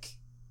like,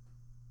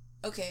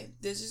 okay,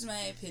 this is my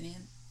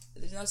opinion.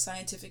 There's no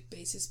scientific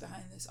basis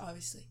behind this,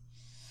 obviously.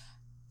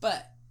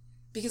 But,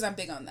 because I'm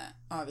big on that,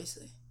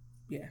 obviously.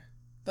 Yeah.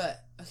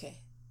 But,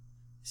 okay.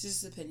 This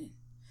is his opinion.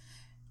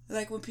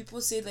 Like, when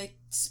people say, like,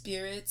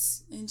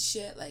 spirits and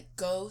shit, like,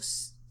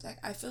 ghosts, like,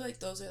 I feel like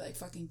those are, like,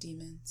 fucking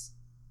demons.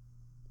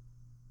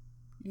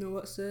 You know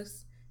what,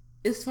 sis?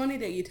 It's funny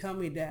that you tell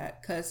me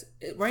that, because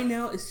right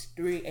now it's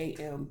 3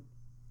 a.m.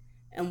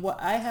 And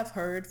what I have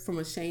heard from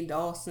a Shane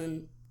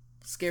Dawson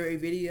scary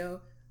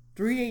video,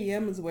 3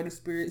 a.m. is where the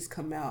spirits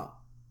come out.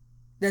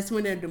 That's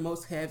when they're the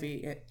most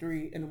heavy, at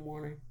 3 in the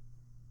morning.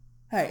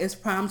 Hey, it's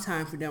prime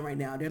time for them right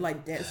now. They're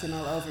like dancing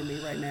all over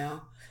me right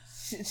now.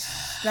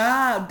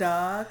 Stop,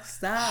 dog.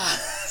 Stop.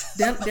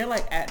 They're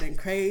like acting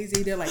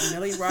crazy. They're like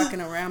Nelly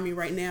rocking around me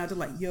right now. They're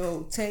like,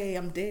 yo, Tay,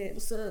 I'm dead.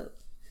 What's up?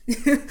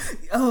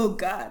 Oh,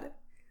 God.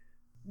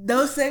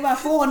 Don't say my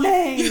full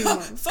name. Yo,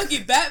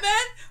 fucking Batman?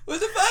 What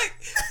the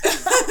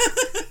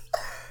fuck?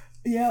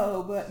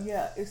 Yo, but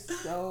yeah,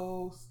 it's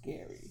so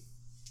scary.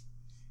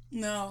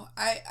 No,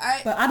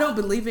 But I don't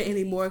believe it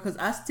anymore because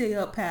I stay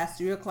up past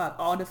 3 o'clock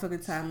all the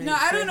fucking time. No,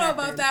 I don't know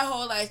about that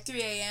whole like 3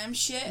 a.m.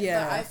 shit.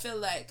 Yeah. But I feel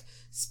like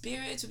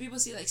spirits, when people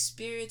see like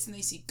spirits and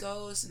they see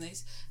ghosts and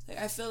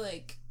I feel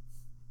like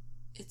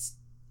it's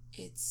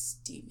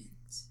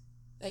demons.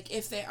 Like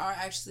if they are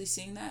actually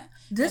seeing that,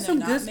 there's some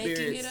good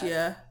spirits.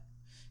 Yeah.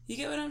 You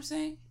get what I'm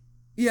saying?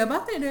 Yeah,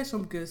 but I think there's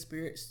some good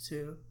spirits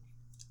too.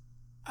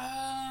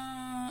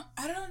 I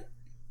don't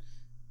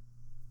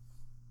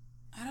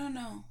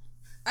know.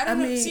 I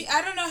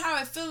don't know how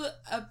I feel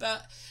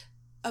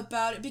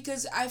about it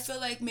because I feel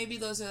like maybe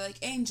those are like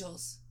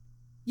angels.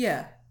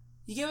 Yeah.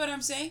 You get what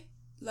I'm saying?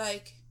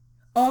 Like.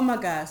 Oh my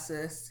God,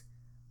 sis.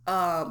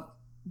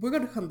 We're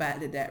gonna come back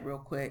to that real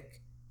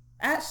quick.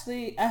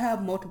 Actually, I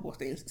have multiple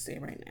things to say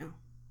right now.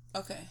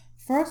 Okay.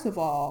 First of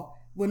all,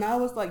 when I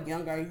was like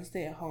younger, I used to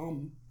stay at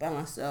home by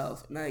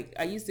myself. Like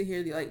I used to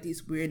hear like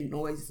these weird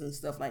noises and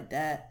stuff like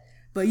that.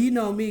 But you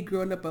know me,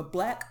 growing up a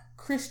Black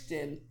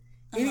Christian,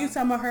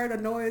 anytime I heard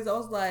a noise, I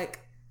was like,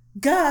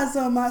 God's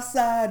on my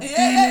side,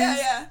 demons.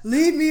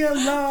 Leave me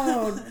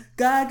alone.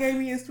 God gave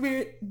me a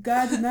spirit.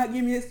 God did not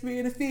give me a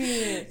spirit of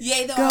fear.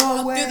 Yea, though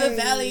I walk through the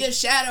valley of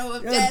shadow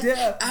of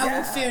death, I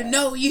will fear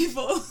no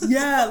evil.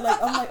 Yeah,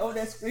 like I'm like, oh,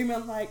 they're screaming.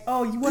 I'm like,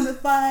 oh, you want to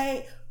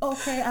fight?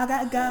 Okay, I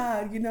got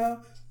God, you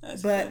know.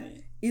 That's but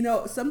funny. you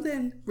know,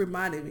 something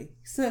reminded me.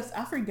 Sis,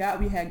 I forgot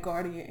we had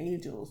guardian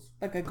angels,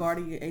 like a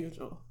guardian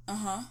angel.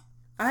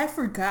 I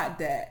forgot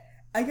that.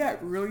 I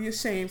got really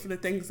ashamed for the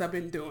things I've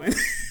been doing.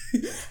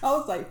 I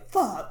was like,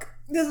 fuck,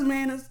 this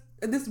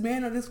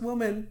man or this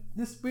woman,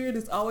 this spirit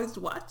is always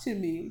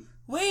watching me.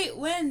 Wait,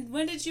 when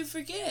did you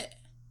forget?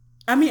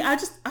 I mean, I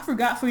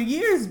forgot for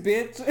years,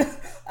 bitch.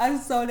 I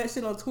just saw that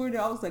shit on Twitter.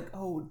 I was like,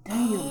 oh,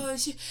 damn. Oh,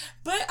 shit.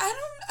 But I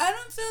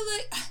don't feel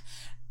like,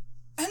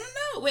 I don't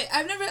know. Wait,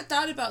 I've never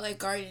thought about like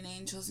guardian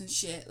angels and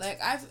shit. Like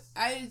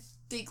I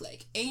think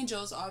like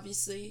angels,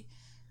 obviously.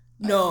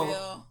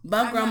 No,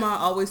 my grandma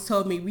always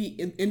told me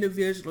we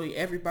individually,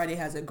 everybody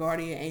has a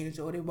guardian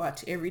angel. They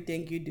watch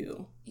everything you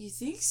do. You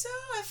think so?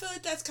 I feel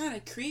like that's kind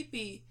of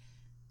creepy.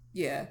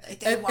 Yeah, like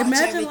they watch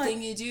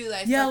everything you do.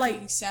 Like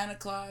fucking Santa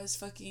Claus,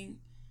 fucking.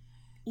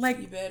 Like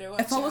you better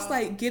watch if I was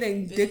like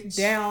getting dicked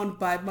down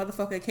by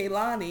motherfucking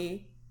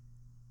Kehlani,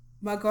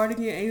 my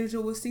guardian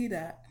angel would see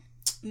that.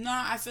 No,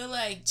 I feel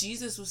like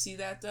Jesus will see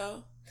that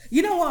though.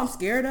 You know what I'm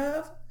scared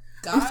of?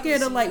 God, I'm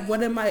scared of like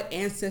one of my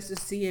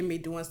ancestors seeing me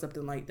doing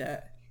something like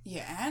that.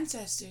 Your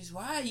ancestors?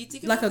 Why? You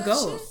think like about a that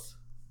ghost?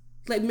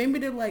 Shit? Like maybe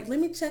they're like, let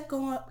me check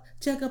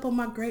up on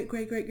my great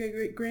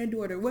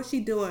granddaughter. What's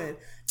she doing?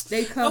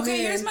 They come in.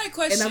 Okay, here's my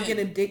question. And I'm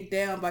getting dicked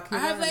down by Kehlani.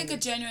 I have like a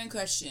genuine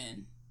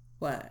question.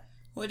 What?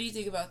 What do you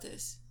think about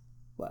this?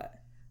 What?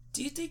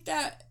 Do you think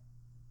that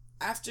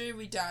after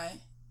we die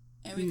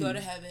and we go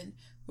to heaven,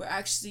 we'll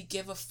actually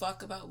give a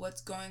fuck about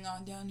what's going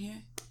on down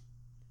here?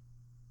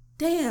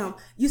 Damn.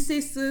 You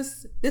see,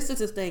 sis, this is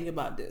the thing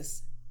about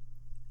this.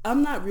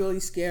 I'm not really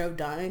scared of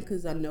dying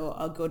because I know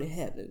I'll go to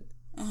heaven.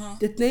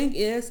 The thing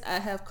is, I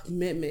have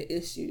commitment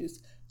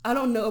issues. I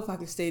don't know if I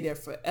can stay there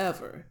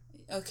forever.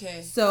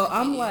 Okay. So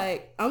I'm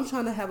like, I'm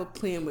trying to have a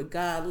plan with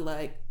God,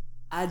 like,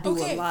 I do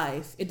a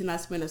life, and then I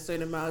spend a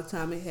certain amount of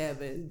time in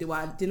heaven.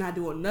 Then I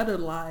do another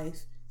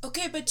life.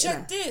 Okay, but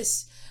check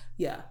this.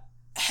 Yeah.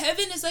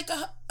 Heaven is like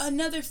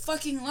another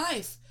fucking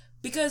life.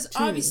 Because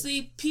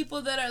obviously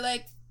people that are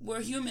like, were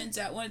humans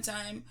at one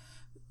time,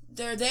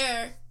 they're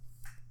there.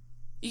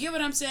 You get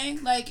what I'm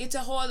saying? Like, it's a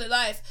whole other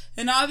life.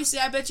 And obviously,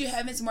 I bet you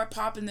heaven's more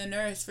popping than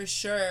earth, for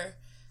sure.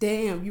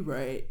 Damn, you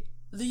right.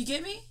 Do you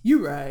get me?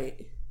 You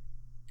right.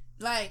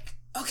 Like,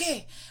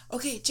 okay,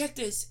 check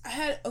this.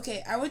 I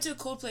went to a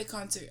Coldplay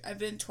concert. I've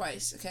been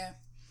twice, okay?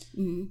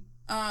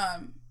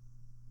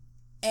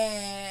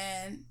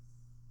 And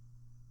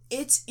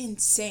it's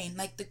insane.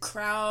 Like, the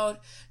crowd,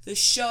 the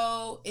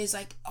show is,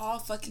 like, all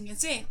fucking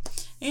insane.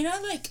 You know,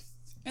 like,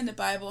 in the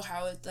Bible,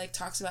 how it, like,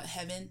 talks about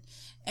heaven.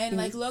 And,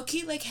 like,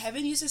 low-key, like,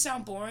 heaven used to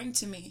sound boring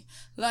to me.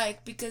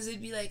 Like, because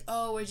it'd be like,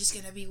 oh, we're just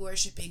gonna be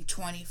worshiping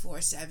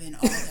 24/7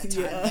 all the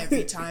time,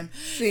 every time.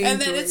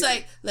 And then it's,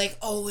 like,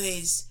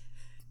 always,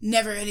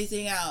 never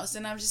anything else.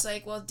 And I'm just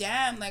like, well,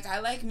 damn, like, I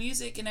like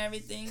music and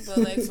everything, but,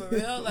 like, for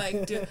real,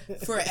 like,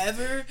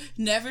 forever,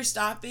 never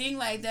stopping,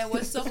 like, then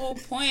what's the whole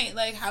point?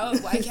 Like,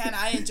 why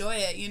can't I enjoy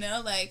it, you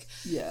know? Like,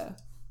 yeah.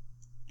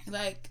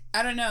 Like,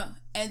 I don't know.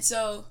 And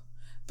so...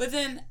 But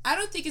then, I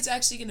don't think it's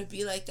actually going to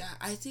be like that.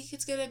 I think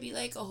it's going to be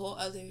like a whole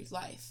other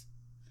life.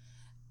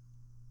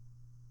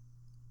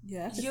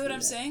 Yeah. You know what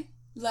I'm saying?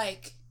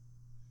 Like,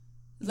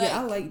 yeah,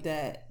 I like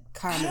that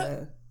kind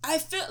of. I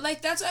feel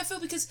like that's what I feel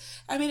because,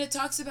 I mean, it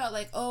talks about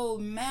like, oh,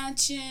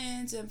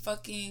 mansions and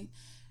fucking,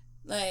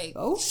 like,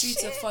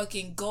 streets of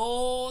fucking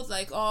gold.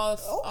 Like, all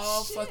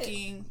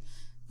fucking,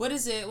 what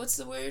is it? What's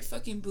the word?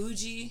 Fucking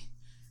bougie.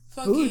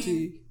 Fucking,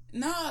 bougie?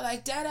 No,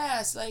 like, dead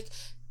ass. Like,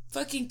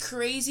 fucking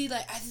crazy,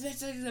 like, I think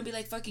it's gonna be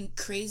like fucking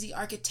crazy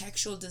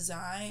architectural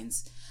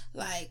designs,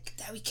 like,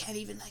 that we can't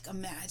even, like,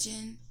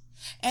 imagine.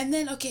 And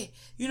then, okay,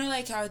 you know,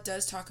 like, how it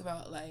does talk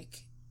about,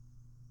 like,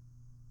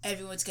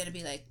 everyone's gonna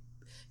be, like,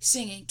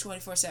 singing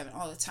 24/7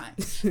 all the time.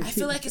 I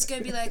feel like it's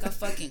gonna be, like, a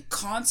fucking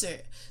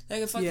concert,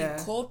 like a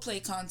fucking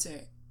Coldplay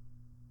concert.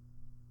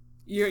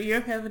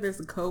 Your heaven is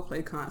a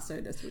Coldplay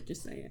concert, that's what you're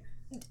saying.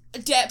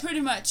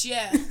 Pretty much,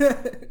 yeah.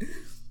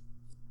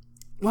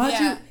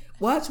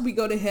 Watch me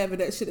go to heaven.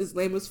 That shit is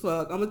lame as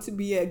fuck. I'm going to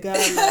be a guy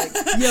like,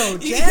 yo,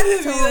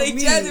 Jazz told like,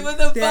 me Jazzy, what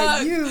the that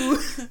fuck?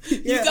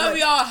 you got like,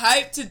 me all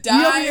hyped to die.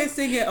 You over here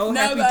singing "Oh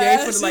Happy Day"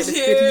 for like the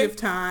 50th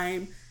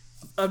time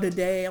of the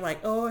day. I'm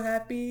like, "Oh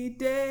Happy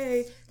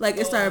Day." Like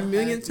it's our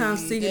million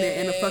times singing it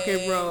in a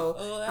fucking row.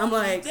 I'm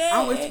like,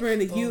 I'm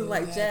whispering to you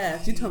like,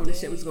 Jazz, you told me this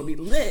shit was gonna be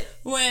lit.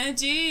 When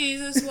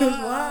Jesus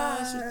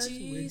washed, when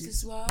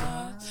Jesus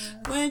washed,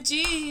 when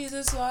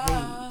Jesus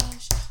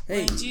washed.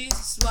 Hey. When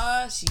Jesus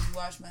washed, he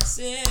washed my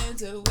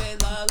sins away.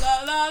 La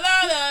la la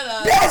la la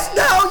la. Yes,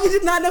 no, you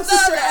did not know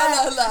Sister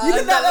Act. You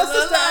did not know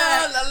Sister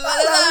Act.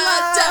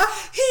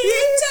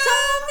 He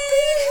told me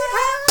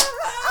how.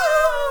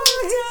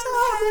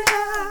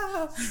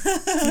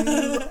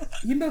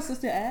 You know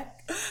Sister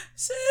Act?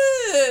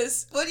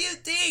 Sis, what do you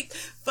think?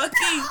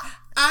 Fucking,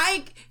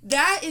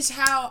 that is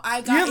how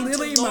I got into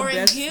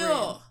Lauryn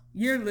Hill. Friend.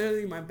 You're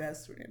literally my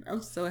best friend.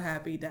 I'm so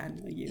happy that I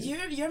know you.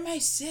 You're my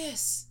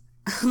sis.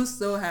 I'm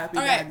so happy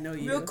that I know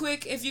you. Real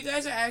quick, if you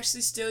guys are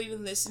actually still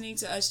even listening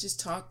to us just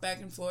talk back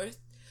and forth,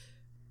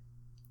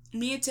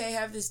 me and Tay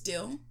have this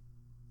deal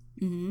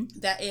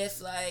that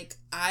if like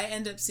I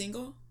end up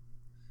single,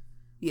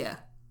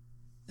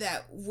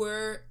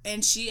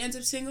 and she ends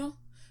up single,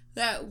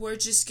 that we're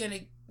just gonna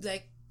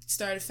like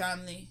start a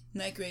family,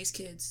 like raise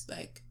kids,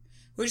 like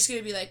we're just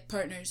gonna be like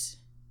partners,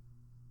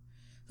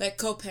 like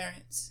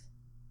co-parents.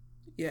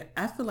 Yeah,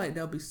 I feel like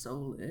they'll be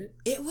so lit.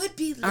 It would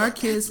be lit. Our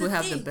kids would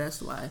have the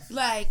best life.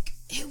 Like,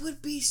 it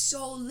would be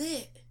so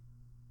lit.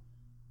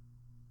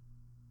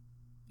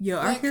 Yo,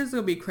 our kids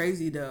gonna be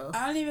crazy though.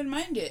 I don't even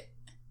mind it.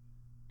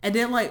 And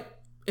then like,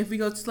 if we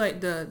go to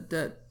like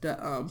the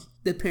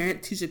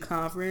parent teacher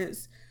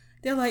conference,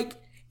 they're like,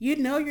 you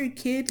know, your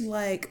kid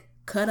like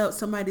cut out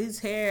somebody's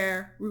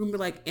hair. We're gonna be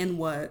like, and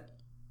what?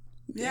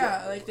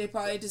 Yeah, like they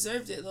probably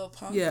deserved it, little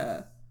punk.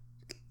 Yeah.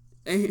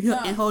 And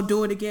he'll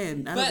do it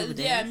again. But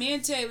yeah, me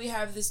and Tay, we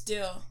have this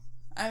deal.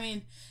 I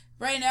mean,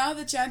 right now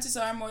the chances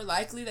are more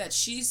likely that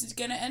she's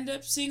gonna end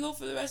up single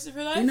for the rest of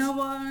her life. You know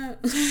what?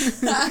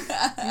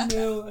 You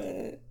know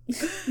what?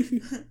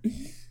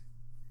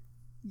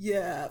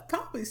 Yeah,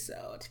 probably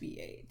so.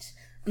 TBH.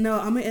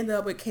 No, I'm gonna end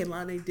up with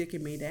Kehlani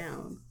dicking me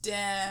down.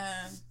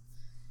 Damn.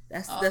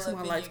 That's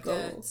my life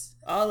goal.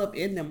 All up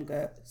in them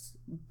guts,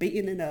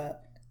 beating it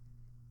up.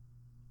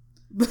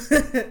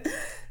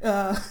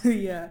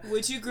 Yeah.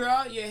 Would you grow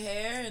out your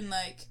hair and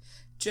like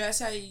dress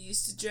how you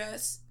used to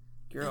dress?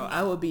 Girl,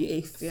 I would be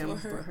a femme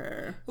for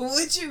her.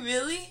 Would you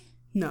really?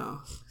 No.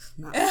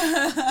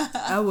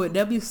 I would.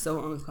 That'd be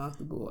so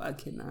uncomfortable. I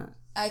cannot.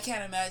 I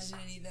can't imagine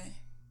it either.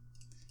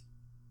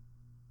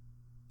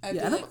 I'd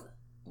be like,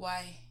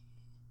 why?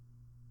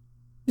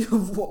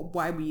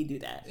 Why would you do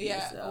that?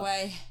 Yeah,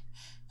 why?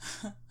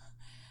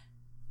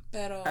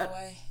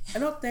 Why? I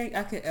don't think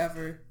I could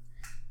ever.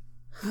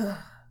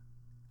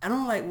 I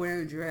don't like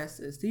wearing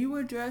dresses. Do you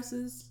wear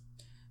dresses?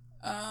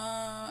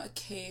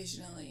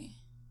 Occasionally.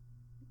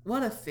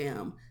 What a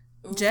femme.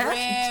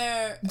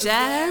 Rare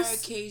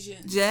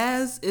occasions.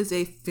 Jazz is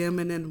a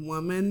feminine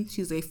woman.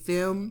 She's a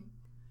femme.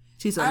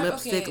 She's a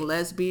lipstick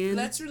lesbian.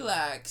 Let's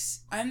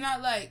relax. I'm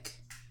not like.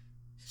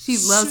 She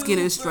loves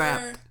getting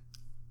strapped.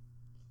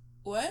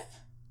 What?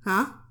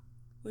 Huh?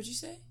 What'd you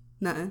say?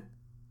 Nothing.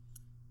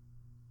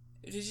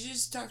 Did you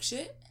just talk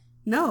shit?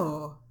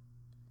 No.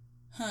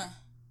 Huh.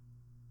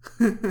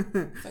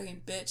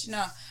 Fucking bitch.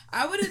 No,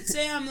 I wouldn't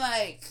say I'm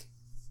like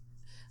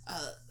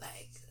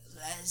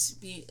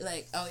lesbian.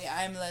 Like, oh yeah,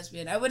 I'm a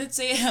lesbian. I wouldn't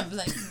say I'm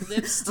like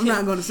lipstick. I'm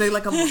not gonna say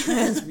like I'm a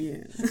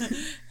lesbian.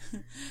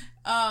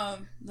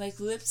 Like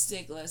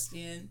lipstick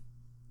lesbian,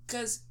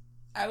 cause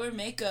I wear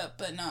makeup,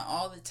 but not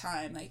all the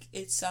time. Like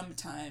it's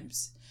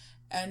sometimes,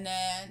 and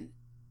then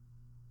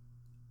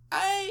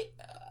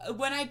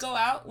when I go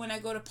out, when I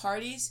go to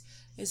parties,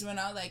 is when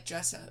I'll like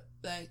dress up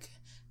like.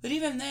 But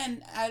even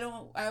then, I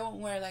won't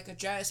wear like a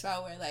dress, but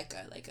I'll wear like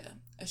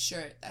a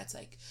shirt that's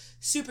like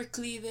super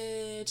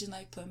cleavage and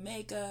like put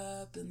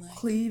makeup and like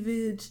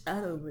cleavage.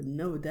 I don't even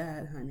know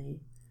that,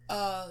 honey.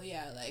 Oh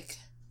yeah, like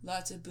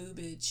lots of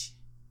boobage.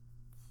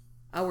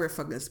 I wear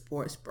fucking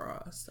sports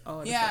bras.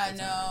 Yeah, I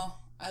know.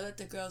 I let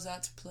the girls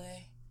out to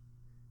play.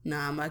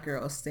 Nah, my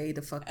girls stay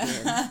the fuck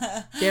in.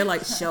 They're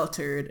like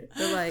sheltered.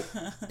 They're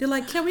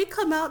like, can we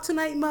come out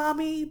tonight,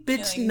 mommy?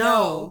 Bitch, like,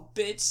 no.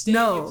 Bitch, stay in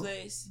your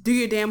place. Do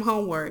your damn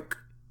homework,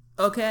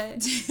 okay?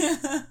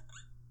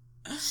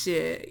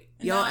 Shit,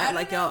 y'all act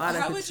like y'all out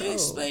of control. How would you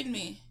explain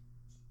me?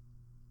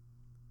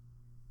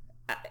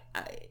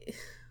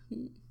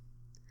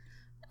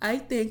 I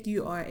think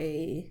you are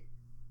a.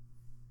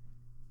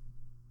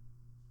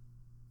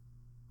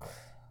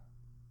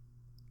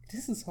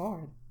 This is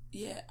hard.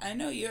 Yeah, I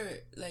know you're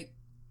like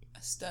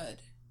a stud.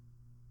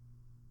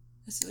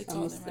 That's what they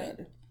call them,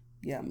 right?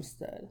 Yeah, I'm a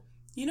stud.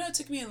 You know, it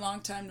took me a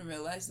long time to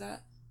realize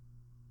that.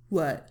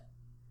 What?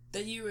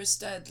 That you were a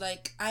stud.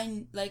 I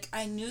knew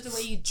the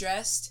way you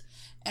dressed,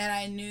 and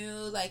I knew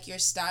like your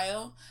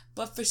style,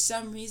 but for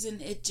some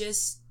reason it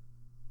just.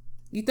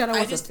 You thought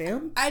I was a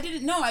femme? I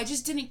didn't know. I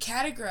just didn't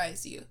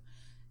categorize you.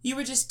 You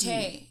were just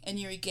Tay, and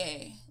you were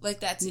gay.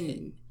 Like that's it.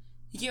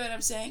 You get what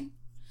I'm saying?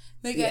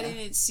 Like yeah. I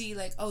didn't see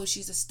like, oh,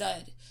 she's a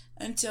stud.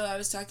 Until I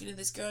was talking to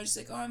this girl, and she's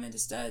like, oh, I'm into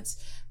studs.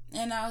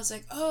 And I was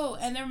like, oh,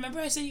 and then remember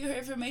I sent you her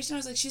information? I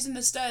was like, she's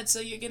into studs, so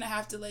you're going to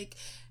have to, like,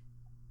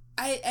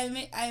 I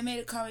made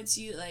a comment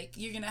to you, like,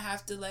 you're going to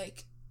have to,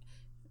 like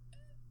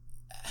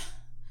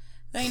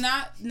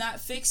not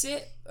fix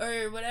it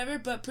or whatever,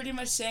 but pretty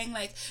much saying,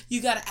 like,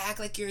 you got to act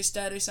like you're a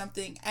stud or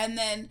something. And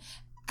then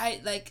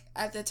like,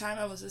 at the time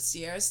I was with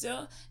Sierra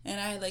still, and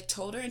I, like,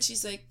 told her, and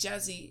she's like,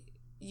 Jazzy,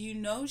 you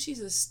know she's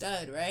a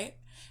stud, right?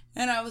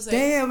 And I was like...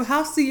 Damn,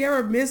 how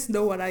Sierra Miss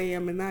know what I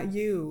am and not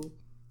you?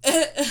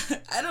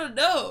 I don't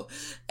know.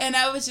 And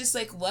I was just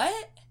like,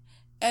 what?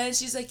 And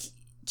she's like,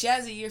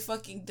 Jazzy, you're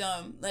fucking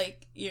dumb.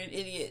 Like, you're an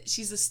idiot.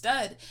 She's a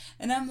stud.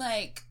 And I'm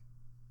like,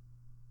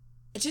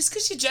 just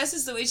because she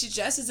dresses the way she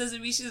dresses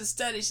doesn't mean she's a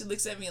stud. And she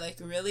looks at me like,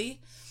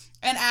 really?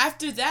 And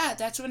after that,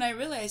 that's when I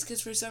realized,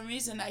 because for some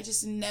reason, I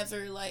just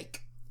never,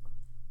 like,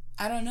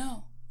 I don't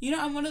know. You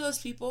know, I'm one of those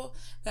people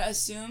that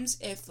assumes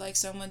if, like,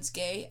 someone's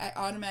gay, I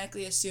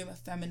automatically assume a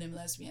feminine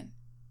lesbian.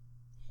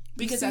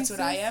 Because that's what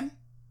I am.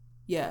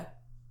 Yeah.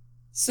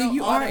 So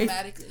you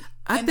automatically.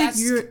 I think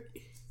you're...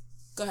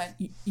 Go ahead.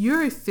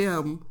 You're a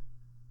femme.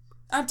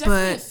 I'm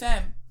definitely a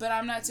femme, but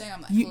I'm not saying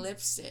I'm, like,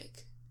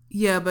 lipstick.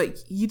 Yeah, but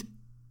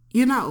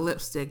you're not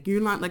lipstick.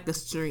 You're not, like, a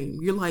stream.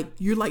 You're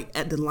like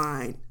at the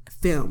line.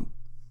 Femme.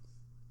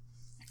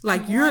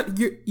 Like,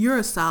 you're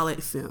a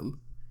solid femme.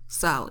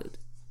 Solid.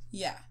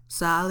 Yeah.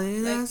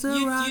 Solid like, as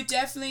a rock. You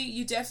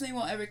definitely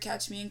won't ever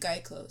catch me in guy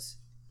clothes.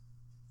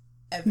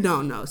 Ever.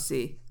 No.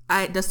 See,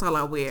 that's all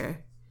I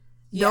wear.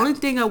 The only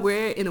thing I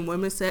wear in the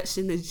women's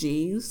section is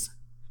jeans.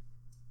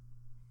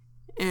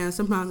 And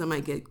sometimes I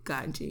might get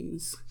guy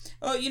jeans.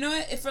 Oh, you know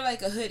what? If for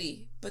like a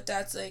hoodie, but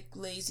that's like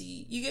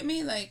lazy. You get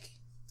me? Like,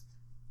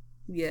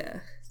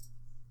 yeah.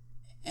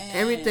 And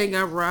everything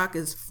I rock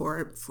is for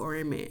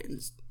a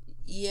man.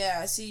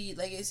 Yeah, see,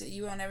 like I said,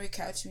 you won't ever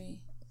catch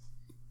me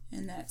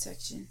in that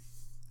section.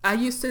 I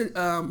used to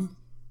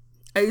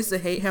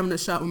hate having to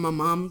shop with my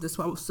mom. That's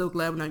why I was so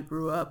glad when I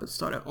grew up and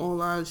started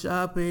online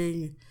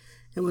shopping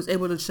and was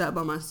able to shop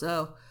by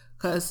myself.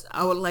 Because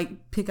I would,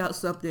 like, pick out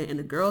something in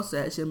the girl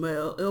section, but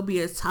it'll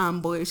be as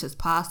tomboyish as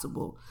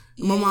possible.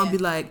 And my mom be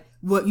like,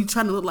 what, you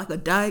trying to look like a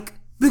dyke?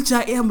 Bitch,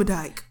 I am a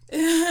dyke.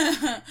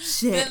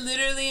 Shit. But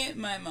literally,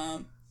 my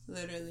mom,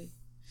 literally.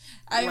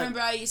 I remember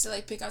I used to,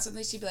 like, pick out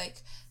something. She'd be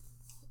like,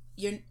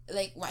 you're,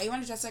 like, why you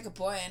want to dress like a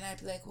boy? And I'd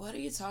be like, what are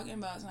you talking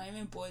about? It's not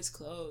even boys'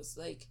 clothes.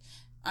 Like,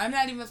 I'm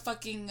not even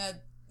fucking a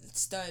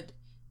stud.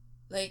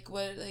 Like,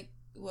 what?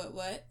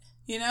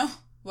 You know?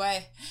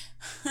 Why?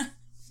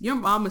 Your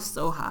mom is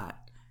so hot.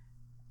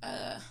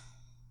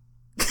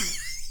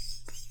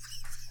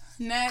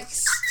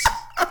 Next.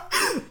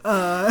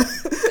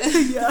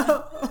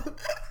 Yo.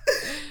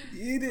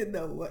 You didn't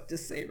know what to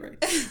say right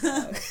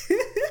now.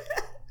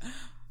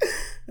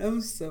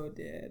 I'm so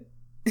dead.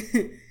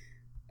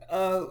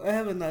 I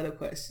have another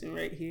question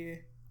right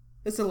here.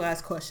 It's the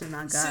last question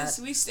I got. Since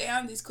we stay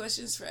on these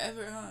questions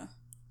forever, huh?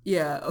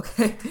 Yeah,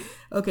 okay.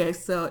 Okay,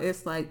 so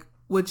it's like,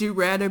 would you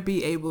rather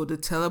be able to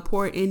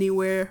teleport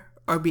anywhere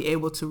or be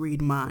able to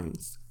read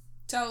minds?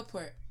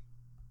 Teleport.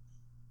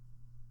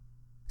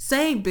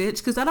 Same, bitch,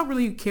 because I don't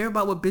really care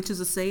about what bitches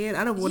are saying.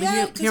 I don't want to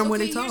hear them when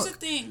they talk. Here's the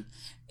thing.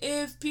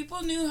 If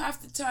people knew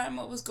half the time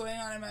what was going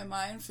on in my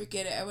mind,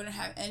 forget it. I wouldn't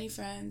have any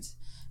friends.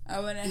 I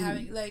wouldn't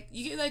have, like,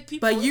 you get, like,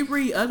 people. But you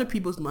read other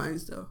people's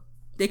minds, though.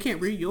 They can't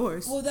read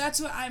yours. Well,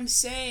 that's what I'm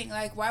saying.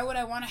 Like, why would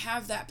I want to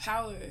have that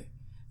power?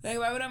 Like,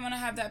 why would I want to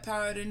have that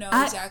power to know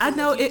exactly I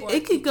know what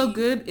it could go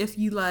good if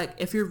you, like,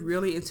 if you're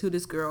really into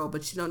this girl,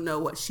 but you don't know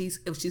what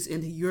if she's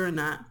into you or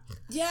not.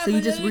 Yeah, so but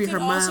you just read it her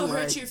can mind, also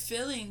hurt like, your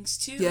feelings,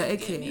 too. Yeah,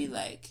 it can. Me?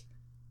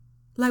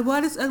 Like,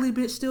 why this ugly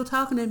bitch still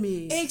talking to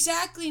me?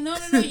 Exactly. No.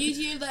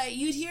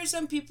 You'd hear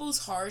some people's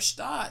harsh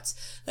thoughts.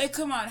 Like,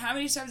 come on, how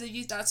many times have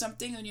you thought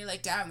something and you're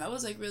like, damn, that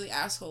was, like, really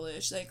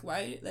asshole-ish. Like,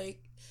 why,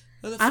 like,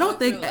 I don't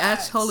think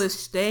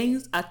asshole-ish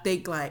things. I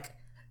think, like,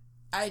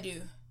 I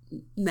do.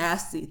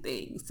 Nasty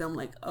things. So I'm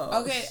like,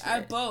 oh, okay,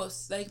 shit.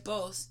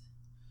 both.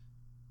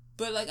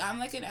 But, like, I'm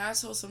like an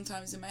asshole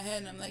sometimes in my head,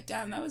 and I'm like,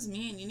 damn, that was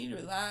mean. You need to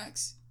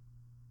relax.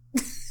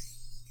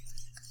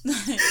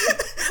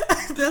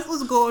 That's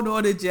what's going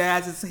on in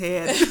Jazz's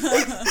head.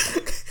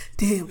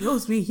 Damn, that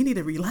was me. You need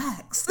to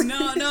relax.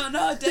 No,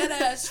 dead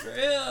ass, for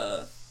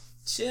real.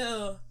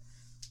 Chill.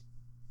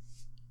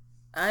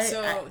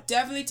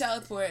 Definitely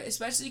teleport,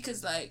 especially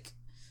because, like,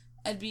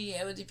 I'd be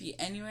able to be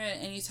anywhere at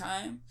any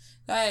time.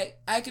 Like,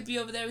 I could be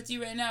over there with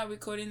you right now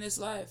recording this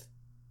live.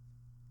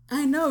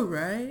 I know,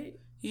 right?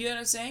 You know what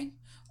I'm saying?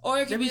 Or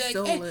it could be like,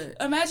 hey,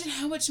 imagine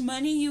how much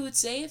money you would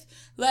save.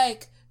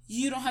 Like,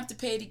 you don't have to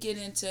pay to get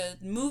into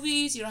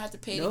movies. You don't have to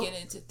pay to get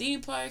into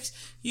theme parks.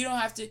 You don't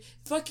have to...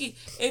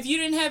 if you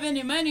didn't have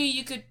any money,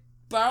 you could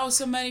borrow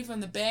some money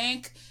from the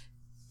bank,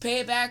 pay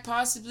it back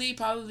possibly,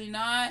 probably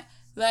not.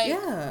 Like,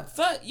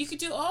 you could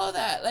do all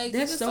that. Like,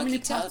 there's you could so many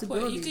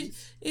teleport. You could...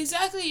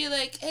 Exactly. You're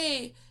like,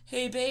 hey,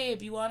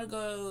 babe, you want to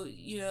go,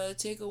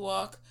 take a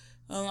walk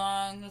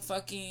along the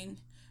fucking...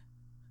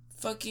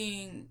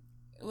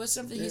 What's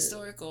something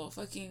historical?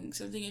 Fucking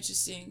something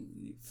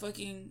interesting.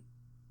 Fucking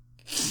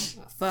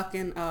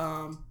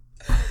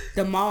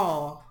the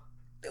mall.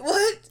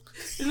 What?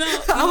 No,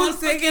 I was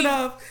thinking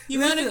of. You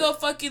want to go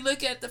fucking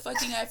look at the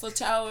fucking Eiffel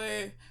Tower,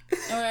 or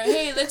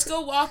hey, let's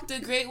go walk the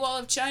Great Wall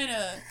of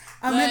China.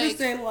 I meant to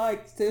say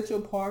like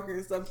Central Park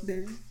or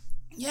something.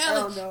 Yeah, I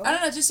don't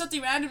know, just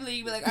something randomly.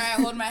 You be like, all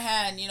right, hold my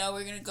hand.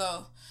 We're gonna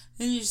go.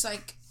 Then you just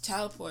like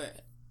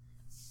Teleport.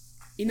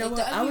 You know like,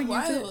 what? That'd be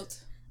wild.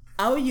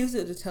 I would use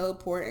it to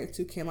teleport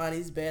into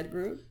Kehlani's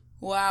bedroom.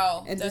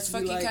 Wow, and that's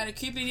fucking like, kind of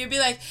creepy. And you'd be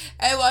like,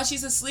 hey, while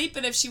she's asleep,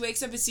 and if she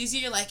wakes up and sees you,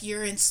 you're like,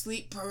 you're in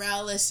sleep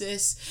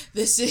paralysis.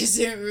 This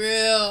isn't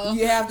real.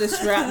 You have to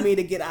strap me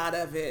to get out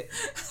of it.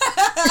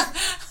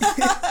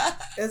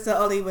 It's the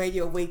only way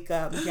you'll wake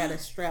up. You gotta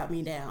strap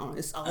me down.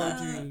 It's all a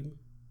dream.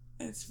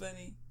 It's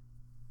funny.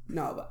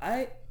 No, but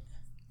I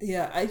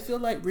feel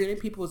like reading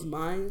people's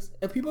minds.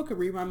 If people could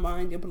read my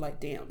mind, they'll be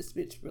like, damn, this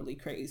bitch really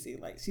crazy.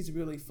 Like, she's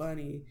really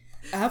funny.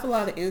 I have a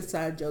lot of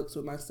inside jokes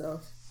with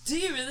myself. Do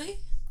you really?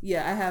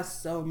 Yeah, I have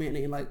so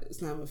many. Like,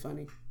 it's not even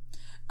funny.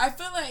 I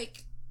feel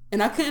like...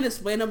 And I couldn't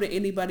explain them to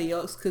anybody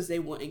else because they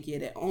wouldn't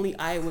get it. Only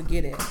I would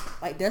get it.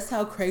 Like, that's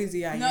how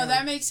crazy I am. No,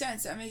 that makes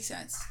sense. That makes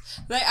sense.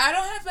 Like, I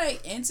don't have,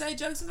 like, inside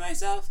jokes with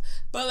myself,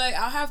 but, like,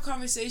 I'll have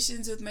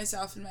conversations with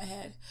myself in my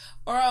head.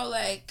 Or I'll,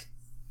 like...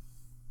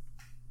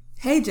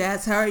 Hey,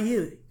 Jazz, how are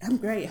you? I'm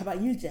great. How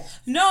about you, Jazz?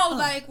 No,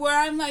 like, where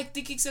I'm, like,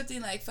 thinking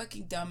something, like,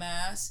 fucking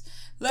dumbass.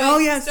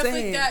 Like, stuff same.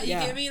 like that. You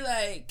yeah. get me?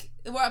 Like...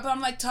 Well, but I'm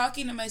like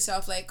talking to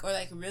myself, like, or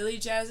like, really,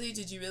 Jazzy?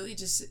 Did you really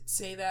just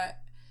say that?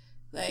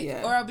 Like,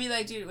 yeah. Or I'll be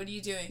like, dude, what are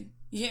you doing?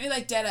 You get me?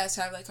 Like, dead ass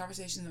have like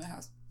conversations in my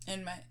house,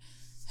 in my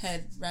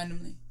head,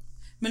 randomly,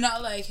 but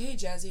not like, hey,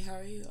 Jazzy, how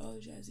are you? Oh,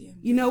 Jazzy,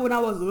 you know, when I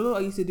was little,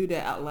 I used to do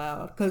that out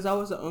loud because I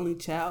was the only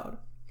child,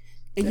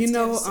 and That's you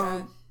know,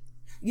 sad.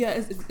 yeah,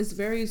 it's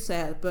very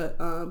sad, but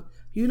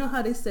you know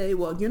how they say,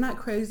 well, you're not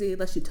crazy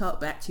unless you talk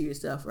back to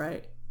yourself,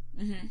 right?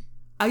 Mm-hmm.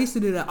 I used to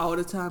do that all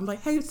the time,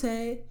 like, hey,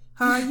 Tay.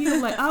 How are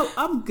you? Like,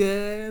 I'm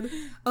good.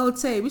 Oh,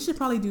 Tay, we should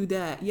probably do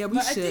that. Yeah,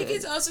 we should. I think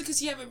it's also because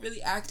you have a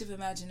really active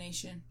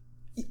imagination.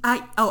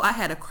 I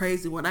had a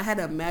crazy one. I had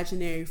an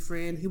imaginary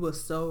friend. He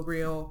was so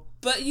real.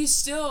 But you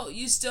still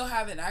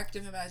have an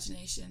active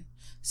imagination.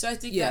 So I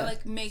think that,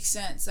 like, makes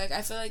sense. Like,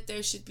 I feel like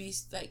there should be,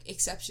 like,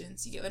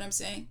 exceptions. You get what I'm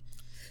saying?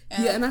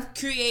 And, yeah, like, and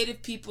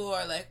creative people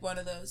are, like, one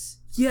of those.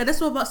 Yeah,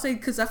 that's what I'm about to say,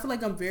 because I feel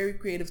like I'm very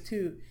creative,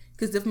 too.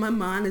 Because if my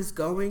mind is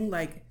going,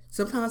 like...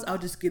 Sometimes I'll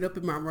just get up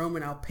in my room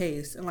and I'll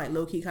pace and like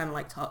low-key kind of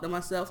like talk to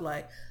myself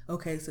like,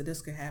 okay, so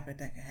this could happen,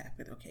 that could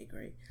happen. Okay,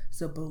 great.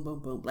 So boom, boom,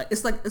 boom. Like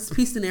it's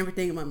piecing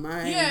everything in my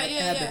mind. Yeah, like, yeah,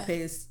 I have yeah. the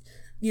pace.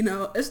 You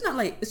know, it's not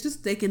like, it's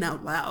just thinking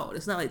out loud.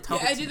 It's not like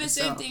talking to I do the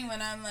myself. same thing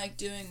when I'm like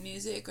doing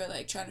music or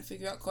like trying to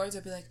figure out chords.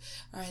 I'll be like,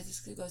 all right, this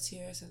goes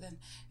here. So then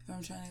if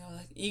I'm trying to go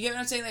like, you get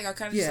what I'm saying? Like I'll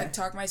kind of just like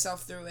talk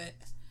myself through it.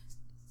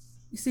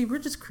 You see, we're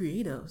just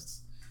creatives.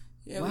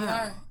 Yeah, we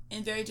are.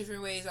 In very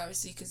different ways,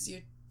 obviously, because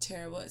you're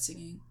terrible at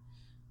singing.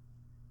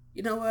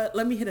 You know what?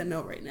 Let me hit a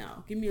note right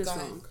now. Give me a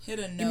song. Hit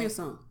a note. Give me a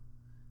song.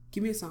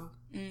 Give me a song.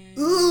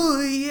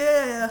 Ooh,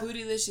 yeah.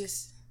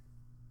 Bootylicious.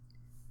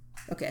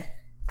 Okay.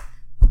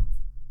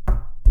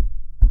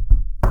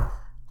 I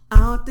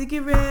don't think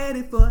you're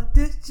ready for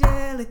this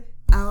jelly.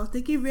 I don't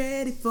think you're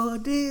ready for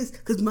this.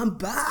 Cause my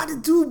body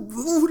too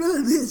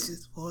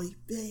bootylicious for you,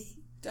 babe.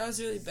 That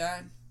was really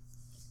bad.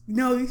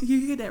 No, you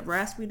hear that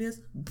raspiness?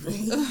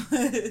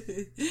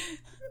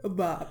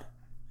 Bob.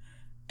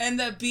 And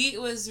the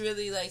beat was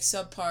really, like,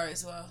 subpar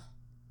as well.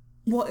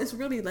 Well, it's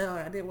really loud.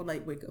 I didn't want to,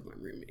 like, wake up my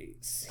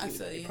roommates. I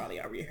feel They you.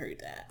 probably already heard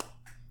that.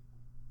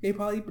 They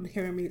probably been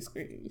hearing me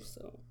scream,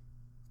 so.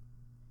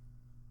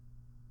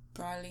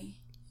 Probably.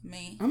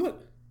 Me.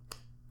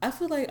 I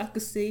feel like I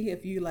could sing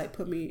if you, like,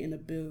 put me in a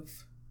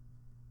booth.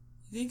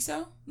 You think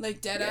so?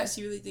 Like, deadass,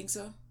 you really think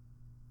so?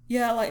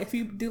 Yeah, like, if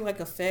you do,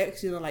 like,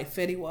 effects, you know, like,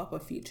 Fetty Wap or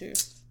feature.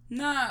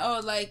 Nah,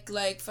 like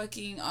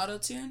fucking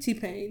auto-tune?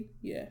 T-Pain,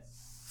 yeah.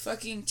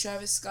 Fucking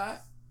Travis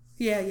Scott?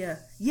 Yeah.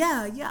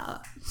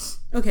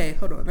 Okay,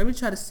 hold on. Let me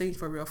try to sing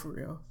for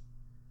real.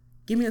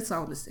 Give me a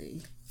song to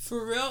sing.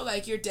 For real?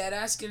 Like, you're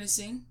deadass gonna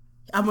sing?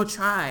 I'm gonna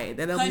try.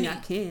 That doesn't mean I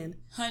can.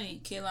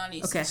 Honey,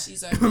 Kehlani, okay.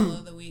 She's our girl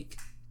of the week.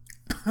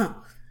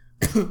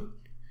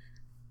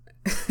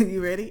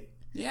 You ready?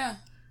 Yeah.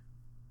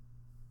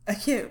 I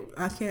can't.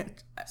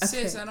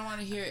 Sis, I don't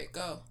want to hear it.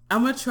 Go.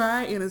 I'm gonna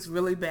try, and it's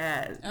really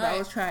bad. All right. I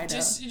was trying to.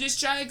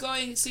 Just try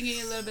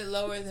singing a little bit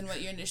lower than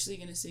what you're initially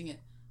gonna sing it.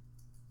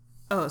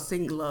 Oh,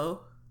 sing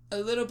low. A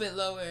little bit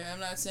lower. I'm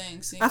not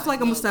saying sing. I feel like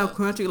I'm gonna sound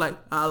country. Like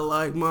I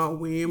like my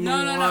women.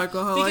 No. Like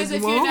Because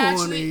if you're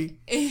naturally,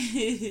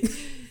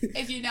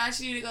 if you're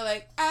naturally to go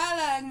like I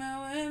like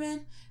my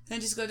women,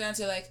 then just go down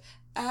to like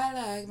I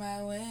like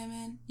my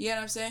women. You get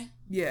what I'm saying?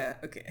 Yeah.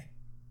 Okay.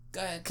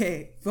 Go ahead.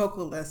 Okay.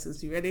 Vocal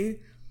lessons. You ready?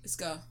 Let's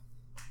go.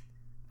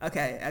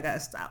 Okay, I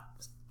gotta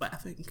stop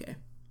laughing. Okay.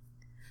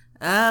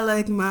 I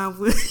like my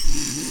women.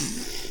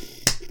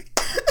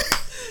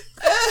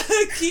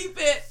 Keep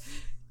it.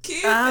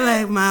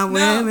 I like my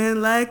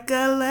women like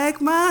I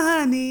like my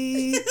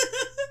honey.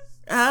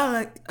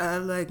 I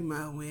like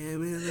my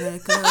women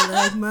like I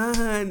like my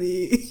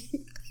honey.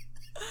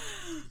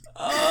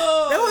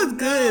 Oh, that was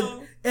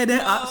good. And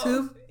that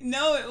octave.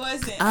 No, it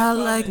wasn't. I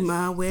like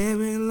my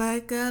women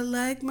like I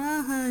like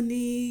my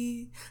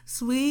honey.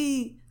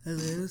 Sweet, a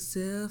little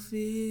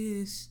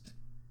selfish.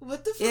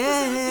 What the fuck is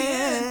that at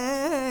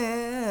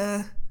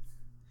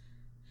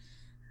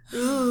the end?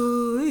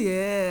 Ooh,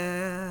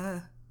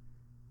 yeah.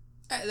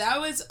 That That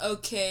was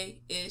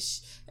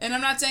okay-ish. And I'm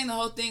not saying the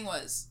whole thing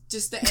was.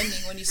 Just the ending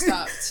when you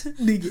stopped.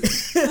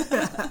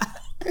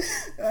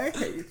 I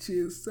hate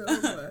you so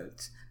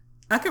much.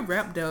 I can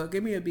rap though.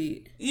 Give me a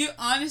beat. You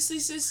honestly,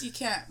 sis, you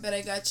can't, but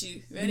I got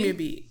you. Ready? Give me a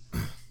beat.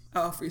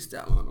 I'll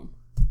freestyle on them.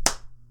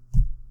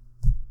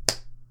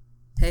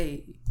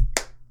 Hey.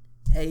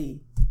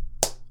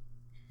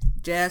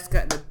 Jazz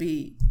got the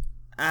beat.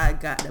 I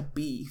got the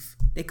beef.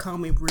 They call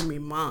me Remy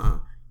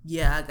Ma.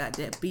 Yeah, I got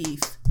that beef.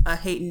 I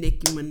hate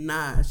Nicki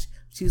Minaj.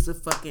 She's a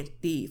fucking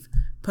thief.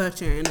 Punch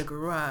her in the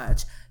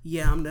garage.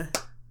 Yeah, I'm the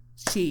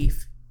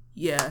chief.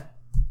 Yeah.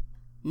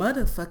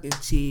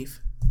 Motherfucking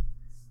chief.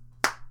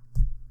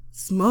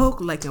 Smoke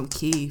like I'm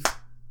Keith.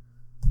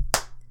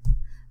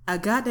 I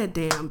got that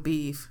damn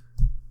beef.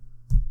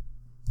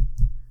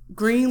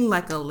 Green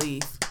like a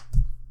leaf.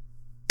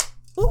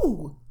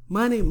 Ooh.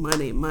 Money.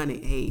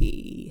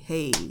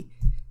 Hey.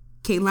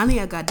 Kehlani,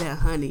 I got that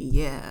honey.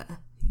 Yeah.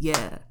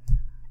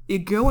 Your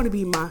girl wanna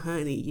be my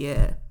honey.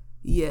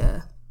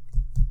 Yeah.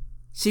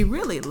 She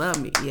really love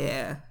me.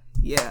 Yeah.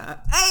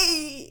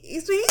 Hey,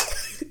 you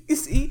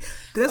see?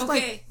 That's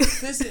okay,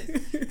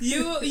 listen.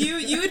 You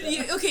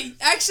okay,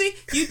 actually,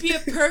 you'd be a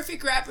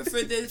perfect rapper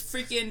for the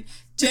freaking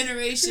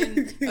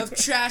generation of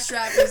trash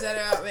rappers that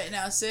are out right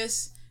now,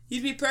 sis.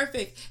 You'd be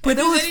perfect. But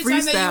it was anytime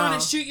freestyle. that you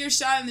want to shoot your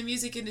shot in the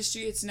music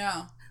industry, it's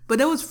now. But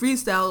that was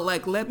freestyle.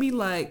 Like,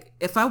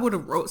 if I would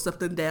have wrote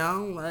something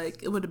down,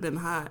 like, it would have been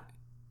hot.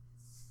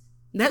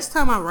 Next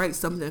time I write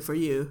something for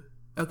you,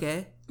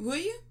 okay? Will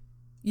you?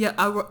 Yeah,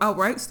 I'll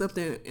write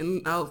something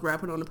and I'll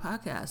rap it on the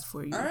podcast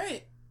for you. All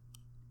right.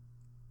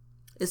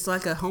 It's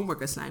like a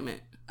homework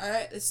assignment. All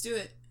right, let's do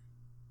it.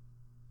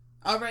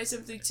 I'll write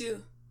something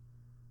too.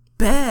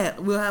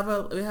 Bet we'll have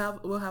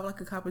like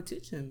a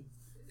competition.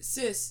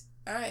 Sis,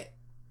 all right.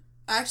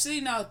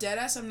 Actually, no,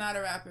 deadass. I'm not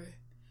a rapper.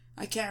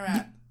 I can't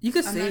rap. You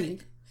could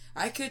sing.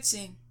 I could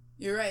sing.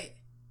 You're right.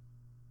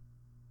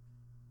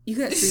 You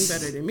could sing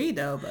better than me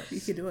though, but you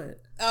could do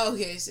it. Oh,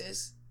 okay,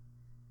 sis.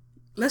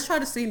 Let's try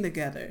to sing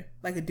together,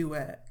 like a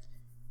duet.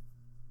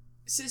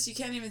 Sis, you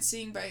can't even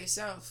sing by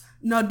yourself.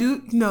 No,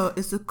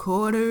 it's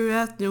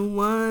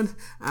 1:15.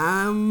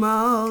 I'm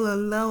all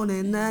alone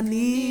and I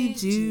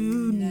need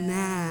you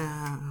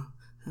now.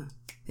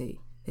 Hey.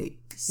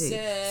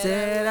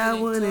 Said I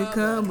wouldn't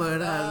come,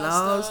 but I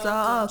lost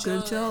all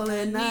control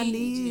and I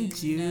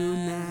need you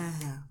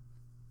now.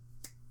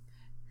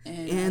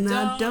 And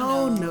I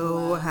don't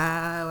know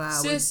how I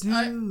would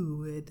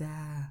do it.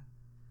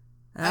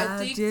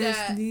 I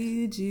just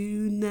need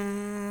you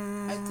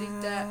now. I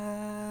think that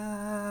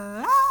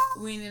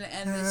we need to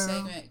end this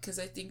segment because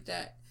I think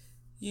that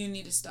you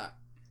need to stop.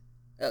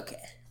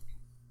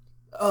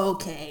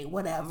 Okay,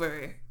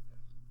 whatever.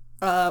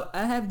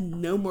 I have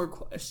no more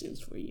questions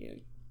for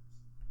you.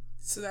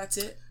 So that's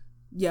it?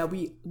 Yeah,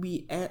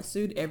 we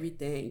answered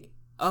everything.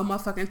 All my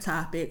fucking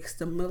topics,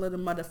 the middle of the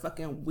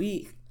motherfucking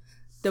week.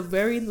 The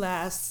very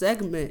last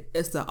segment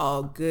is the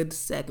all good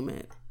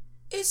segment.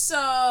 It's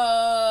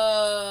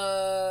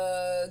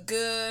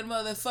good,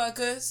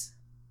 motherfuckers.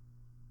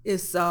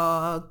 It's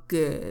all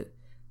good.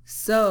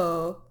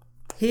 So,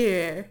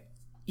 here,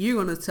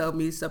 you're going to tell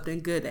me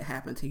something good that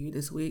happened to you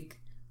this week.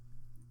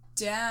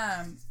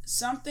 Damn.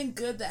 Something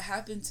good that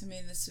happened to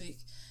me this week.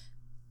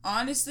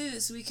 Honestly,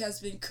 this week has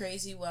been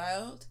crazy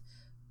wild.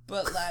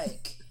 But,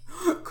 like...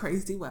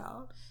 Crazy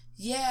wild?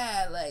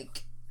 Yeah,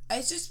 like...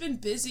 I've just been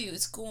busy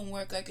with school and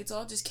work. Like, it's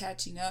all just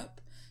catching up.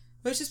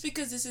 But it's just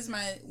because this is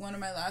one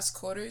of my last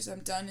quarters. I'm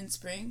done in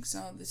spring,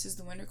 so this is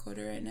the winter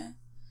quarter right now.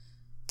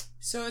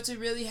 So it's a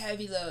really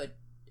heavy load.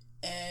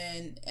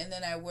 And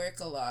then I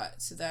work a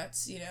lot. So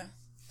that's,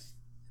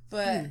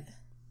 But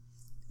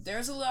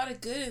there's a lot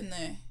of good in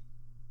there.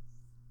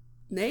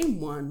 Name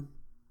one.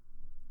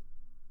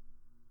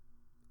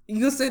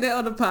 You gonna say that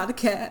on the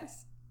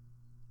podcast?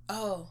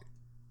 Oh.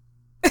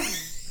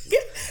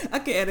 I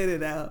can edit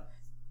it out.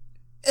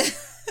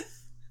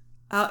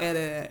 I'll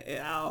edit it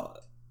out.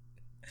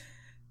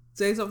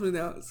 Say something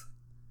else.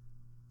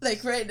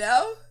 Like right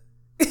now?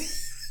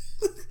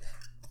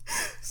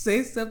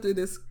 Say something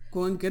that's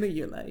going good in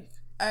your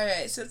life.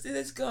 Alright, something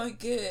that's going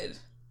good.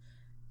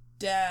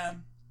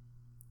 Damn.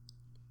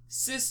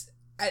 Sis,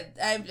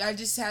 I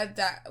just had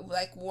that,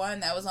 like,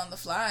 one that was on the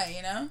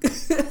fly,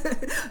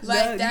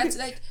 Like, that's,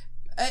 like,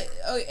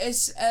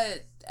 it's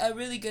a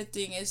really good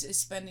thing is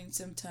spending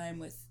some time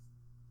with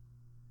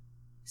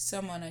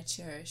someone I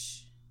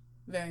cherish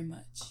very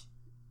much.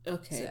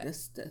 Okay,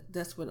 so,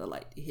 that's what I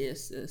like to hear,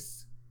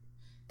 sis.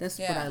 That's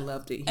what I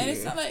love to hear. And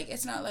it's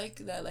not like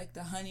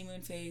the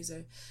honeymoon phase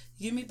or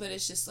you get me, but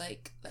it's just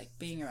like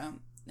being around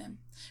them.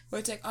 Where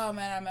it's like, oh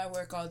man, I'm at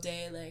work all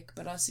day, like,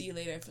 but I'll see you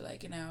later for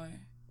like an hour.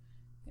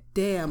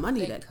 Damn, I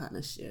need that kind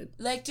of shit.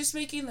 Like just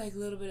making like a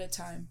little bit of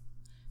time.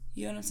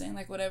 You know what I'm saying?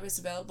 Like whatever's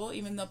available,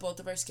 even though both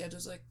of our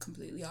schedules are like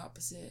completely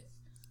opposite.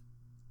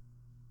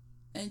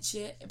 And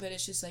shit. But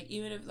it's just like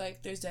even if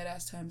like there's dead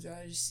ass times where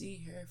I just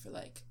see her for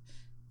like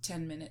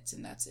 10 minutes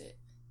and that's it.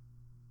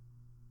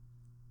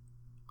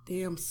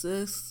 Damn,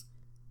 sis.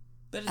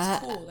 But it's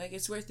cool. Like,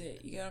 it's worth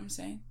it. You get what I'm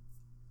saying?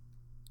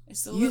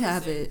 It's the little You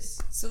have things.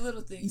 it. It's the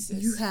little things,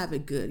 sis. You have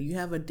it good. You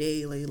have a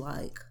daily,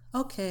 like,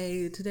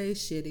 okay, today's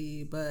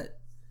shitty, but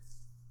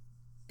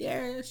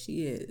there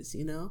she is,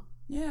 you know?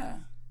 Yeah.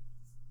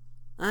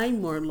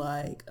 I'm more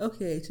like,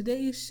 okay,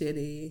 today is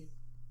shitty.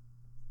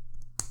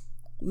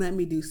 Let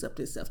me do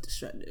something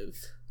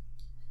self-destructive.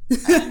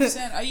 I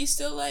understand. Are you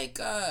still, like,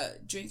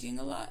 drinking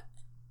a lot?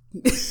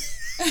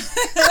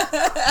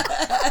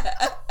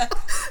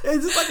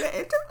 Is this like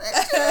an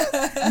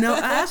intervention? No,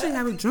 I actually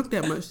haven't drunk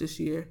that much this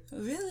year.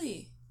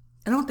 Really?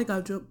 I don't think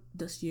I've drunk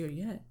this year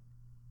yet.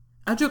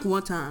 I drank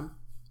one time.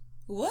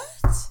 What?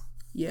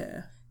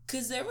 Yeah.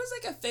 Because there was,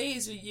 like, a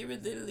phase where you were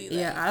literally, like...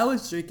 Yeah, I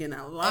was drinking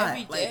a lot.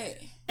 Every day.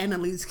 Like,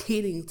 Annalise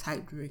Keating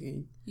type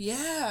drinking.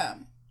 Yeah.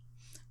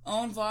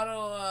 Own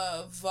bottle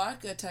of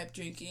vodka type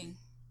drinking.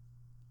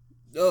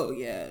 Oh,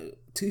 yeah.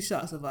 2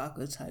 shots of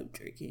vodka type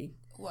drinking.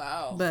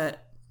 Wow.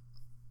 But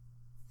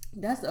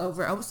that's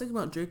over. I was thinking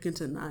about drinking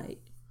tonight.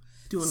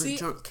 Doing a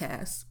drunk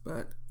cast,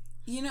 but...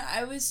 You know,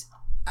 I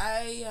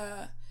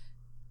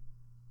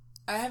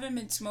haven't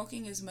been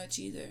smoking as much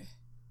either.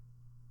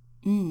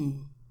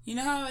 You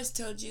know how I always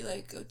told you,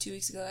 like, 2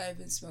 weeks ago, I've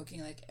been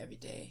smoking, like, every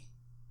day?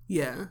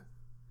 Yeah.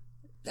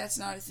 That's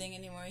not a thing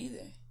anymore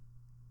either.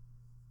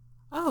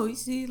 Oh, you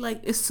see, like,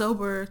 it's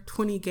sober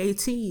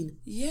 2018.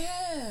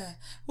 Yeah.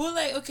 Well,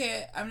 like,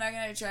 okay, I'm not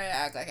gonna try to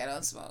act like I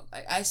don't smoke.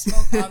 Like, I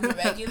smoke on the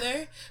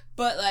regular,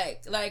 but,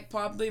 like,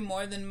 probably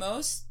more than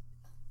most.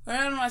 Or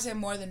I don't want to say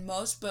more than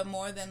most, but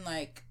more than,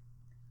 like,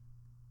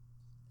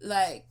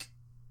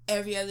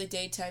 every other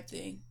day type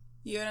thing.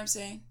 You know what I'm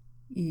saying?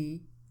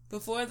 Mm-hmm.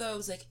 Before, though, it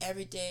was, like,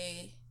 every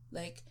day.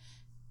 Like,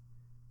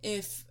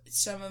 if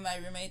some of my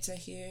roommates are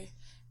here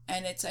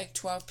and it's, like,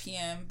 12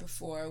 p.m.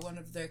 before one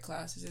of their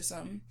classes or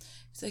something,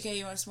 it's like, hey,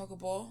 you want to smoke a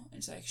bowl? And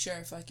it's like,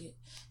 sure, fuck it.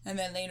 And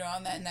then later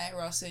on that night,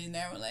 we're all sitting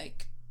there, we're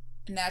like,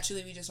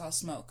 naturally, we just all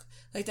smoke.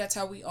 Like, that's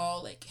how we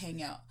all, like,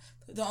 hang out.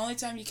 The only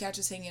time you catch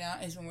us hanging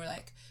out is when we're,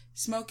 like,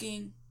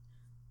 smoking,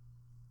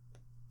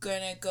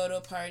 gonna go to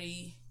a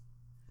party,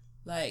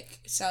 like,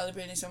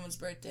 celebrating someone's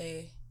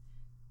birthday.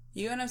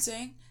 You know what I'm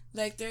saying?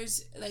 Like,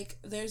 there's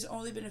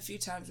only been a few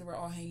times where we're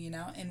all hanging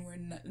out and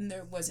and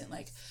there wasn't,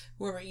 like,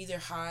 where we're either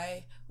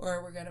high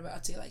or we're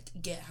about to, like,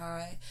 get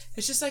high.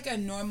 It's just, like, a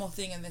normal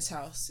thing in this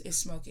house is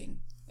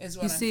smoking, is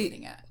what I'm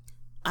getting at.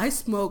 I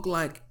smoke,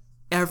 like,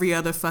 every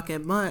other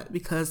fucking month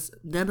because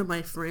none of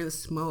my friends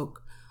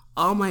smoke.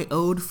 All my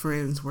old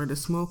friends were the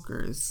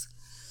smokers.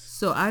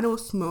 So I don't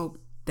smoke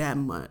that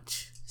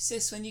much.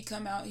 Sis, when you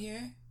come out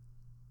here...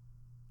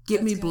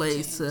 Get me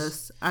blazed,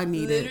 sis. I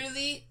need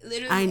literally,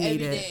 I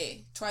need every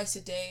day, twice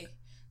a day.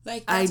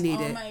 Like, that's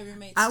all my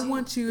roommates do. I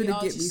want you to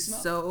get me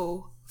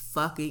so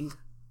fucking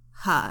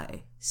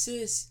high.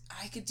 Sis,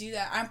 I could do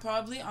that. I'm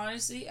probably,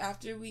 honestly,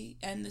 after we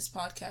end this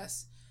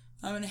podcast,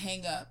 I'm going to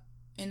hang up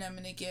and I'm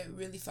going to get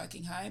really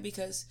fucking high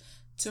because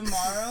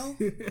tomorrow,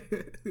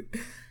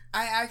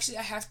 I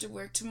have to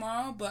work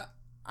tomorrow, but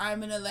I'm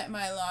going to let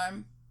my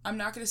alarm, I'm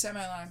not going to set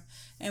my alarm.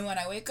 And when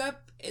I wake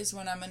up is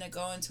when I'm going to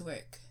go into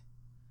work.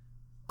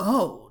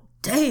 Oh,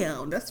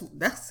 damn. That's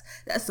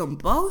some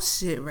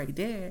bullshit right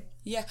there.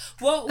 Yeah.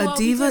 Well, a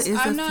diva is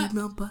I'm a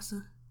female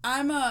busser.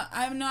 I'm not,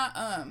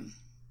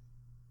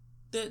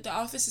 the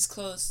office is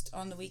closed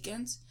on the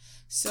weekends.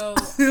 So.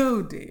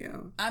 Oh,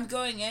 damn. I'm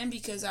going in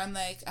because I'm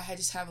like, I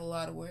just have a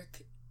lot of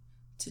work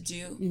to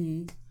do.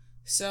 Mm-hmm.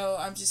 So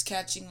I'm just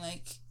catching,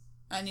 like,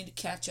 I need to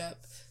catch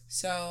up.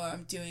 So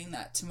I'm doing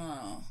that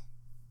tomorrow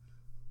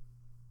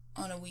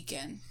on a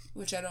weekend,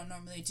 which I don't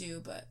normally do,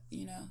 but,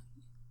 you know.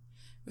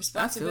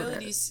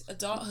 Responsibilities,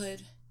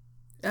 adulthood.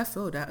 I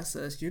feel that,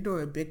 sis. You're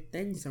doing big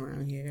things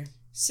around here.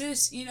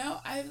 Sis, you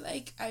know,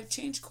 I've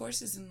changed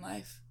courses in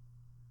life.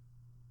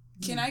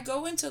 Can I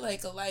go into,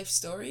 like, a life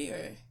story,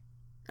 or?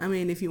 I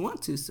mean, if you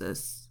want to,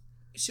 sis.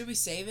 Should we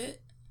save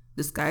it?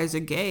 The skies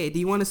are gay. Do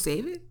you want to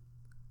save it?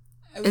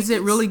 Is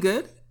it really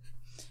good?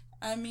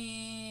 I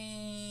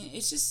mean,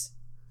 it's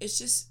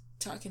just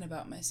talking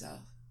about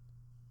myself.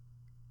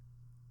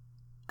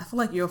 I feel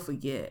like you'll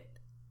forget.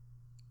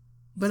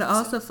 But I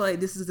also feel like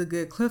this is a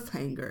good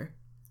cliffhanger.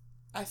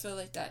 I feel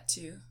like that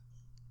too.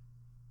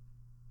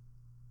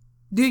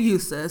 Do you,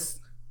 sis?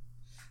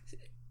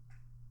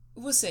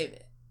 We'll save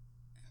it.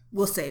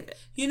 We'll save it.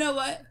 You know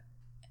what?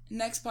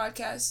 Next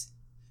podcast,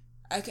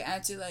 I could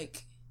answer,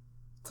 like,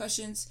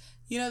 questions.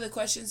 You know the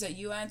questions that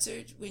you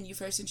answered when you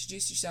first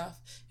introduced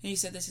yourself? And you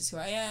said, this is who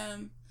I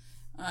am.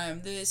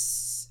 I'm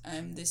this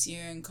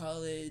year in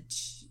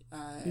college.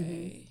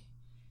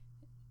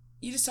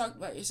 You just talk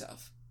about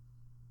yourself.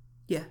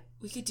 Yeah.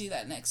 We could do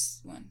that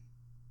next one.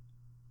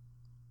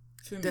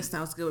 For me. That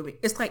sounds good with me.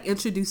 It's like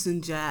introducing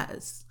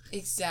jazz.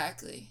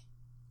 Exactly.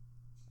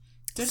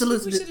 Don't you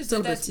think we should have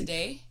done that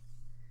today?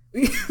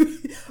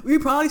 We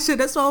probably should.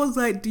 That's why I was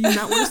like, do you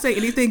not want to say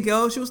anything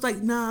else? She was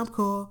like, nah, I'm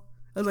cool.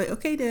 I was like,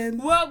 okay then.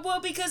 Well,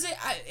 because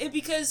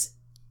because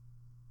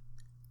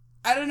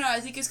I don't know. I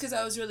think it's because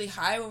I was really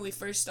high when we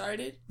first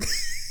started.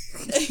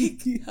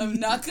 Like, I'm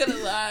not gonna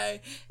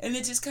lie, and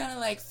it just kind of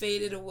like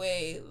faded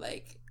away.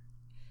 Like,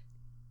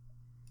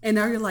 And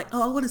now you're like,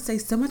 oh, I want to say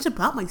so much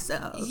about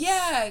myself.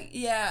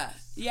 Yeah.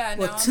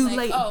 Well, too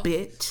late,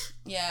 bitch.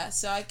 Yeah,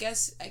 so I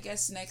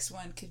guess next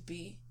one could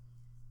be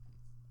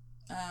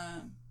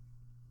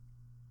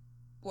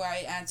where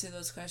I answer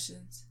those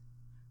questions.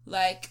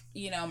 Like,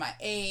 my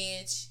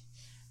age,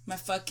 my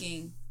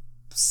fucking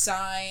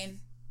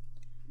sign,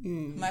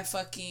 my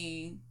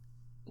fucking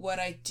what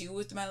I do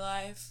with my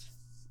life,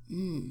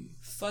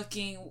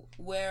 fucking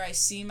where I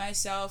see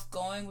myself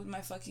going with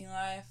my fucking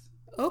life.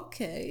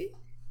 Okay.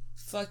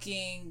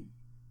 Fucking,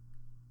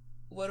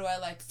 what do I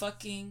like?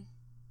 Fucking.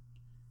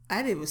 I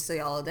didn't even say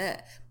all of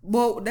that.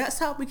 Well, that's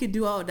how we can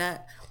do all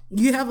that.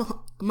 You have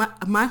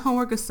my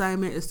homework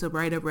assignment is to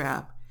write a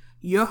rap.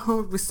 Your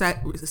homework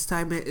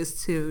assignment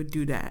is to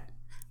do that.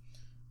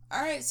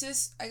 All right,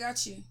 sis, I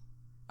got you.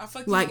 I'll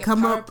fucking like, make a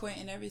PowerPoint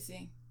and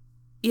everything.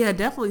 Yeah,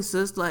 definitely,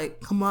 sis.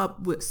 Like, come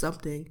up with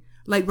something.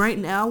 Like right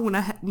now, when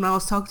I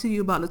was talking to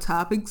you about the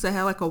topics, I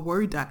had like a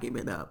Word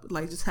document up.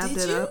 Like, just have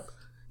that up.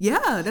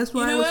 Yeah, that's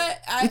why. You know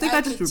what? I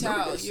just could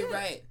tell. You're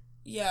right.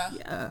 Yeah.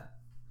 Yeah.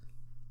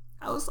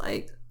 I was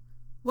like,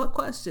 what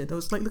question? I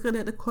was like looking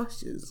at the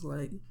questions,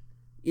 like,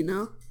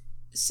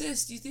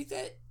 Sis, do you think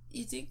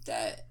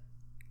that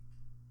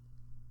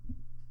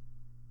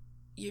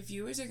your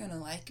viewers are gonna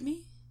like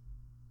me?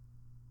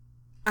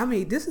 I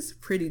mean, this is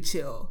pretty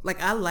chill. Like,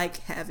 I like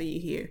having you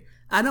here.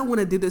 I don't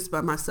want to do this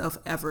by myself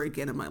ever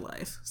again in my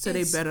life. So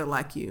they better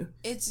like you.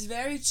 It's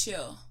very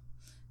chill.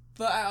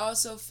 But I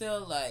also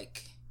feel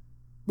like...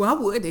 Why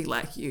would they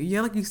like you?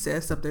 Yeah, like you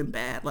said something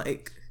bad.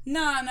 Like...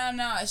 No.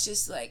 It's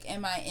just like,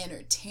 am I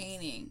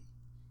entertaining?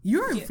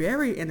 You're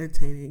very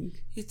entertaining.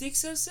 You think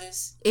so,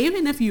 sis?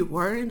 Even if you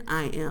weren't,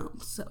 I am,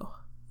 so...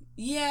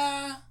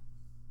 Yeah.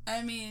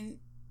 I mean,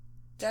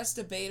 that's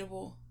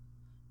debatable.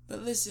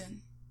 But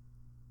listen...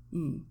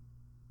 The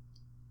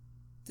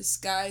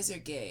skies are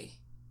gay.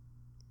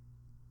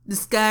 The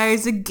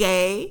skies are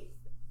gay?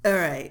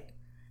 Alright.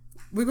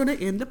 We're going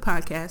to end the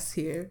podcast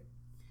here.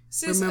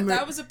 Sis,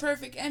 that was a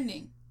perfect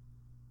ending.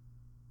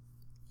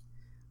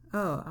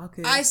 Oh,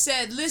 okay. I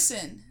said,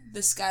 listen,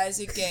 the skies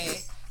are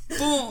gay.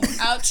 Boom,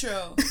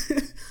 outro.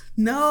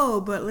 No,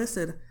 but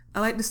listen,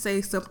 I like to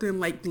say something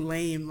like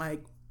lame,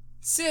 like...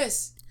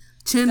 Sis,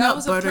 chin that up,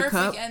 was buttercup.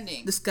 A perfect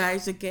ending. The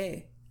skies are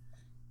gay.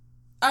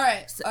 All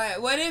right.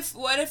 What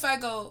if I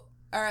go,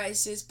 all right,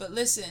 sis, but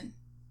listen.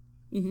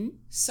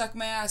 Suck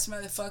my ass,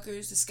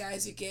 motherfuckers. The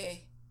skies are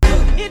gay.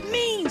 It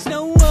means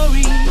no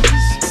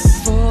worries.